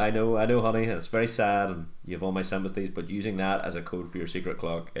 I know, honey, and it's very sad, and you have all my sympathies. But using that as a code for your secret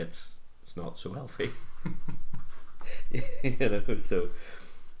clock, it's not so healthy. So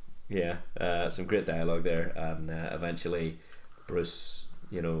some great dialogue there, and eventually Bruce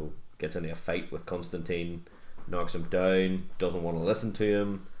gets into a fight with Constantine, knocks him down, doesn't want to listen to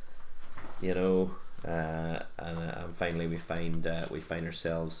him, and finally we find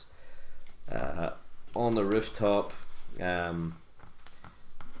ourselves on the rooftop.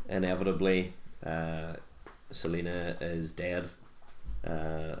 Inevitably, Selina is dead.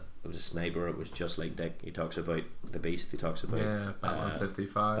 It was a sniper. It was just like Dick. He talks about the Beast. He talks about Batman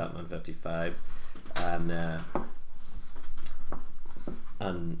 55. Batman 55,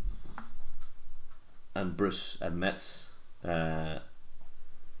 and Bruce admits.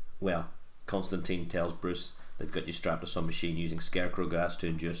 Constantine tells Bruce they've got you strapped to some machine using scarecrow gas to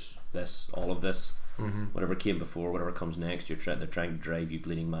induce all of this. Whatever came before, whatever comes next, they're trying to drive you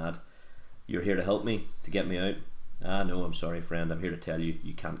bleeding mad. You're here to help me, to get me out. No, I'm sorry, friend. I'm here to tell you,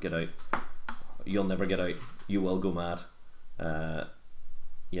 you can't get out. You'll never get out. You will go mad. And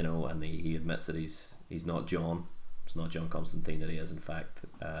he admits that he's not John. It's not John Constantine. That he is in fact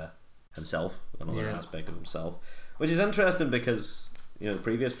himself, another aspect of himself, which is interesting because the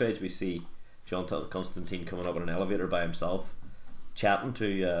previous page we see John Constantine coming up in an elevator by himself, chatting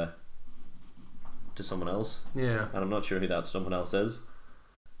to someone else. Yeah, and I'm not sure who that someone else is.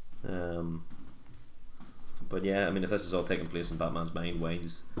 But yeah, I mean, if this is all taking place in Batman's mind, where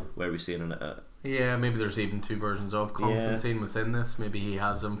are we seeing it? Maybe there's even two versions of Constantine within this. Maybe he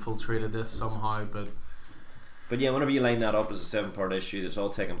has infiltrated this somehow, but yeah, whenever you line that up as a 7-part issue that's all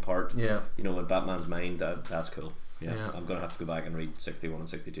taking part, in Batman's mind, that's cool. Yeah, I'm gonna have to go back and read 61 and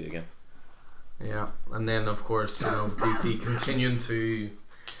 62 again. Yeah, and then of course, DC continuing to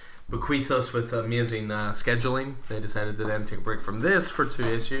bequeath us with amazing scheduling. They decided to then take a break from this for 2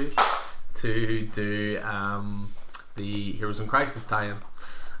 issues to do the Heroes in Crisis tie-in.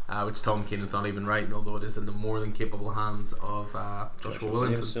 which Tom Kane is not even writing, although it is in the more than capable hands of Joshua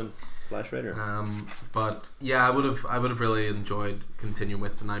Williamson. Flash Rider. But yeah, I would have really enjoyed continuing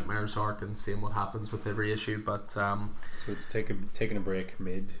with the Nightmares arc and seeing what happens with every issue. But so it's taking a break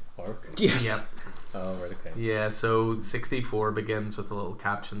mid arc. Yes. yeah, Oh right, okay. yeah. So 64 begins with a little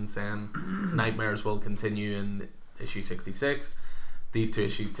caption saying Nightmares will continue in issue 66. These 2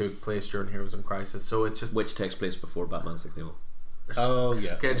 issues took place during Heroes in Crisis, so it's just Which takes place before Batman 61. Oh, yeah.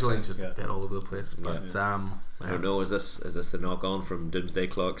 scheduling's just Yeah. a bit all over the place. But I don't know. Is this the knock on from Doomsday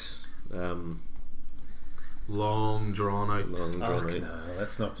Clock's long drawn out. long drawn Oh, out? no,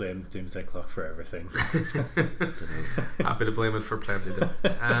 let's not blame Doomsday Clock for everything. Happy to blame it for plenty,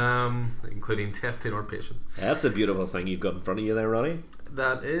 including testing our patience. That's a beautiful thing you've got in front of you there, Ronnie.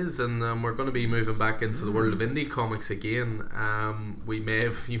 That is, and we're going to be moving back into the world of indie comics again. You may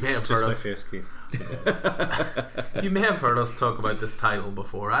have It's heard just my us. face, Keith. You may have heard us talk about this title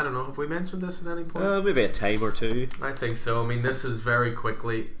before. I don't know. Have we mentioned this at any point? Maybe a time or two. I think so. I mean, this has very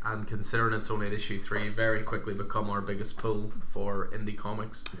quickly, and considering it's only at issue 3, very quickly become our biggest pull for indie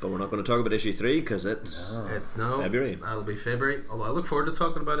comics. But we're not going to talk about issue 3 because it's February. That'll be February. Although I look forward to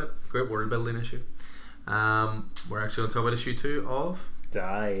talking about it. Great world building issue. We're actually going to talk about issue 2 of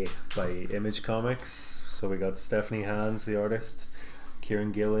Die by Image Comics. So we got Stephanie Hans, the artist,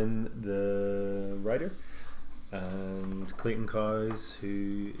 Kieran Gillen, the writer, and Clayton Cowes,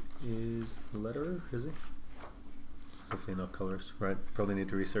 who is the letterer, is he? Hopefully not colorist. Right, probably need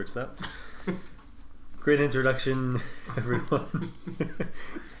to research that. Great introduction, everyone.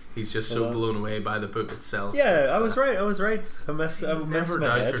 He's just so blown away by the book itself. Yeah, I was right. I messed Never my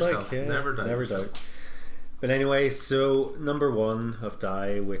doubt head. yourself. Like, yeah, Never doubt yourself. doubt. But anyway, so number 1 of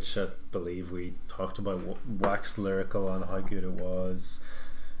Die, which I believe we talked about, wax lyrical on how good it was.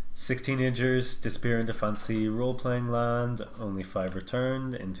 6 teenagers disappear into fancy role-playing land. Only 5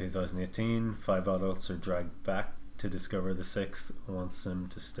 returned in 2018. 5 adults are dragged back to discover the 6th wants them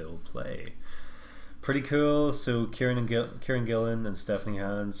to still play. Pretty cool. So Kieran Gillen and Stephanie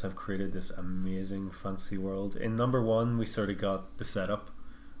Hans have created this amazing fantasy world. In number 1, we sort of got the setup.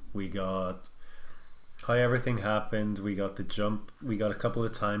 We got how everything happened. We got the jump. We got a couple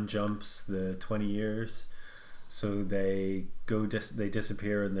of time jumps. The 20 years. So they they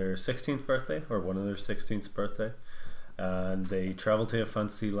disappear on their 16th birthday, or one of their 16th birthday, and they travel to a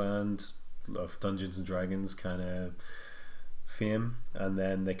fantasy land of Dungeons and Dragons kind of fame, and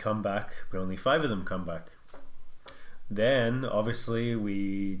then they come back, but only 5 of them come back. Then obviously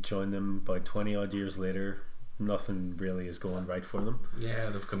we join them by 20 odd years later. Nothing really is going right for them.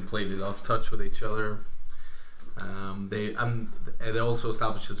 Yeah, they've completely lost touch with each other. They also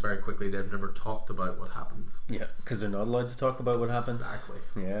establishes very quickly they've never talked about what happened. Yeah, because they're not allowed to talk about what happened. Exactly.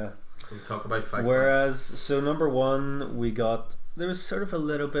 Yeah. We talk about fight. Whereas, so number 1, we got, there was sort of a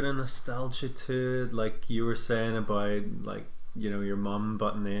little bit of nostalgia to it, like you were saying about, like, you know, your mum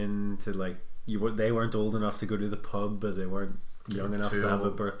butting in to, like, they weren't old enough to go to the pub, but they weren't young enough to have a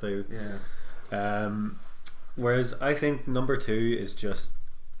birthday. Yeah. Whereas I think number 2 is just,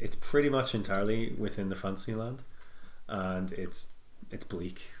 it's pretty much entirely within the Fantasyland, and it's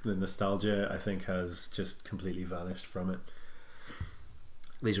bleak. The nostalgia, I think, has just completely vanished from it.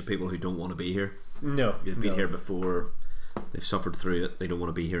 These are people who don't want to be here. No, They've been here before. They've suffered through it. They don't want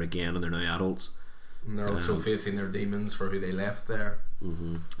to be here again, and they're now adults. And they're also facing their demons for who they left there.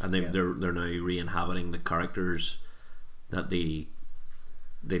 Mm-hmm. And they're now re-inhabiting the characters that they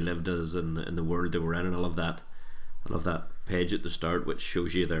lived as in the world they were in. And I love that page at the start, which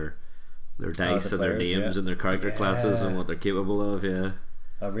shows you their dice the and their players, names and their character classes and what they're capable of. Yeah,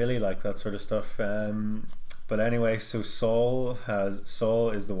 I really like that sort of stuff. But anyway, so Saul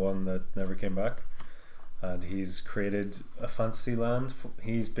is the one that never came back, and he's created a fantasy land.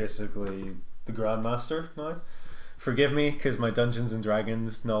 He's basically the Grandmaster now. Forgive me, because my Dungeons and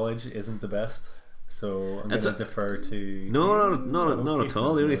Dragons knowledge isn't the best, so I'm going to defer to not at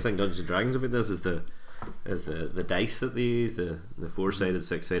all. The only thing Dungeons and Dragons about this is the dice that they use, the 4-sided,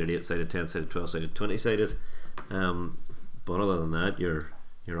 6-sided, 8-sided, 10-sided, 12-sided, 20-sided. But other than that, you're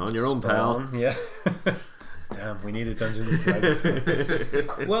on your own, pal. Yeah. Damn, we need a Dungeons and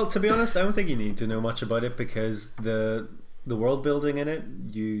Dragons. Well, to be honest, I don't think you need to know much about it, because the world building in it,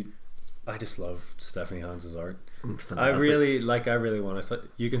 I just love Stephanie Hans' art. I really want to.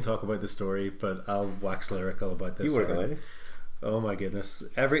 You can talk about the story, but I'll wax lyrical about this. You work away. Oh my goodness!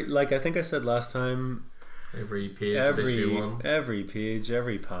 I think I said last time. Every page of issue 1. Every page,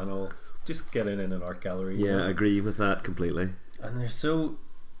 every panel, just get in an art gallery. Yeah, I agree with that completely. And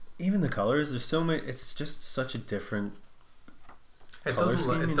even the colors, there's so many. It's just such a different. It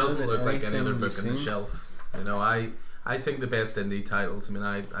doesn't look like any other book on the shelf. You know, I I think the best indie titles, I mean,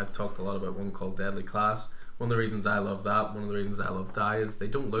 I've talked a lot about one called Deadly Class. One of the reasons I love that, one of the reasons I love Die, is they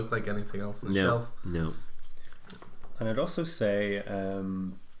don't look like anything else on the shelf. No. And I'd also say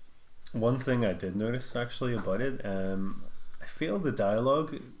one thing I did notice actually about it, I feel the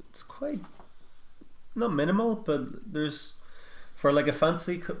dialogue, it's quite, not minimal, but there's, for like a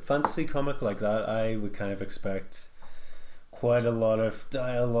fantasy comic like that, I would kind of expect quite a lot of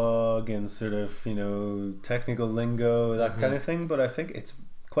dialogue and sort of, you know, technical lingo, that kind of thing, but I think it's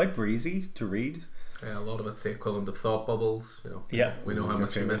quite breezy to read. Yeah, a lot of it's the equivalent of thought bubbles. You know, Yeah, we know how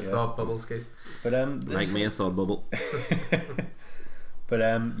much you miss thought bubbles, Keith. But Like me, a thought bubble. but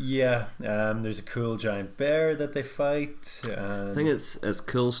there's a cool giant bear that they fight. I think it's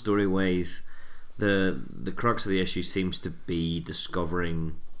cool story wise. The crux of the issue seems to be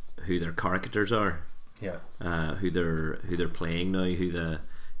discovering who their characters are. Yeah. Who they're playing now. Who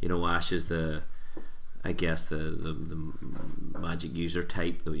Ash is the magic user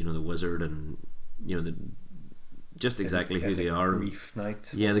type. The wizard, and just exactly who they are. Grief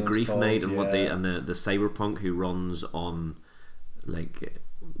Knight. Yeah, the Grief Knight, and what they, yeah. and the cyberpunk who runs on like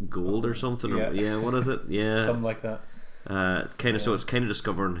gold or something. Yeah. What is it? Yeah, Something like that. It's kind of so it's kind of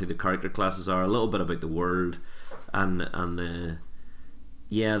discovering who the character classes are, a little bit about the world, and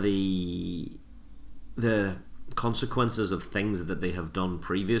the consequences of things that they have done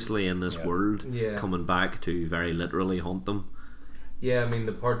previously in this world coming back to very literally haunt them. Yeah, I mean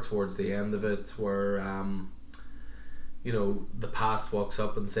the part towards the end of it where the past walks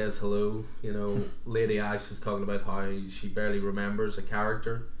up and says hello. Lady Ash is talking about how she barely remembers a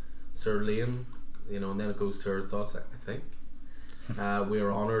character, Sir Lane. And then it goes to her thoughts. I think we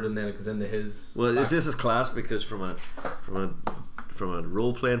are honoured, and then it goes into his. Well, this is class because from a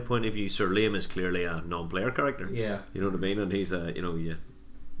role playing point of view, Sir Liam is clearly a non-player character. Yeah, you know what I mean, and he's you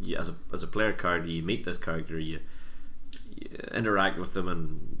as a player character, you meet this character, you interact with them,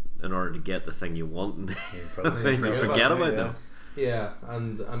 and in order to get the thing you want, and you forget about them. Yeah,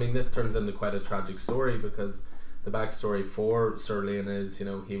 and I mean this turns into quite a tragic story because the backstory for Sir Lane is,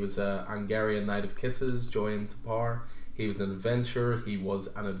 he was a Hungarian Knight of Kisses, Joy and Tapar. He was an adventurer. He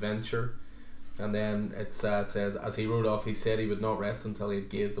was an adventure. And then it says, as he rode off, he said he would not rest until he had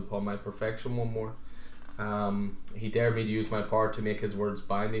gazed upon my perfection one more. He dared me to use my power to make his words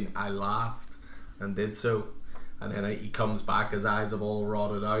binding. I laughed and did so. And then he comes back, his eyes have all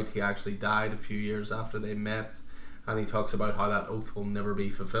rotted out. He actually died a few years after they met. And he talks about how that oath will never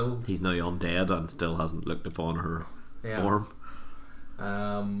be fulfilled. He's now undead and still hasn't looked upon her form.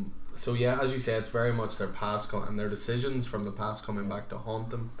 So yeah, as you say, it's very much their past and their decisions from the past coming back to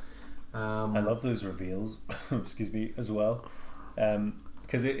haunt them. I love those reveals excuse me, as well,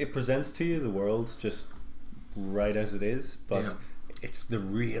 because it presents to you the world just right as it is, but it's the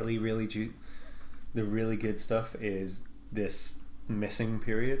really the really good stuff is this missing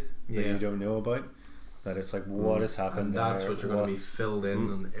period that you don't know about. That it's like, what has happened, and that's what you're going to be filled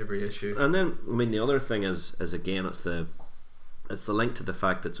in on every issue. And then, I mean, the other thing is again, it's the link to the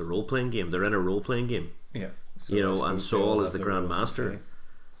fact that it's a role playing game. They're in a role playing game. Yeah. So and Saul is the Grand Master.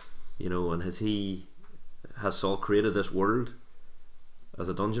 And has Saul created this world as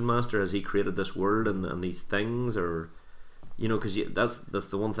a dungeon master? Has he created this world and these things, or because that's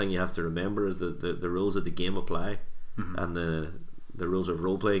the one thing you have to remember is that the rules of the game apply, and the rules of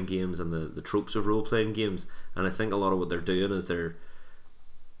role playing games and the tropes of role playing games. And I think a lot of what they're doing is they're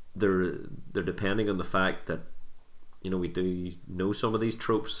depending on the fact that we do know some of these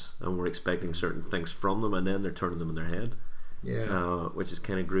tropes and we're expecting certain things from them, and then they're turning them in their head. Yeah, which is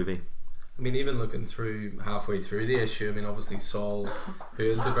kind of groovy. I mean, even looking through halfway through the issue, I mean, obviously Saul, who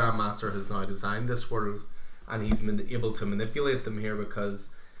is the Grand Master, has now designed this world, and he's able to manipulate them here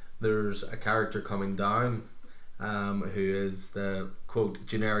because there's a character coming down, who is the quote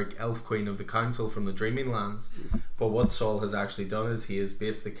generic elf queen of the council from the Dreaming Lands. But what Saul has actually done is he has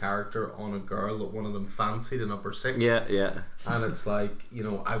based the character on a girl that one of them fancied in upper sixth. Yeah. And it's like,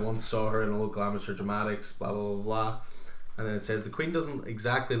 I once saw her in a local amateur dramatics, blah blah blah blah. And then it says the queen doesn't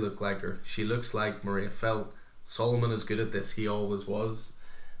exactly look like her. She looks like Maria Felt. Solomon is good at this. He always was.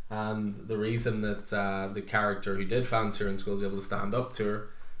 And the reason that the character who did fancy her in school is able to stand up to her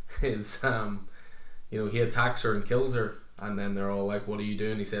is, he attacks her and kills her. And then they're all like, what are you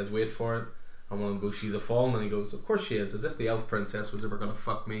doing? He says, wait for it. And one of them goes, she's a fallen. And he goes, of course she is. As if the elf princess was ever going to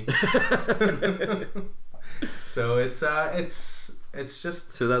fuck me. So it's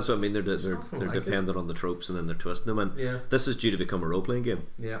just, so that's what I mean. They're dependent on the tropes, and then they're twisting them. And this is due to become a role playing game.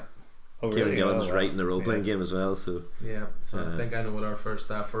 Yeah. Oh, Kieran really? Gillen's Oh, wow. writing the role playing game as well. So Yeah, so I think I know what our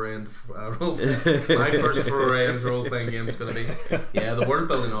first foray into role my first foray into role playing game is going to be. Yeah, the world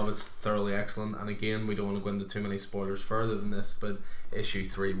building of it's thoroughly excellent, and again, we don't want to go into too many spoilers further than this, but issue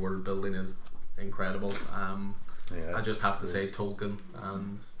 3 world building is incredible. Yeah, I just have to it say is. Tolkien,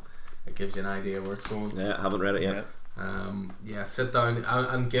 and it gives you an idea where it's going. yeah, I haven't read it yet. Yeah, sit down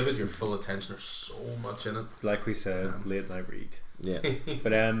and give it your full attention. There's so much in it. Like we said, late night read. Yeah,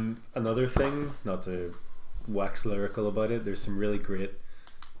 But another thing, not to wax lyrical about it, there's some really great,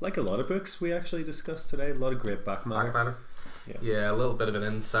 like a lot of books we actually discussed today, a lot of great back matter. Back matter. Yeah. Yeah, a little bit of an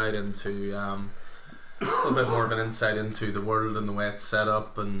insight into a little bit more of an insight into the world and the way it's set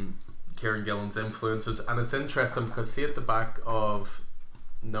up and Kieran Gillen's influences. And it's interesting because see at the back of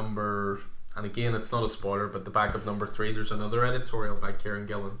number, and again it's not a spoiler, but the back of number 3 there's another editorial by Kieran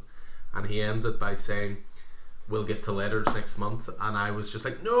Gillen, and he ends it by saying we'll get to letters next month, and I was just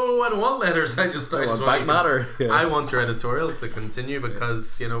like, no, I don't want letters. I just want want back you to- matter. Yeah. I want your editorials to continue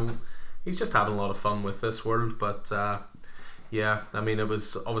because you know he's just having a lot of fun with this world. But yeah, I mean it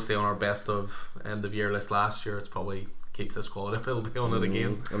was obviously on our best of end of year list last year. It's probably keeps this quality up. It'll be on it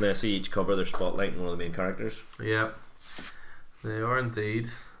again. And I see each cover they're spotlighting one of the main characters. Yeah, they are indeed.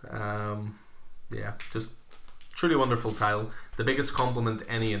 Yeah, just truly wonderful title. The biggest compliment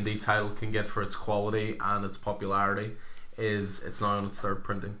any indie title can get for its quality and its popularity is it's now on its 3rd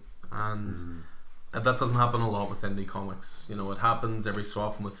printing, and that doesn't happen a lot with indie comics. You know, it happens every so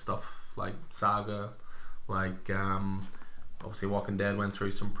often with stuff like Saga, like obviously Walking Dead went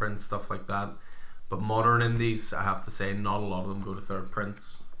through some prints, stuff like that. But modern indies, I have to say, not a lot of them go to 3rd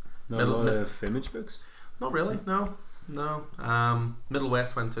prints. Not a lot of image books. Not really, no. Middle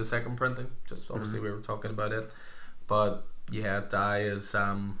West went to a 2nd printing. Just obviously we were talking about it, but yeah, Die is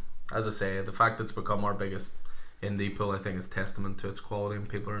as I say, the fact it's become our biggest indie pool, I think, is testament to its quality and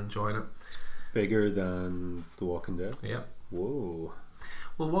people are enjoying it. Bigger than The Walking Dead. Yeah. Whoa.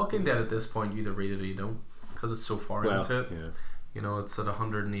 Well, Walking Dead at this point, you either read it or you don't, because it's so far into it. Yeah. You know, it's at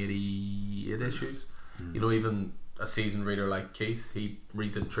 188 issues. You know, even a seasoned reader like Keith, he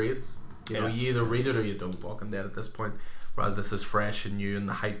reads in trades. You know, you either read it or you don't. Walking Dead at this point, whereas this is fresh and new, and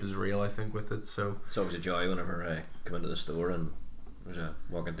the hype is real, I think, with it. So It's always a joy whenever I come into the store and there's a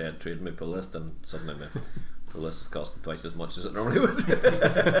Walking Dead trade in my pull list, and suddenly my pull list is costing twice as much as it normally would.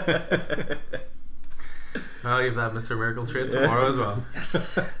 I'll give that Mr. Miracle trade tomorrow as well.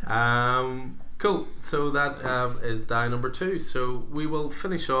 Yes. Cool. So that is Die number 2. So we will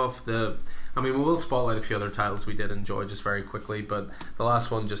finish off we will spotlight a few other titles we did enjoy just very quickly, but the last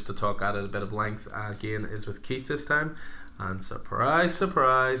one, just to talk at it a bit of length, again, is with Keith this time. And surprise,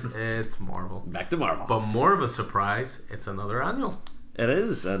 surprise, it's Marvel. Back to Marvel. But more of a surprise, it's another annual. It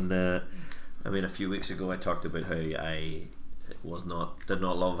is, and a few weeks ago I talked about how I did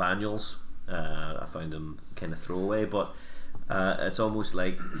not love annuals. I found them kind of throwaway, but it's almost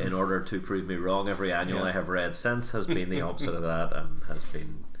like in order to prove me wrong, every annual I have read since has been the opposite of that, and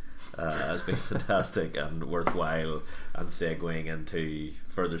has been fantastic and worthwhile, and segueing into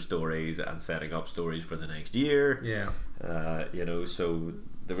further stories and setting up stories for the next year. Yeah. So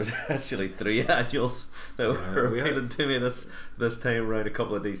there was actually 3 annuals that were appealing to me this time around. A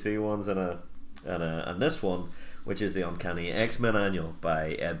couple of DC ones and this one, which is the Uncanny X-Men annual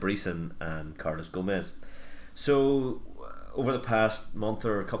by Ed Brisson and Carlos Gomez. So over the past month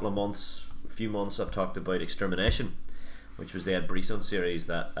or a couple of few months, I've talked about Extermination, which was the Ed Brisson series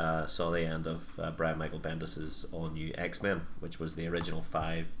that saw the end of Brian Michael Bendis' all-new X-Men, which was the original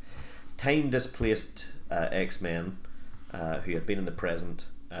 5 time-displaced X-Men who had been in the present,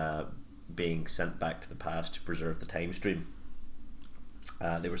 being sent back to the past to preserve the time stream.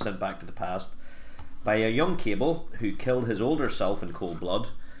 They were sent back to the past by a young Cable who killed his older self in cold blood,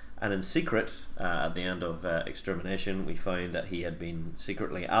 and in secret, at the end of Extermination, we found that he had been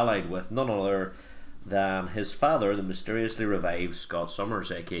secretly allied with none other than his father, the mysteriously revived Scott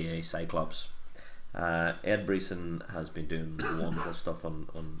Summers, aka Cyclops. Ed Brisson has been doing wonderful stuff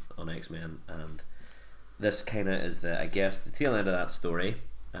on X-Men, and this kind of is the tail end of that story.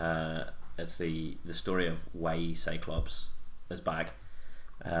 It's the story of why Cyclops is back,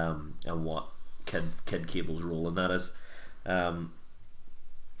 and what Kid Cable's role in that is, and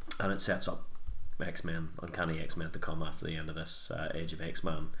it sets up X-Men, Uncanny X-Men, to come after the end of this Age of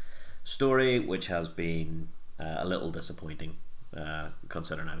X-Men story, which has been a little disappointing,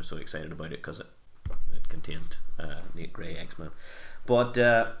 considering I was so excited about it because it contained Nate Grey X-Men. But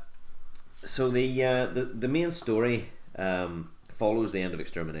so the main story follows the end of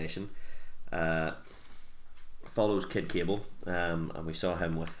Extermination, follows Kid Cable, and we saw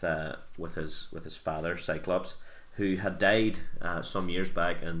him with his father Cyclops who had died some years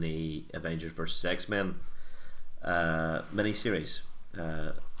back in the Avengers vs. X-Men miniseries.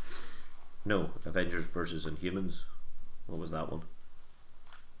 No, Avengers vs. Inhumans. What was that one?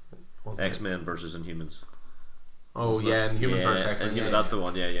 X-Men versus Inhumans. Oh yeah, Inhumans versus X-Men. That's the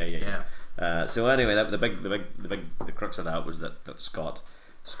one. Yeah. So anyway, the crux of that was that Scott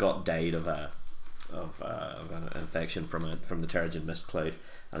died of an infection from the Terrigen mist cloud.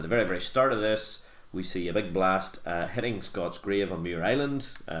 And at the very start of this, we see a big blast hitting Scott's grave on Muir Island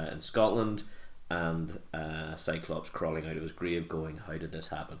in Scotland, and Cyclops crawling out of his grave, going, "How did this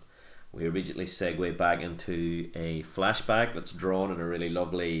happen?" We immediately segue back into a flashback that's drawn in a really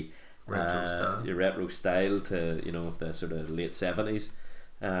lovely retro style to the sort of late 70s.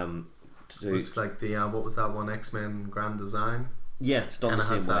 Looks like the what was that one, X-Men Grand Design? Yeah, it's done the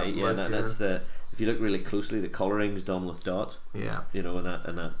same way. And it's if you look really closely, the colouring's done with dots. Yeah, in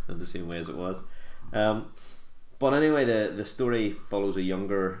the same way as it was. But anyway, the story follows a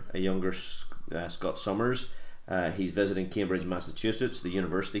younger Scott Summers. He's visiting Cambridge, Massachusetts, the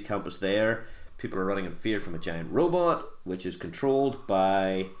university campus there. People are running in fear from a giant robot, which is controlled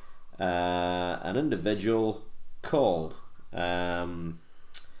by an individual called.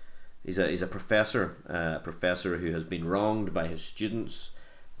 He's a professor who has been wronged by his students.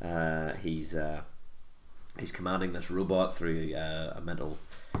 He's commanding this robot through a mental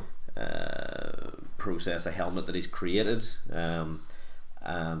process, a helmet that he's created,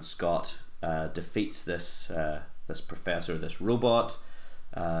 and Scott defeats this professor, this robot,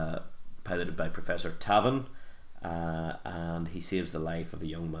 piloted by Professor Taven, and he saves the life of a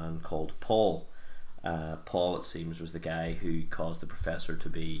young man called Paul. Paul, it seems, was the guy who caused the professor to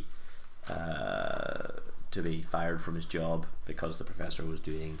be fired from his job because the professor was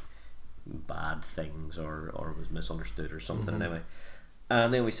doing bad things or was misunderstood or something. Mm-hmm. Anyway,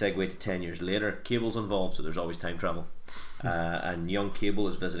 and then we segue to 10 years later. Cable's involved, so there's always time travel. And young Cable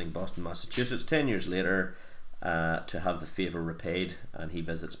is visiting Boston, Massachusetts 10 years later to have the favour repaid, and he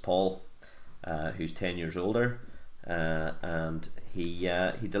visits Paul, who's 10 years older, and he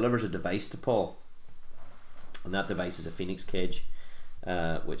delivers a device to Paul, and that device is a Phoenix cage,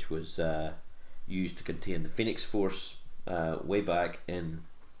 which was used to contain the Phoenix Force way back in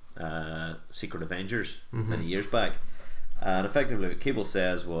Secret Avengers many years back. And effectively what Cable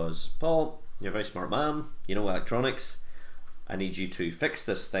says was, "Paul, you're a very smart man, you know electronics, I need you to fix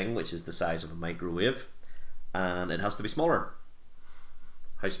this thing, which is the size of a microwave, and it has to be smaller."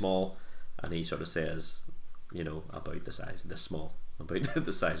 How small? And he sort of says, about the size, this small, about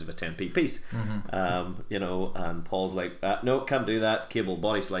the size of a 10p piece. And Paul's like, "No, can't do that." Cable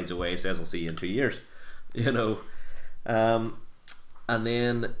body slides away, says, "I'll see you in 2 years." And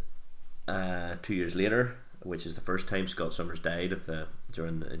then 2 years later, which is the first time Scott Summers died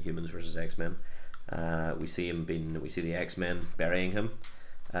during the Inhumans vs. X-Men, we see the X-Men burying him.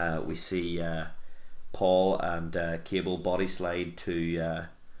 We see Paul and Cable body slide to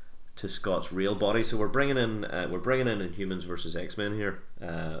Scott's real body. So we're bringing in Inhumans vs. X-Men here.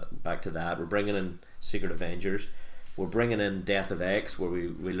 Back to that, we're bringing in Secret Avengers. We're bringing in Death of X, where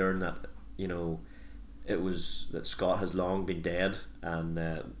we learn that it was that Scott has long been dead, and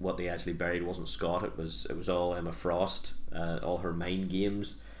what they actually buried wasn't Scott. It was all Emma Frost, all her mind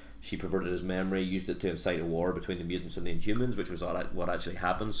games. She perverted his memory, used it to incite a war between the mutants and the Inhumans, which was what actually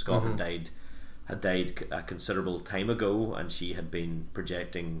happened. Scott had died a considerable time ago, and she had been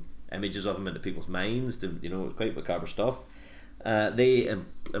projecting images of him into people's minds. It was quite macabre stuff. They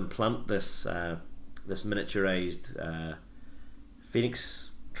implant this miniaturized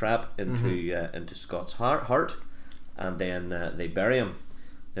Phoenix trap into Scott's heart, and then they bury him.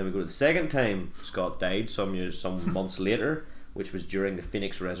 Then we go to the second time Scott died, some months later, which was during the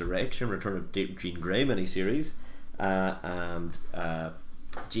Phoenix Resurrection, Return of Jean Grey miniseries, and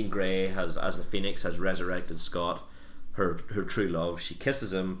Jean Grey as the Phoenix has resurrected Scott, her true love. She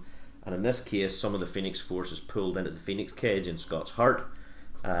kisses him, and in this case, some of the Phoenix Force is pulled into the Phoenix cage in Scott's heart.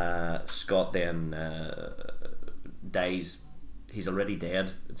 Scott then dies. He's already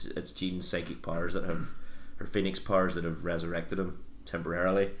dead. It's Jean's psychic powers that have her Phoenix powers that have resurrected him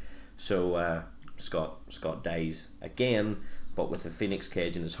temporarily. So Scott dies again, but with the Phoenix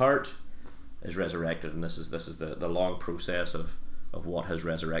cage in his heart, is resurrected, and this is the long process of what has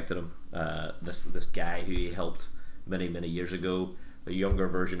resurrected him. This guy who he helped many years ago, the younger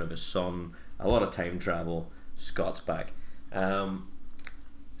version of his son, a lot of time travel. Scott's back.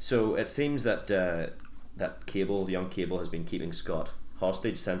 So it seems that young Cable has been keeping Scott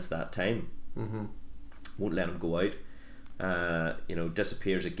hostage since that time. Won't let him go out.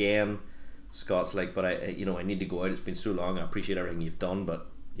 Disappears again. Scott's like, "But I need to go out. It's been so long. I appreciate everything you've done, but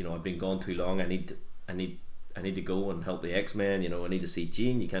I've been gone too long. I need I need to go and help the X-Men. I need to see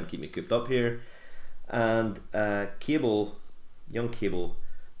Jean. You can't keep me cooped up here. And Cable, young Cable,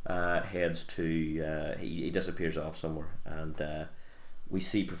 heads to he disappears off somewhere, and we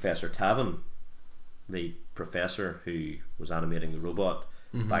see Professor Taven, the professor who was animating the robot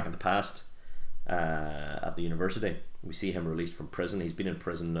back in the past at the university. We see him released from prison. He's been in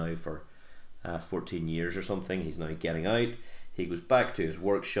prison now for 14 years or something. He's now getting out. He goes back to his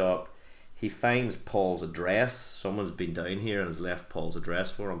workshop. He finds Paul's address. Someone's been down here and has left Paul's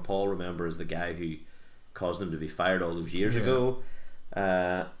address for him. Paul, remember, is the guy who caused him to be fired all those years ago.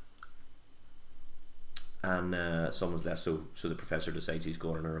 And someone's left, so the professor decides he's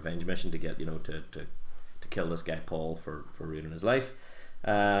going on a revenge mission to get to kill this guy Paul for ruining his life.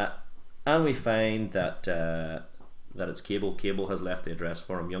 And we find that it's Cable. Cable has left the address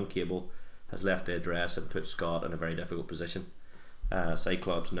for him. Young Cable has left the address and put Scott in a very difficult position.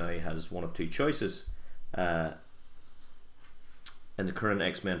 Cyclops now has one of two choices. In the current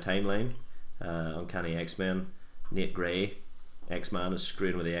X-Men timeline, Uncanny X-Men, Nate Gray, X-Man, is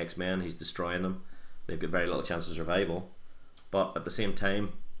screwing with the X-Men. He's destroying them. They've got very little chance of survival. But at the same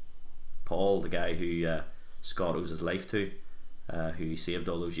time, Paul, the guy who Scott owes his life to, who he saved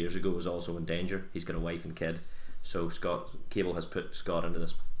all those years ago, is also in danger. He's got a wife and kid. So Cable has put Scott into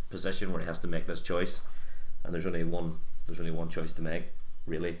this position where he has to make this choice, and there's only one choice to make.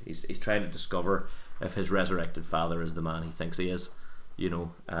 Really, he's trying to discover if his resurrected father is the man he thinks he is,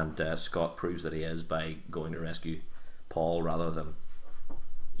 and Scott proves that he is by going to rescue Paul rather than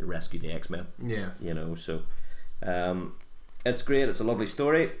rescue the X-Men. So it's great. It's a lovely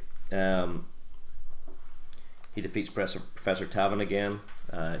story. He defeats Professor Taven again.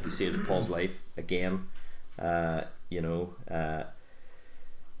 He saves Paul's life again.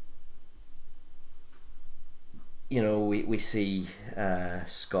 We see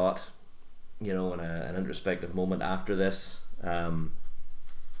Scott, in an introspective moment after this,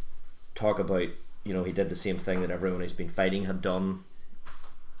 talk about, he did the same thing that everyone he's been fighting had done.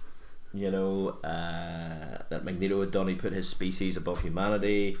 That Magneto had done. He put his species above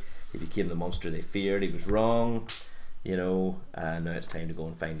humanity. He became the monster they feared. He was wrong. Now it's time to go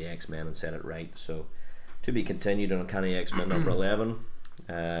and find the X-Men and set it right. So, to be continued on Uncanny X-Men number 11.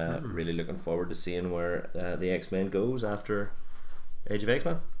 Really looking forward to seeing where the X-Men goes after Age of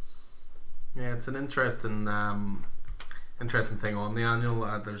X-Men. Yeah, it's an interesting thing on the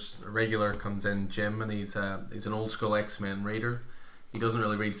annual. There's a regular comes in, Jim, and he's an old school X-Men reader. He doesn't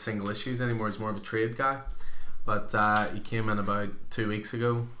really read single issues anymore. He's more of a trade guy. But he came in about 2 weeks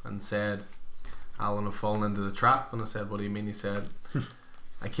ago and said, Alan have fallen into the trap. And I said, what do you mean? He said,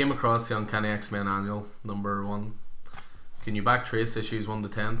 I came across the Uncanny X-Men annual number 1. Can you backtrace issues 1 to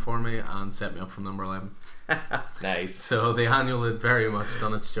 10 for me and set me up from number 11? Nice. So the annual had very much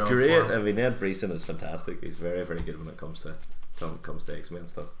done its job. Great. I mean, Ed Brisson is fantastic. He's very, very good when it comes to X-Men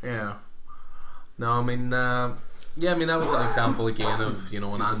stuff. Yeah. No, I mean, that was an example again of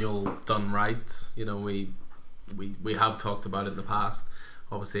an annual done right. We have talked about it in the past,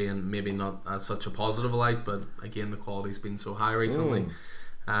 obviously, and maybe not as such a positive light, but again, the quality's been so high recently.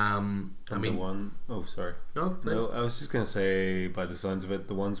 Sorry. No, please. No, I was just going to say, by the sounds of it,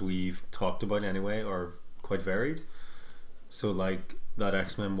 the ones we've talked about anyway are quite varied. So, like that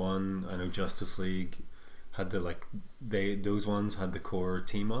X-Men one, I know Justice League had those ones had the core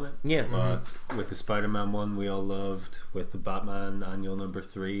team on it. Yeah. But with the Spider-Man one, we all loved. With the Batman annual number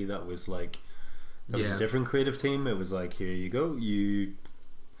 3, that was a different creative team. It was like, here you go. You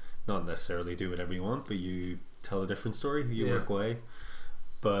not necessarily do whatever you want, but you tell a different story. You work away.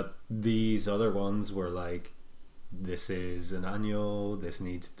 But these other ones were like, this is an annual. This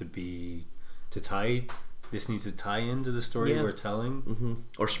needs to tie into the story we're telling,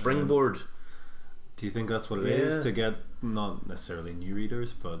 or springboard. Do you think that's what it is, to get not necessarily new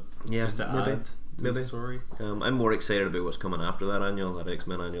readers, but just to add to the story? I'm more excited about what's coming after that annual, that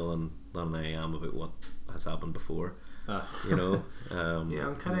X-Men annual, than I am about what has happened before.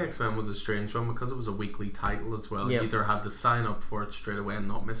 Uncanny X-Men was a strange one because it was a weekly title as well. You either had to sign up for it straight away and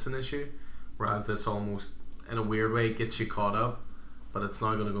not miss an issue, whereas this almost in a weird way gets you caught up, but it's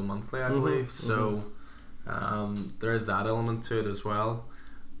now going to go monthly, I believe. So there is that element to it as well.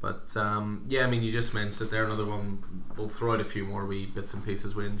 But you just mentioned it there. Another one, we'll throw out a few more wee bits and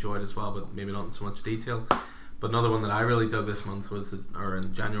pieces we enjoyed as well, but maybe not in so much detail. But another one that I really dug this month or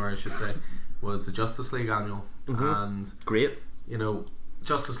in January I should say, was the Justice League annual. And great.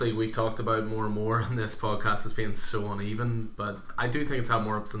 Justice League we've talked about more and more in this podcast as being so uneven, but I do think it's had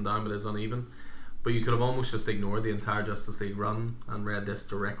more ups and downs, but it's uneven. But you could have almost just ignored the entire Justice League run and read this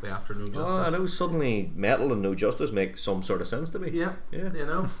directly after No Justice. Oh, I know suddenly Metal and No Justice make some sort of sense to me. Yeah, Yeah. you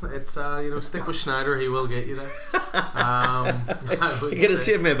know, it's stick with Schneider, he will get you there. You're gonna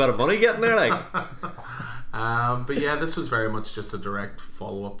save me a bit of money getting there, like. But yeah, this was very much just a direct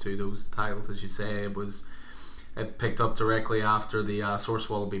follow up to those titles, as you say. It picked up directly after the Source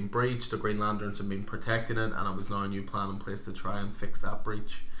Wall had been breached. The Green Lanterns had been protecting it, and it was now a new plan in place to try and fix that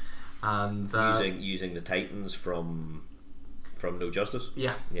breach. And using the Titans from No Justice.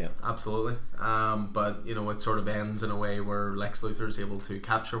 Yeah, Yeah. absolutely. But it sort of ends in a way where Lex Luthor is able to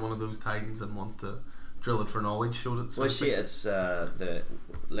capture one of those Titans and wants to drill it for knowledge. Showed it. Well, see, it's the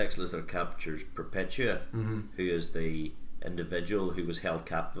Lex Luthor captures Perpetua, who is the individual who was held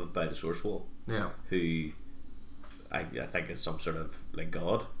captive by the Source Wall. Yeah. Who I think is some sort of like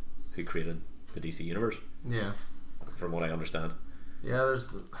god who created the DC universe. Yeah. From what I understand. Yeah,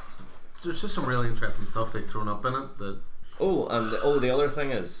 there's just some really interesting stuff they've thrown up in it. That the other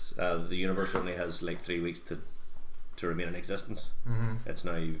thing is the universe only has like 3 weeks to remain in existence. It's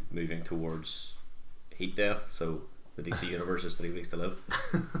now moving towards heat death, so the DC universe has 3 weeks to live.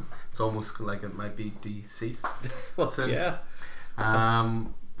 It's almost like it might be deceased. Well, soon. yeah.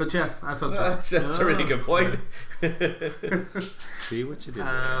 But yeah, I thought That's a really good point. See what you did.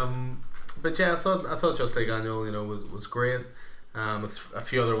 But yeah, I thought Justice League Annual, was great. A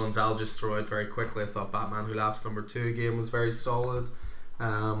few other ones I'll just throw out very quickly. I thought Batman Who Laughs #2 again was very solid.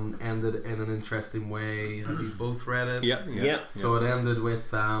 Ended in an interesting way. Have you both read it? Yeah. So it ended with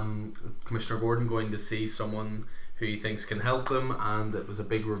Commissioner Gordon going to see someone who he thinks can help him, and it was a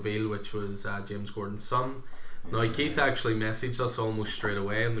big reveal, which was James Gordon's son. Now Keith actually messaged us almost straight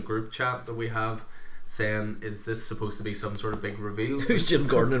away in the group chat that we have, saying, "Is this supposed to be some sort of big reveal? Who's Jim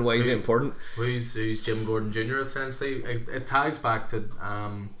Gordon and why is he important?" Who's Jim Gordon Jr. essentially? It ties back to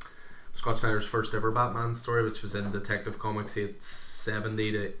Scott Snyder's first ever Batman story, which was in Detective Comics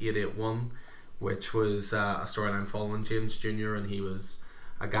 870 to 881, which was a storyline following James Jr. and he was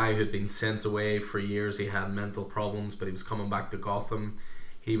a guy who'd been sent away for years. He had mental problems, but he was coming back to Gotham.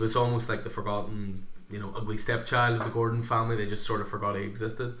 He was almost like the forgotten, ugly stepchild of the Gordon family. They just sort of forgot he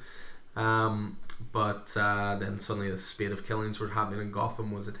existed. But then suddenly the spate of killings were happening in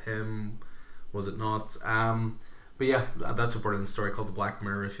Gotham. Was it him? Was it not? But yeah, that's a brilliant story called The Black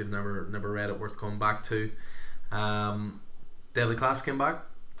Mirror. If you've never read it, worth going back to. Deadly Class came back.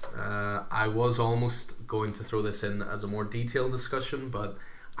 I was almost going to throw this in as a more detailed discussion, but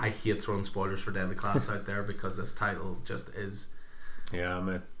I hate throwing spoilers for Deadly Class out there because this title just is. Yeah, I'm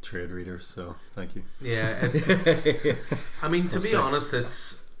a trade reader, so thank you. Yeah, it's. I mean, to be honest,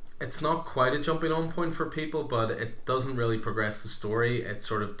 it's not quite a jumping on point for people, but it doesn't really progress the story. It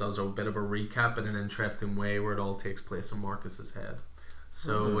sort of does a bit of a recap in an interesting way where it all takes place in Marcus's head.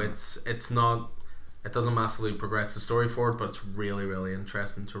 So it's not. It doesn't massively progress the story forward, but it's really, really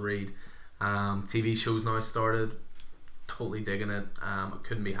interesting to read. TV show's now started. Totally digging it. I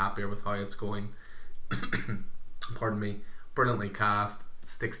couldn't be happier with how it's going. Pardon me. Brilliantly cast.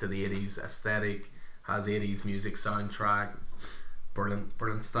 Sticks to the 80s aesthetic. Has 80s music soundtrack.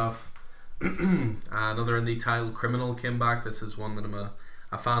 Brilliant stuff. Another indie title, Criminal, came back. This is one that I'm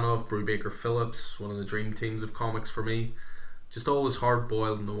a fan of. Brubaker Phillips, one of the dream teams of comics for me. Just always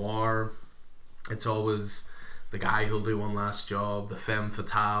hard-boiled noir. It's always the guy who'll do one last job, the femme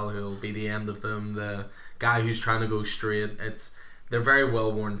fatale who'll be the end of them, the guy who's trying to go straight. They're very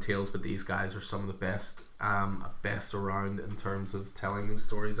well-worn tales, but these guys are some of the best around in terms of telling those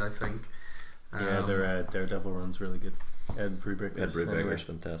stories, I think. Yeah, their Daredevil run's really good. Ed Brubaker's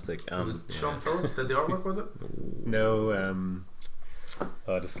fantastic. Was it Sean Phillips did the artwork, was it? No,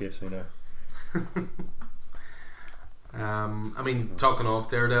 it escapes me now. I mean, talking of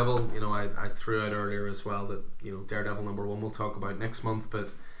Daredevil, I threw out earlier as well that Daredevil #1 we'll talk about next month, but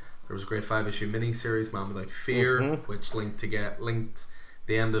there was a great 5-issue mini-series, Man Without Fear, which linked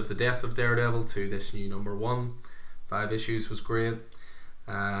the end of the death of Daredevil to this new #1. 5 issues was great.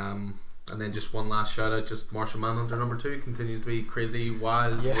 And then just one last shout out, just Martian Manhunter #2 continues to be crazy,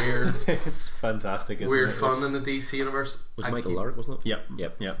 wild, weird. It's fantastic, isn't weird it? fun in the DC universe. Was Michael Lark, wasn't it?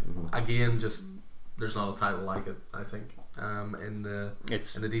 Yep. Again, just there's not a title like it, I think. In the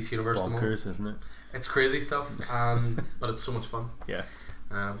DC universe, bonkers, isn't it? It's crazy stuff, but it's so much fun. Yeah.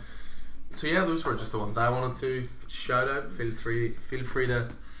 So yeah, those were just the ones I wanted to shout out. Feel free to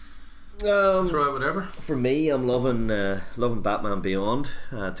throw out whatever. For me, I'm loving Batman Beyond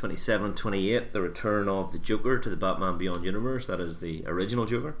 27 and 28, the return of the Joker to the Batman Beyond universe. That is the original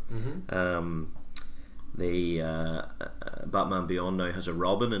Joker. The Batman Beyond now has a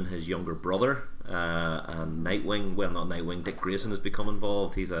Robin and his younger brother, and Nightwing. Well, not Nightwing. Dick Grayson has become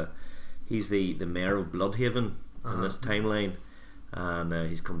involved. He's he's the mayor of Bloodhaven in this timeline, and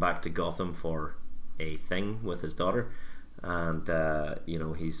he's come back to Gotham for a thing with his daughter, and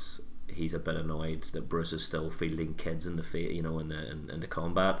he's a bit annoyed that Bruce is still fielding kids in the in the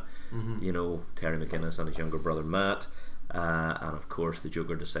combat. Terry McGinnis and his younger brother Matt, and of course the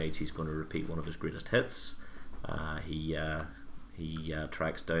Joker decides he's going to repeat one of his greatest hits. He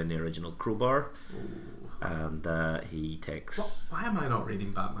tracks down the original Crowbar. Ooh. And he takes. Why am I not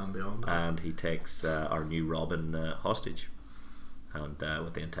reading Batman Beyond? And he takes our new Robin hostage, and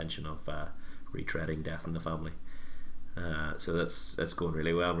with the intention of retreading Death in the Family. So that's going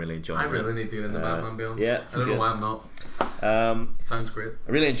really well. I'm really enjoying it. I really need to get into Batman Beyond. Yeah, I don't know why I'm not. Sounds great.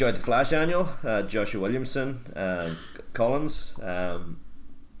 I really enjoyed the Flash annual. Joshua Williamson, Collins,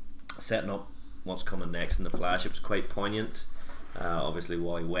 setting up what's coming next in the Flash. It was quite poignant. Obviously,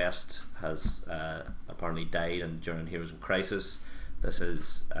 Wally West has apparently died during Heroes in Crisis. This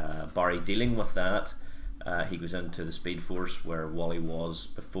is Barry dealing with that. He goes into the Speed Force where Wally was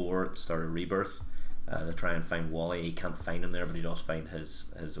before it started Rebirth. To try and find Wally. He can't find him there, but he does find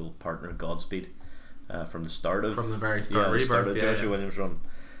his old partner Godspeed from the very start of Rebirth, start of Joshua Williams run.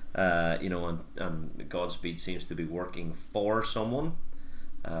 And Godspeed seems to be working for someone,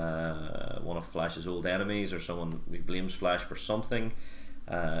 one of Flash's old enemies, or someone who blames Flash for something.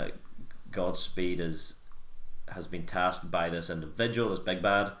 Godspeed has been tasked by this individual, this Big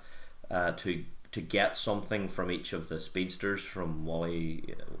Bad, to get something from each of the speedsters, from Wally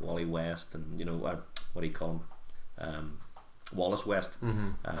West, and what do you call him, Wallace West,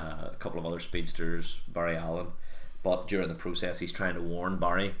 a couple of other speedsters, Barry Allen. But during the process, he's trying to warn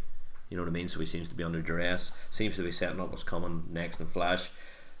Barry. You know what I mean? So he seems to be under duress. Seems to be setting up what's coming next in Flash.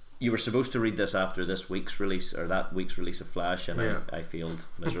 You were supposed to read this after this week's release, or that week's release of Flash, and I failed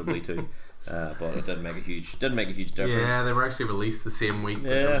miserably too. But it didn't make a huge difference. Yeah, they were actually released the same week, but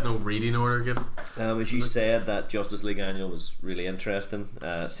there was no reading order given. As you said, that Justice League annual was really interesting.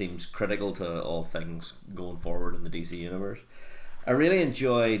 Seems critical to all things going forward in the DC universe. I really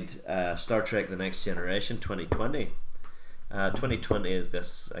enjoyed Star Trek: The Next Generation 2020. 2020 is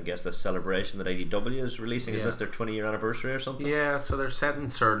this celebration that IDW is releasing. Is this their 20-year anniversary or something? Yeah, so they're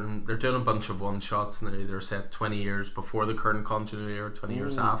doing a bunch of one shots, and they're either set 20 years before the current continuity or 20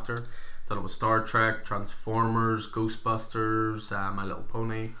 years after. Done it with Star Trek, Transformers, Ghostbusters, My Little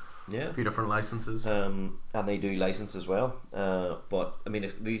Pony. Yeah, a few different licenses. And they do license as well. But I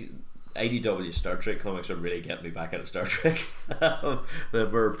mean, these IDW Star Trek comics are really getting me back into Star Trek. They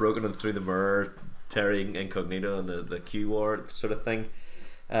were Broken and Through the Mirror, Terry Incognito, and the Q War sort of thing.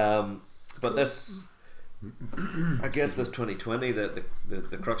 But this, I guess, this 2020, the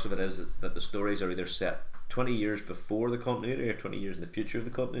crux of it is that the stories are either set 20 years before the continuity or 20 years in the future of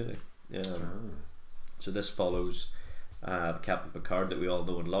the continuity. So this follows Captain Picard that we all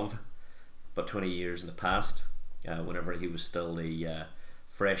know and love, but 20 years in the past, whenever he was still the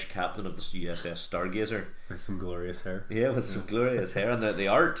fresh captain of the USS Stargazer, with some glorious hair. With some glorious hair, and the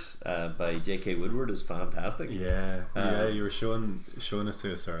art by J.K. Woodward is fantastic. You were showing it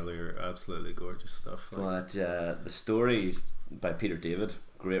to us earlier. Absolutely gorgeous stuff. But the stories by Peter David,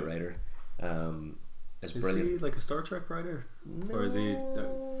 great writer. Is brilliant. He like a Star Trek writer? No, or is he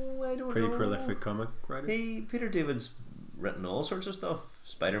pretty prolific comic writer? Peter David's written all sorts of stuff,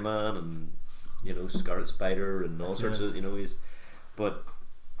 Spider-Man and Scarlet Spider and all sorts of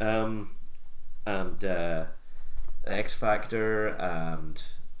X Factor and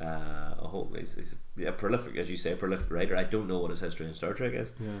a whole he's a prolific, as you say, prolific writer. I don't know what his history in Star Trek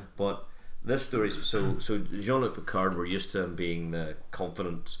is, but this story so Jean-Luc Picard, we're used to him being the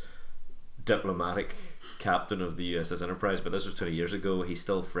confident diplomatic captain of the USS Enterprise, but this was 20 years ago. He's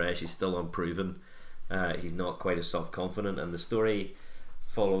still fresh, he's still unproven, he's not quite as self-confident, and the story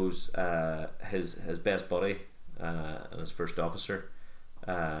follows his best buddy and his first officer,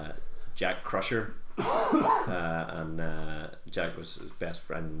 Jack Crusher, and Jack was his best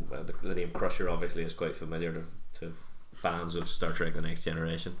friend. The name Crusher obviously is quite familiar to fans of Star Trek: The Next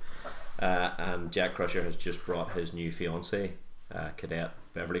Generation, and Jack Crusher has just brought his new fiancée, Cadet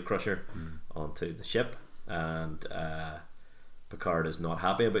Beverly Crusher, onto the ship, and Picard is not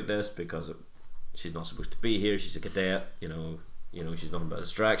happy about this because she's not supposed to be here. She's a cadet, she's nothing but a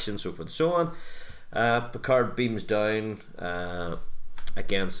distraction, so forth and so on. Picard beams down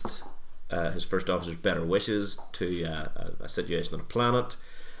against his first officer's better wishes to a situation on a planet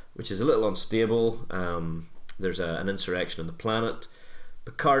which is a little unstable. There's an insurrection on the planet.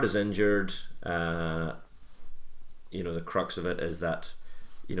 Picard is injured. The crux of it is that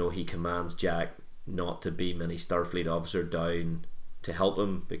he commands Jack not to beam any Starfleet officer down to help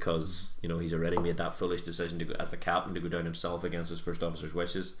him because he's already made that foolish decision to go, as the captain, to go down himself against his first officer's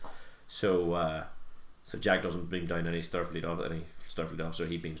wishes. So Jack doesn't beam down any Starfleet officer.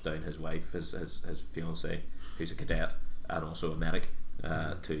 He beams down his wife, his fiance, who's a cadet and also a medic.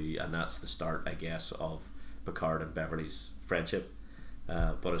 And that's the start, I guess, of Picard and Beverly's friendship.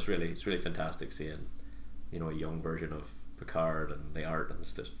 But it's really fantastic seeing, a young version of Picard and the art, and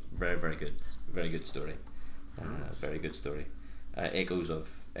it's just very good story. Very good story. Echoes of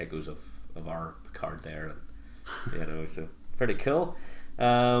our Picard there, and so pretty cool.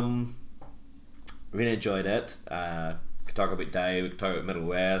 Really enjoyed it. We could talk about Die, we could talk about Middle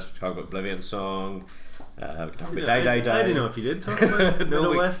West, we could talk about Oblivion Song. We could talk about Die. I don't know if you did talk about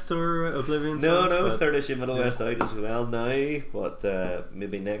Middle West or Oblivion Song. No, third issue Middle West out as well now, but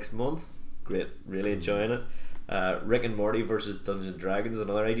maybe next month. Great, really enjoying it. Rick and Morty versus Dungeons and Dragons,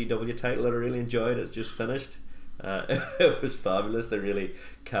 another IDW title that I really enjoyed. It's just finished. It was fabulous. They really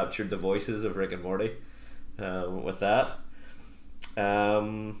captured the voices of Rick and Morty with that.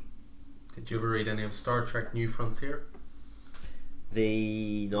 Did you ever read any of Star Trek New Frontier?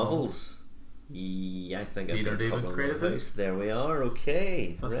 The novels? Yeah, I think I've Peter got a David couple of created those. those? There we are.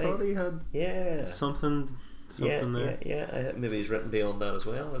 Okay, I right. thought he had something there. Yeah. Maybe he's written beyond that as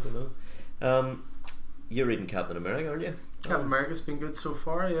well. I don't know. You're reading Captain America, aren't you? Captain America's been good so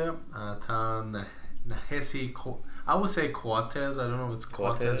far, yeah. Nahesi, I would say Coates. I don't know if it's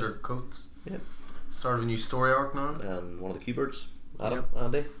Coates or Coates. Yeah. Start of a new story arc now. And one of the Kuberts, Adam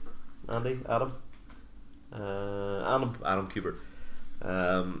Kubert.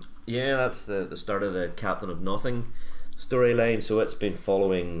 That's the start of the Captain of Nothing storyline. So it's been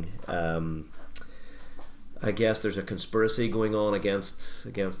following. I guess there's a conspiracy going on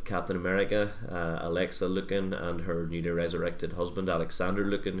against Captain America. Alexa Lukin and her newly resurrected husband Alexander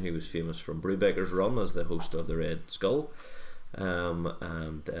Lukin, who was famous from Brubaker's Run as the host of the Red Skull.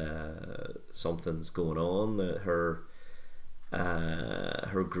 And something's going on. Her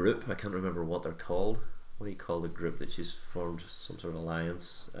group, I can't remember what they're called. What do you call the group that she's formed? Some sort of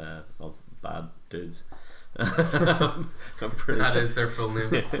alliance of bad dudes. I'm pretty That sure. is their full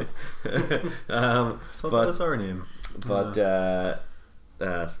name. Thought that was our name. But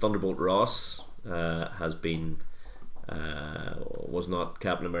Thunderbolt Ross has been was not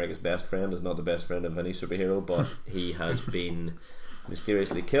Captain America's best friend, is not the best friend of any superhero, but he has been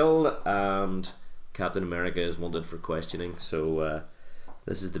mysteriously killed, and Captain America is wanted for questioning. So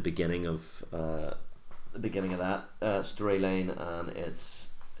this is the beginning of that storyline, and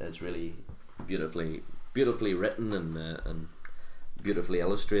it's really beautifully written and beautifully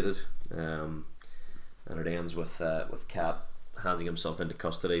illustrated. And it ends with Cap handing himself into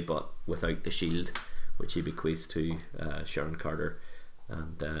custody, but without the shield, which he bequeaths to Sharon Carter,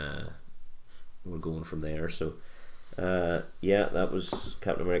 and we're going from there. So that was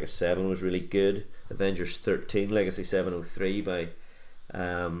Captain America 7 was really good. Avengers 13 Legacy 703 by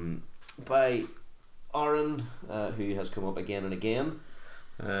Aaron, who has come up again and again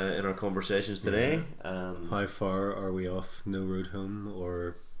in our conversations today. How far are we off No Road Home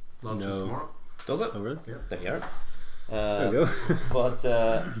or Launches tomorrow. Does it? Oh really? Yeah. There you are. There you go. But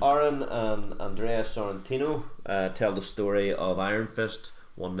Aaron and Andrea Sorrentino tell the story of Iron Fist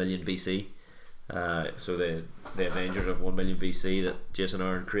 1 million BC. So the Avengers of 1 million BC that Jason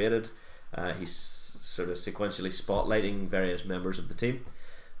Aaron created. He's sort of sequentially spotlighting various members of the team.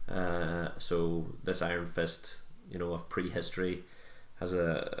 So this Iron Fist, of prehistory, has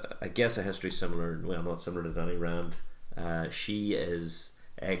a history similar, well, not similar to Danny Rand. She is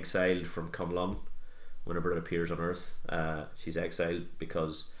exiled from Kunlun whenever it appears on Earth. She's exiled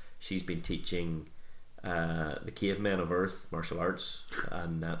because she's been teaching the cavemen of Earth martial arts,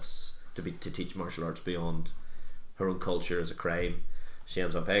 and that's to teach martial arts beyond her own culture as a crime. She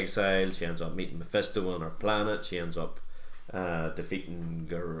ends up exiled. She ends up meeting Mephisto on her planet. She ends up defeating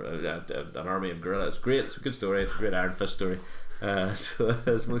an army of gorillas. It's great. It's a good story. It's a great Iron Fist story. So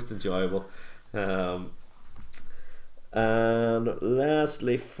it's most enjoyable. And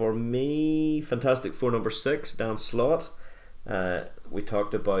lastly for me, Fantastic Four number 6, Dan Slott. We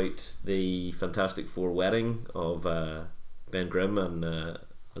talked about the Fantastic Four wedding of Ben Grimm and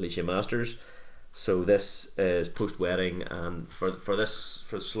Alicia Masters. So this is post-wedding, and for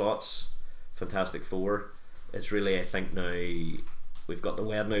Slott's Fantastic Four, it's really, I think, now we've got the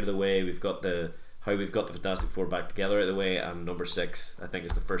wedding out of the way, we've got the Fantastic Four back together out of the way, and number 6, I think,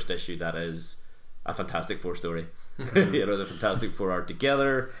 is the first issue that is a Fantastic Four story. The Fantastic Four are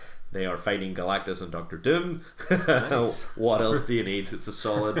together. They are fighting Galactus and Doctor Doom. Nice. What else do you need? It's the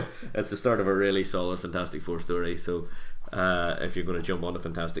start of a really solid Fantastic Four story. So if you're going to jump on the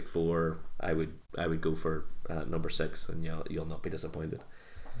Fantastic Four, I would go for number 6, and you'll not be disappointed.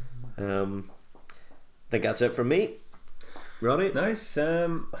 I think that's it from me. Roddy? Nice. I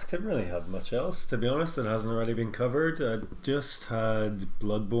didn't really have much else, to be honest. It hasn't already been covered. I just had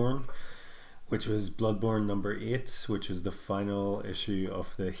Bloodborne, which was Bloodborne number 8, which is the final issue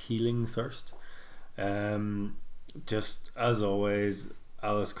of the Healing Thirst. Just as always,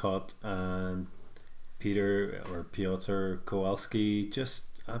 Alice Cott and Piotr Kowalski, just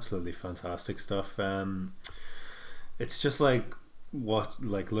absolutely fantastic stuff. It's just like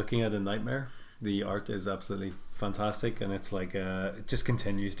looking at a nightmare. The art is absolutely fantastic, and it's like it just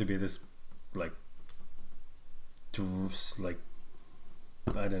continues to be this like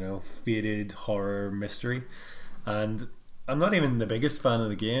I don't know, faded horror mystery. And I'm not even the biggest fan of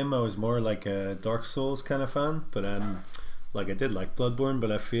the game. I was more like a Dark Souls kind of fan, but like I did like Bloodborne,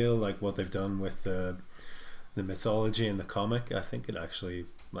 but I feel like what they've done with the mythology in the comic, I think it actually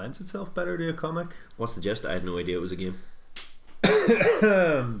lends itself better to a comic. What's the gist? I had no idea it was a game.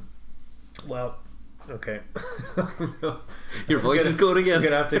 Well, okay. Your voice is going again. I'm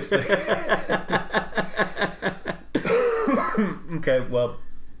gonna have to explain. Okay, well,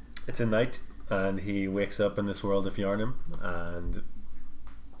 it's a knight, and he wakes up in this world of Yharnam, and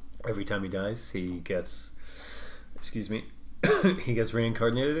every time he dies, he gets he gets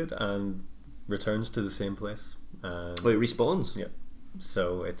reincarnated and returns to the same place. Oh, he respawns. Yeah.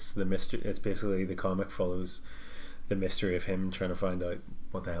 So it's the mystery. It's basically the comic follows the mystery of him trying to find out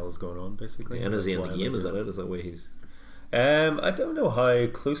what the hell is going on, basically. And is he in the game? Is that it? Is that where he's? I don't know how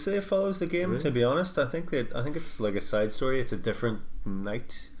closely it follows the game. To be honest, I think it's like a side story. It's a different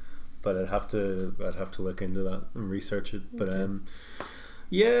knight, but I'd have to look into that and research it. But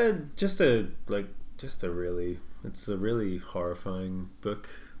yeah, it's a really horrifying book.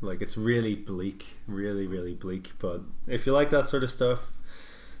 Like, it's really bleak, really, really bleak. But if you like that sort of stuff,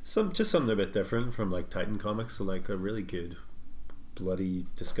 something a bit different from like Titan Comics, so like a really good, bloody,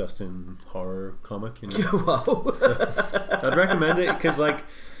 disgusting horror comic, you know. Wow. So I'd recommend it because, like,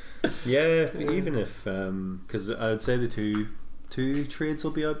 yeah, because I would say the two trades will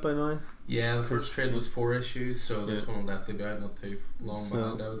be out by now. Yeah, the first trade was 4 issues, so this one will definitely be out not too long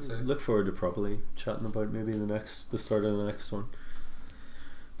behind, I would say. Look forward to probably chatting about maybe the start of the next one.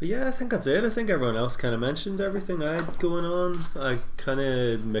 But yeah, I think that's it. I think everyone else kind of mentioned everything I had going on. I kind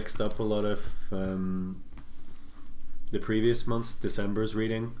of mixed up a lot of the previous month's December's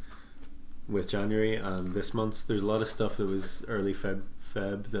reading with January, and this month's there's a lot of stuff that was early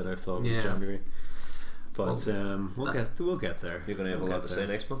Feb that I thought was January. But we'll get there. You're gonna have a lot to say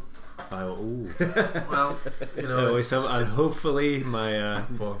next month. Well, you know, and hopefully my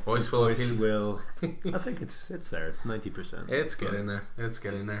voice will. I think it's there. It's 90%. It's getting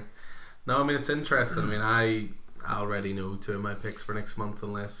there. No, I mean, it's interesting. I mean, I already know 2 of my picks for next month,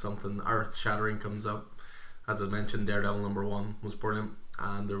 unless something earth-shattering comes up. As I mentioned, Daredevil number 1 was brilliant,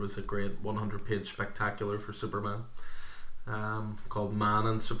 and there was a great 100-page spectacular for Superman called Man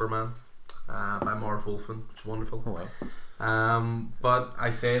and Superman by Marv Wolfman, which is wonderful. Oh, wow. But I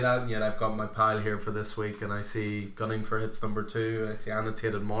say that, and yet I've got my pile here for this week, and I see Gunning for Hits number 2. I see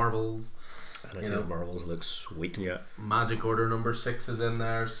Annotated Marvels. Annotated Marvels looks sweet. Yeah. Magic Order number 6 is in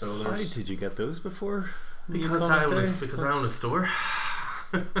there. So how did you get those before? Because I own a store.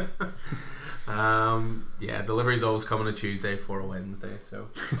 Yeah, delivery's always coming a Tuesday for a Wednesday, so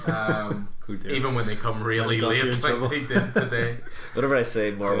even when they come really late like they did today. Whenever I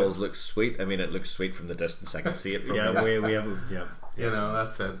say Marvels looks sweet, I mean it looks sweet from the distance. I can see it from here. we have you know,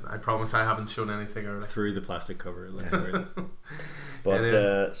 that's it. I promise I haven't shown anything early. Through the plastic cover, it looks great.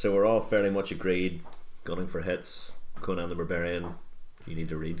 But so we're all fairly much agreed. Gunning for Hits, Conan the Barbarian, you need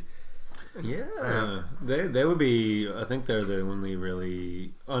to read. Yeah, they would be. I think they're the only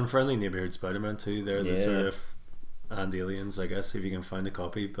really Unfriendly Neighborhood Spider-Man 2. They're the sort of and Aliens, I guess, if you can find a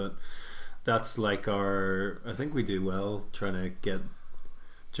copy. But that's like I think we do well trying to get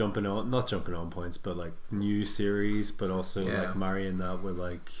not jumping on points, but like new series, but also like marrying that with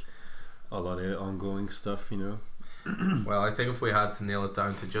like a lot of ongoing stuff, you know. Well, I think if we had to nail it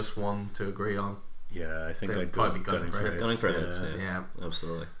down to just one to agree on, I think I'd probably be Gunning for Hits. Gunning for Hits, yeah,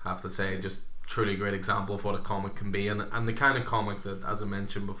 absolutely. I have to say, just truly great example of what a comic can be, and the kind of comic that, as I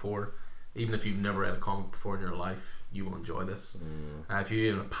mentioned before, even if you've never read a comic before in your life, you will enjoy this. If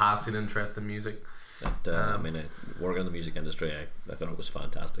you have a passing interest in music. I mean, working in the music industry, I thought it was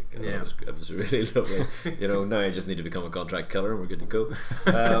fantastic. It was really lovely. You know, now I just need to become a contract killer and we're good to go.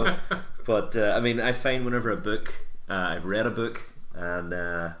 But I mean, I find whenever I've read a book,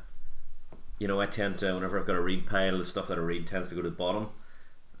 and you know, I tend to, whenever I've got a read pile, the stuff that I read tends to go to the bottom,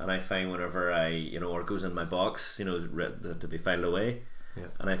 and I find whenever or it goes in my box, you know, to be filed away,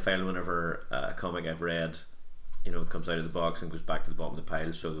 and I find whenever a comic I've read comes out of the box and goes back to the bottom of the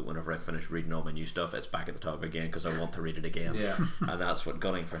pile, so that whenever I finish reading all my new stuff, it's back at the top again because I want to read it again. Yeah. And that's what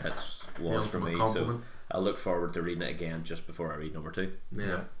Gunning for Hits The was for ultimate me. compliment. So I look forward to reading it again just before I read number 2.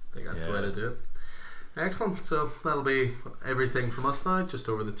 Yeah, I think that's the way Yeah. to do it. Excellent. So that'll be everything from us now. Just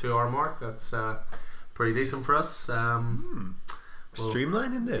over the 2 hour mark. That's pretty decent for us.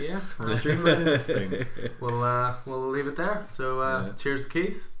 Streamlining this. Yeah. We're streamlining this thing. We'll leave it there. So cheers to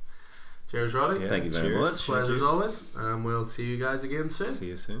Keith. Cheers, Roddy. Yeah, Thank you very cheers. much. Pleasure as always. We'll see you guys again soon. See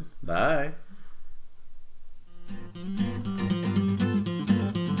you soon. Bye.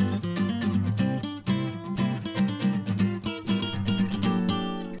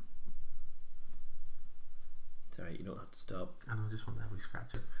 It's alright, you don't have to stop. I know, I just want to have we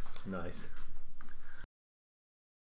scratch it. Nice.